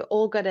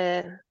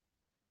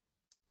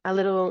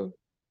little,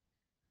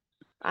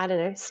 I don't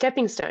know,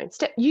 stepping stone.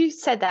 You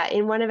said that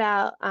in one of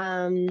our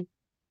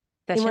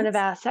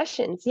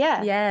sessions.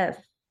 Yeah. Yes.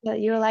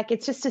 You were like,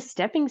 it's just a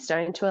stepping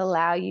stone to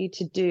allow you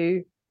to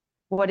do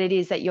what it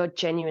is that you're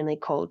genuinely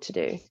called to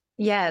do.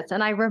 Yes.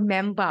 And I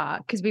remember,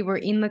 because we were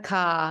in the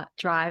car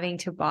driving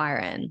to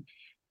Byron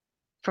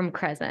from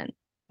Crescent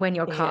when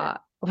your car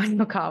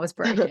was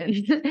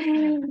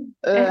broken.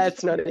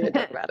 Let's not even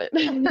talk about it.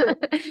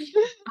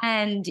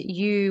 And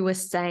you were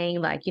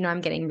saying like, you know, I'm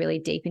getting really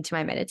deep into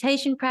my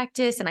meditation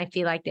practice and I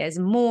feel like there's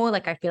more.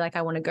 Like, I feel like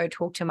I want to go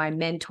talk to my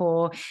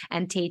mentor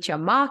and teacher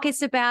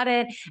Marcus about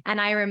it. And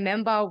I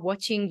remember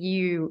watching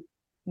you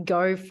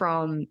go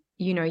from,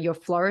 you know, your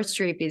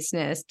floristry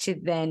business to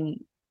then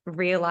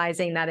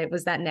realizing that it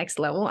was that next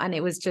level. And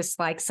it was just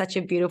like such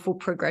a beautiful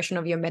progression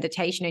of your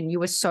meditation. And you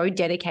were so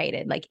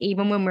dedicated, like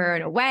even when we were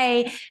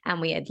away and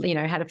we had, you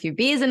know, had a few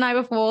beers the night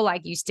before,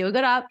 like you still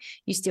got up,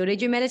 you still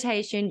did your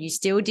meditation, you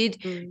still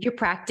did your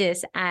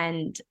practice.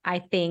 And I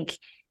think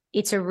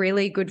it's a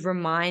really good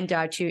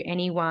reminder to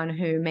anyone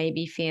who may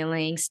be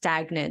feeling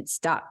stagnant,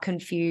 stuck,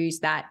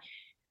 confused, that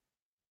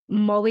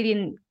Molly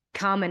didn't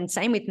come, and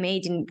same with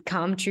me, didn't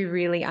come to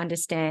really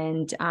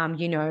understand,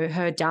 you know,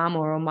 her Dharma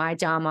or my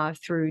Dharma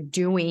through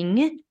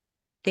doing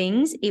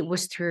things. It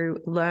was through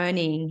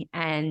learning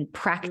and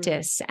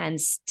practice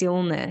and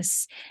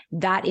stillness.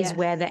 That is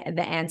where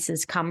the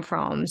answers come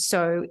from.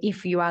 So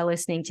if you are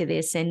listening to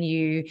this and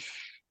you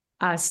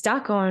are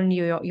stuck on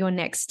your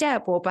next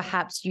step, or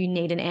perhaps you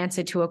need an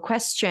answer to a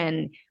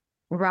question,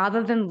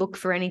 rather than look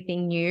for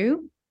anything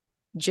new,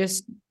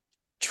 just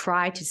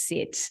try to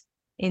sit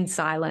in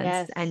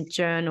silence and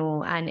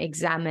journal and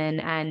examine.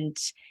 And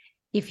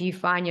if you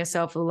find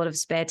yourself a lot of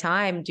spare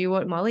time, do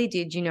what Molly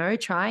did, you know,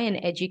 try and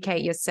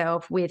educate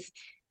yourself with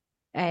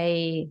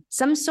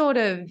some sort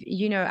of,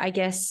 you know, I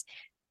guess,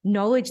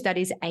 knowledge that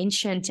is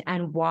ancient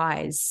and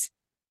wise,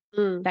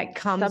 that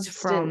comes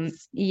from,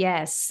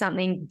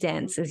 something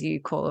dense, as you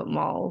call it,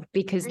 Mol,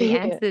 because the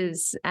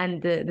answers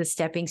and the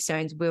stepping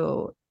stones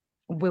will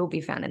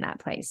be found in that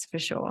place for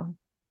sure.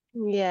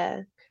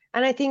 Yeah.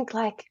 And I think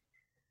like,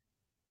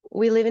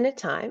 we live in a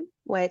time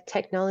where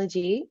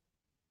technology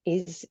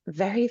is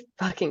very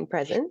fucking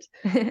present,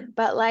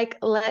 but like,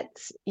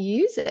 let's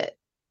use it.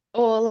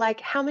 Or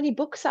like, how many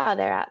books are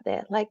there out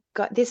there? Like,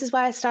 God, this is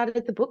why I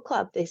started the book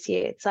club this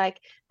year. It's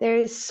like, there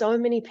is so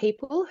many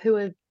people who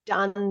have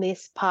done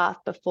this path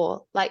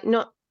before, like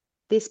not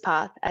this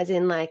path as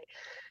in like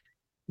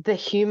the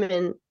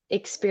human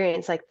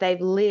experience, like they've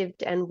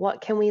lived, and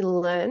what can we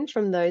learn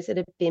from those that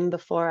have been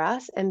before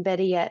us? And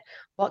better yet,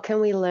 what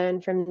can we learn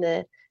from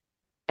the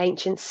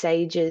ancient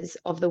sages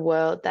of the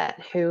world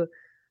who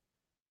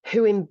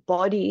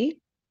embody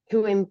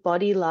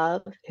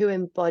love, who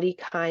embody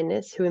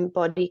kindness, who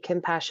embody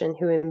compassion,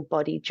 who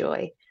embody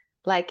joy.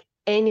 Like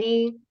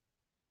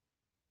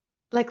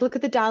look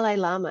at the Dalai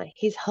Lama.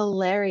 He's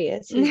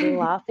hilarious. He's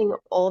laughing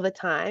all the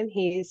time.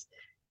 He's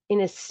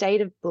in a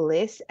state of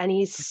bliss and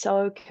he's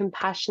so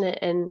compassionate,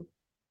 and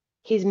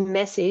his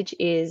message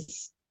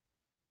is,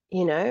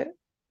 you know,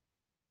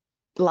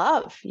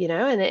 love, you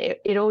know, and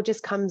it all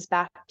just comes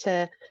back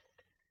to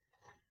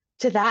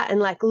that, and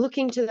like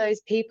looking to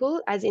those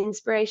people as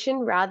inspiration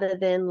rather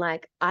than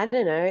like, I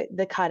don't know,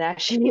 the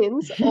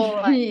Kardashians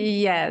or like,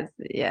 yes,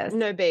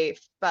 no beef,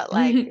 but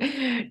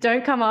like,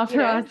 don't come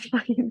after us,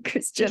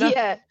 Christian.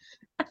 Yeah,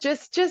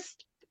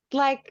 just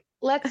like,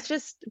 let's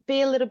just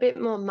be a little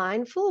bit more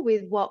mindful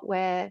with what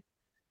we're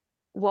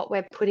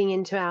putting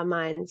into our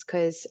minds,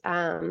 because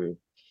that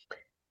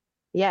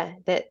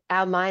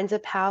our minds are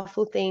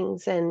powerful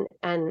things, and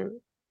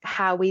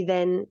how we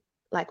then,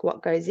 like,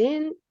 what goes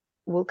in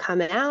will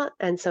come out.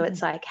 And so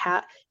it's like,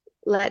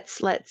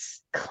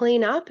 let's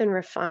clean up and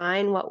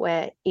refine what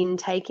we're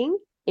intaking,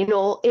 in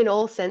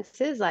all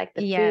senses, like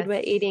the food Yes,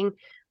 we're eating,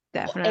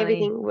 definitely.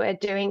 everything we're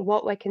doing,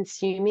 what we're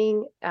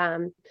consuming,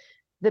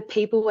 the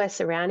people we're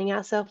surrounding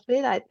ourselves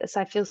with.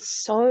 So I feel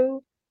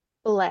so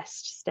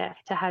blessed, Steph,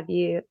 to have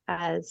you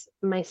as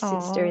my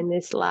sister Oh, in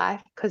this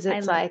life, because I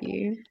it's love like,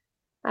 you.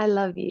 I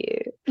love you,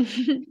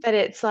 but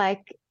it's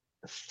like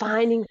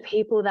finding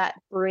people that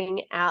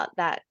bring out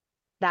that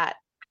that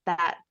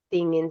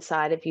thing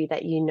inside of you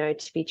that you know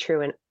to be true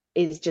and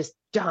is just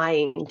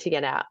dying to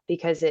get out,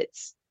 because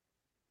it's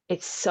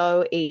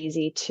so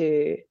easy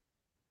to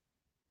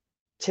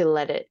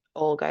let it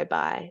all go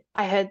by.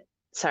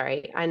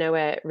 Sorry, I know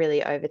we're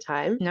really over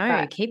time, No,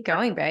 but keep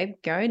going, babe.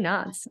 Go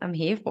nuts. I'm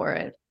here for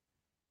it.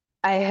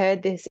 I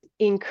heard this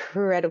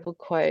incredible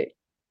quote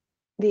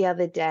the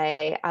other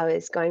day. I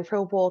was going for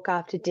a walk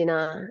after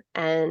dinner,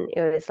 and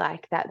it was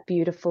like that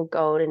beautiful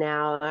golden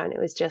hour, and it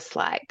was just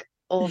like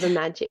all the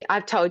magic.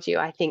 I've told you,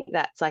 I think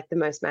that's like the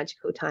most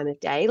magical time of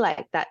day,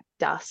 like that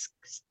dusk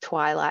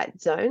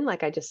twilight zone.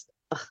 Like I just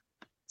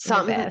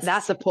The that's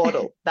best. a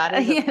portal. That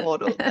is a Yeah.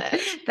 portal there.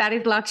 That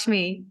is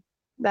Lakshmi.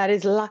 That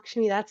is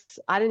Lakshmi.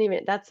 I don't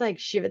even, that's like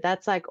Shiva.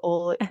 That's like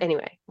all,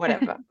 anyway,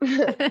 whatever.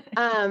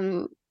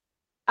 um,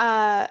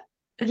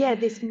 yeah,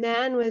 this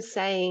man was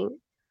saying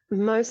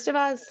most of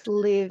us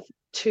live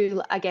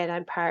again,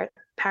 I'm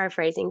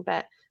paraphrasing,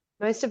 but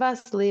most of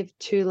us live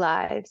two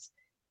lives: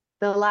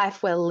 the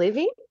life we're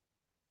living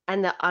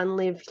and the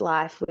unlived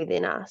life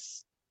within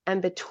us.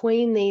 And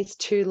between these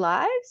two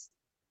lives,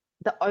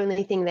 the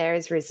only thing there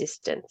is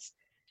resistance.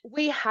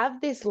 We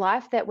have this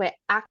life that we're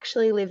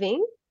actually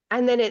living,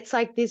 and then it's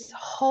like this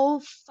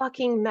whole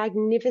fucking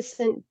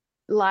magnificent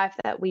life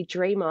that we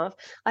dream of.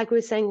 Like we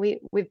were saying,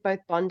 we've both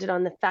bonded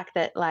on the fact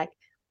that like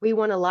we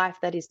want a life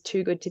that is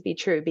too good to be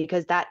true,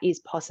 because that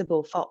is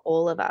possible for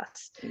all of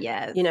us,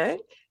 Yes. you know?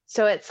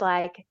 So it's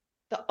like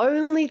the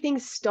only thing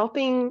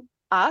stopping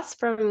us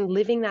from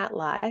living that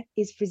life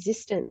is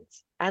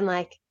resistance. And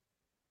like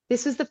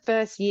this was the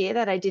first year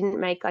that I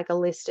didn't make like a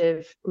list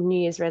of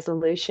New Year's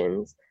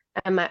resolutions.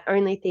 And my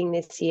only thing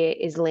this year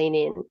is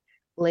lean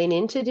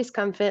into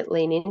discomfort,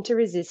 lean into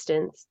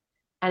resistance.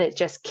 And it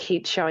just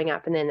keeps showing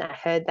up. And then I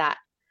heard that,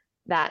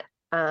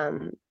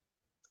 um,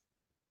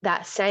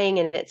 that saying,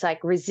 and it's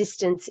like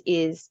resistance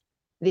is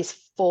this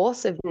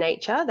force of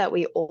nature that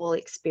we all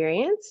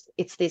experience.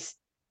 It's this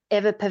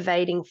ever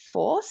pervading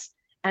force.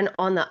 And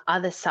on the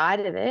other side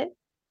of it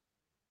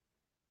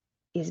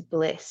is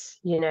bliss,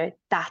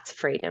 that's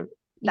freedom.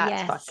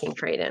 That's Yes. fucking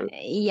freedom.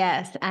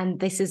 Yes. And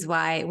this is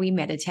why we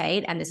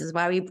meditate, and this is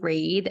why we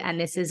breathe, and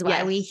this is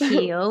why we Yes.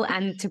 heal.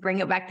 And to bring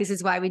it back, this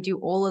is why we do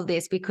all of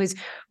this, because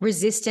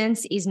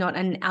resistance is not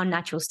our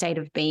natural state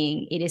of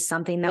being. It is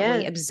something that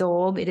we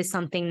absorb. It is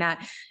something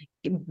that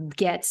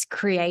gets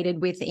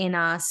created within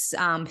us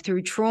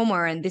through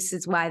trauma. And this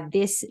is why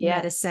this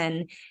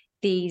medicine,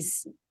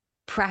 these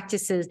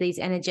practices, these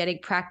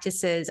energetic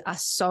practices are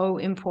so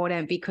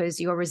important,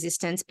 because your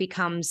resistance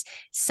becomes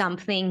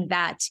something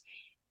that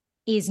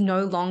is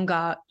no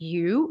longer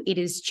you. It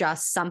is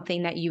just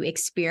something that you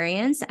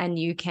experience, and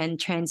you can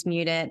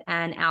transmute it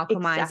and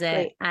alchemize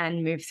it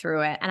and move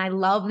through it. And I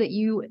love that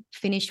you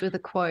finished with a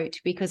quote,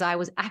 because I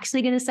was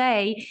actually going to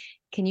say,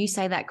 can you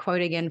say that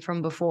quote again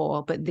from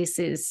before? But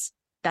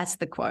that's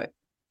the quote.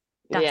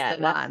 That's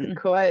the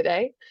quote,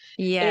 eh?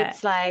 Yeah.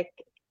 It's like,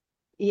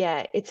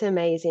 yeah, it's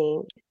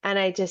amazing. And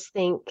I just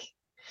think,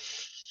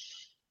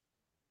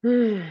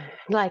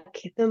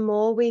 like the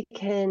more we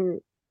can,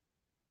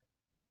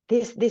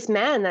 this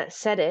man that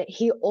said it,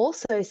 he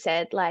also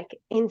said, like,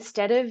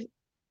 instead of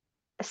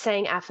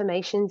saying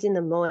affirmations in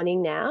the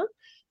morning now,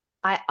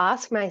 I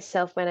ask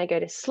myself when I go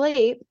to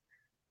sleep,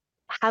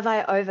 have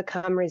I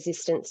overcome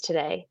resistance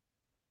today?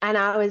 And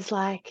I was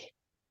like,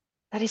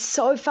 that is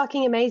so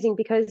fucking amazing,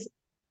 because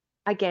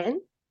again,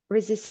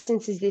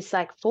 resistance is this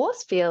like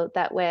force field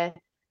that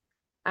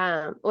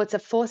it's a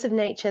force of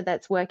nature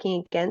that's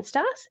working against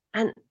us.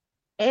 And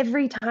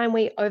every time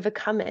we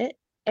overcome it,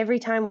 every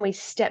time we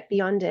step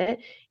beyond it,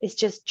 it's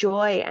just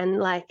joy and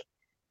like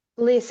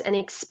bliss and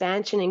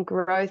expansion and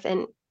growth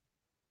and,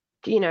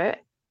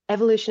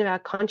 evolution of our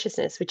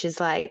consciousness, which is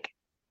like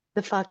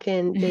the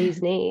fucking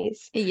bee's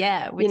knees.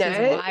 Yeah, which is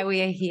why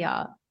we are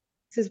here.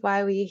 This is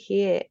why we're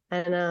here.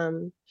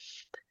 And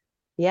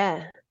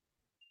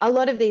a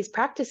lot of these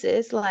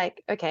practices,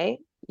 like, okay,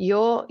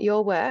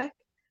 your work,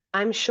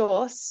 I'm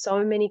sure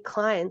so many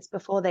clients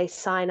before they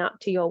sign up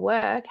to your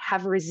work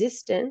have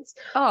resistance.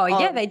 Oh,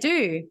 yeah, they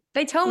do.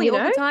 They tell me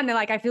all the time. They're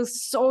like, I feel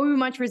so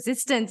much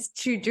resistance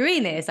to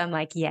doing this. I'm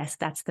like, yes,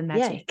 that's the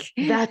magic.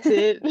 Yeah, that's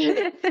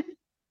it.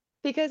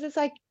 Because it's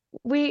like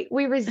we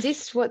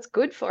resist what's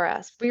good for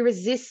us. We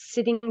resist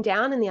sitting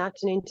down in the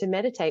afternoon to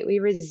meditate. We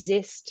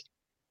resist,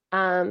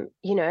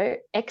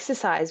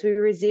 exercise. We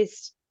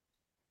resist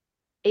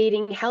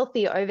eating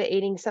healthy over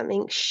eating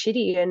something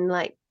shitty and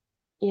like,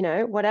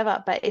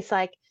 whatever. But it's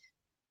like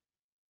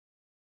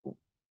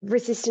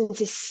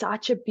resistance is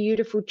such a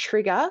beautiful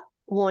trigger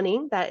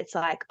warning that it's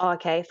like, oh,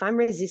 okay, if I'm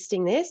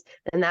resisting this,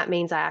 then that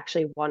means I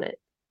actually want it,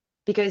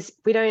 because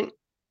we don't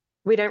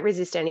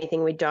resist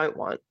anything we don't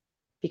want.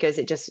 because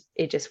it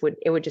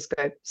would just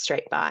go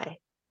straight by.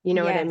 You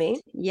know what I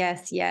mean?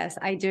 Yes,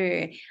 I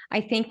do.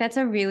 I think that's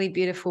a really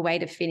beautiful way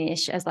to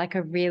finish, as like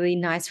a really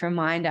nice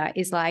reminder,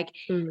 is like,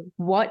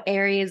 what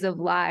areas of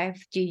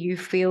life do you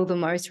feel the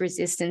most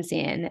resistance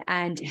in,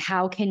 and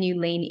how can you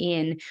lean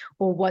in,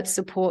 or what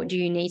support do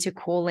you need to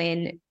call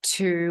in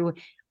to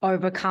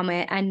overcome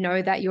it, and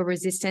know that your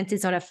resistance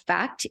is not a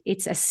fact,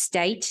 it's a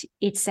state,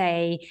 it's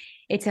a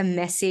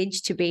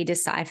message to be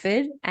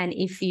deciphered. And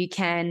if you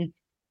can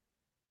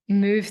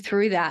move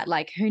through that,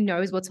 like, who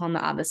knows what's on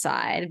the other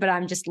side. But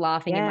I'm just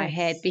laughing in my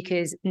head,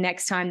 because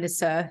next time the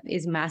surf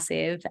is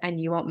massive and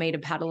you want me to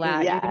paddle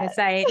out, you're going to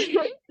say,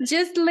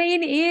 just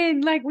lean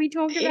in, like we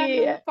talked about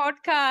in the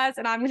podcast,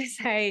 and I'm going to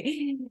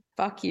say,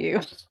 fuck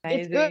you.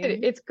 Amazing.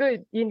 It's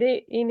good. You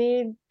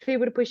need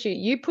people to push you.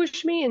 You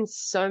push me in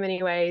so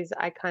many ways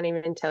I can't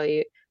even tell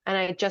you. And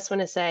I just want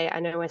to say, I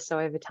know we're so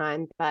over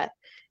time, but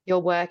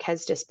your work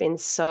has just been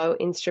so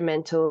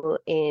instrumental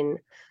in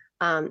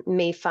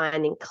me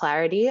finding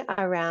clarity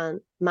around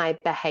my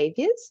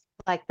behaviors,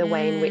 like the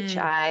way in which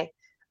I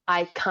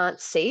can't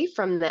see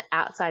from the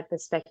outside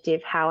perspective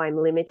how I'm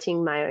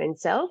limiting my own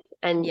self.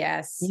 And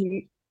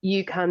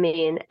you come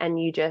in and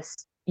you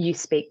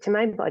speak to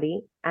my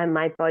body, and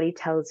my body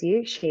tells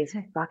you she's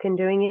fucking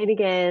doing it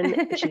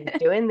again. She's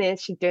doing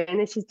this, she's doing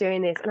this, she's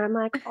doing this. And I'm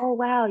like, oh,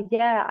 wow,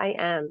 yeah, I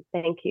am.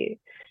 Thank you.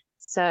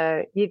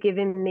 So you've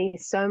given me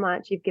so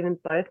much. You've given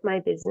both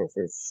my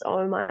businesses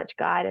so much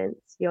guidance.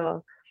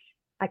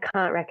 I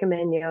can't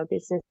recommend your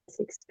business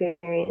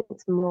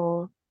experience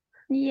more.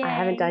 Yay. I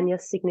haven't done your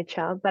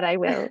signature, but I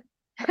will.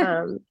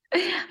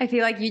 I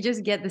feel like you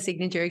just get the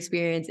signature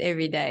experience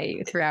every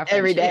day throughout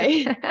every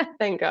day.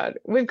 Thank God.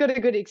 We've got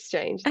a good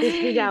exchange. This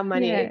is our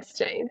money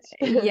exchange.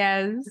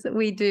 Yes,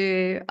 we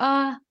do.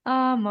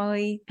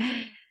 Molly,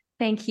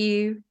 thank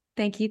you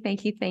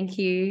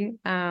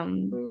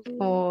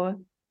for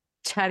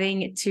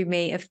chatting to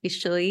me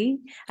officially.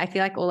 I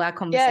feel like all our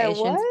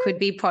conversations could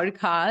be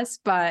podcasts,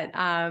 but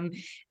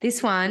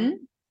this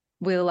one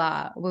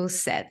we'll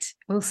set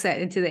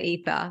into the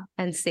ether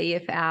and see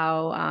if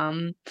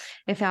our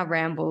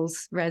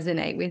rambles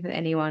resonate with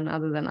anyone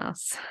other than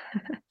us.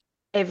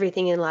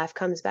 Everything in life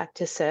comes back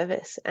to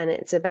service, and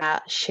it's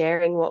about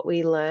sharing what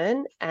we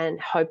learn and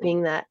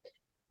hoping that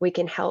we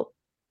can help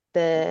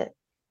the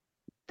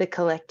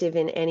collective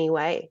in any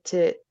way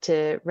to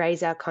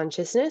raise our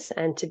consciousness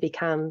and to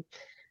become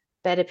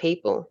better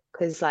people,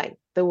 because like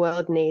the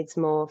world needs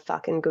more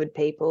fucking good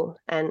people,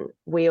 and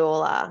we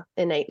all are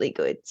innately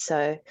good.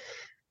 So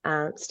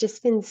it's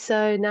just been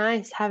so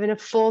nice having a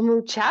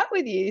formal chat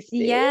with you,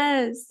 Steve.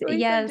 Yes, we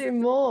can do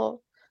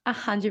more.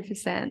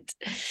 100%.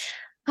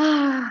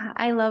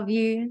 I love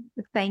you.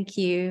 Thank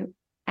you.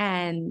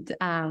 And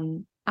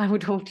I will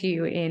talk to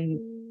you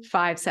in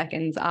 5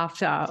 seconds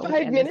after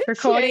 5 minutes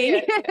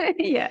recording.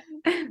 Yeah.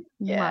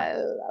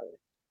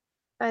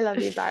 I love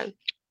you. Bye.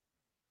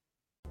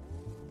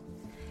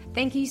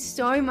 Thank you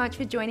so much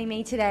for joining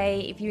me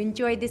today. If you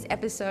enjoyed this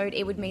episode,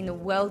 it would mean the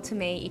world to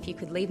me if you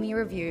could leave me a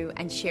review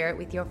and share it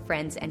with your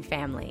friends and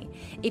family.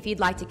 If you'd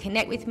like to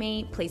connect with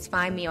me, please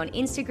find me on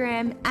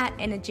Instagram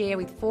 @Energia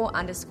with 4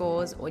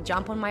 underscores, or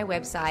jump on my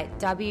website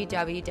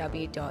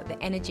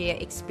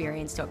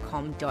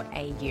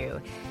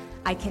www.theenergiaexperience.com.au.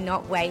 I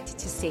cannot wait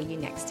to see you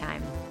next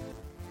time.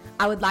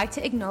 I would like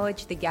to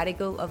acknowledge the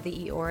Gadigal of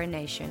the Eora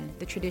Nation,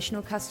 the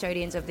traditional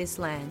custodians of this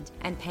land,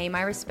 and pay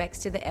my respects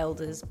to the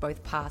elders,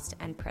 both past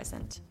and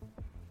present.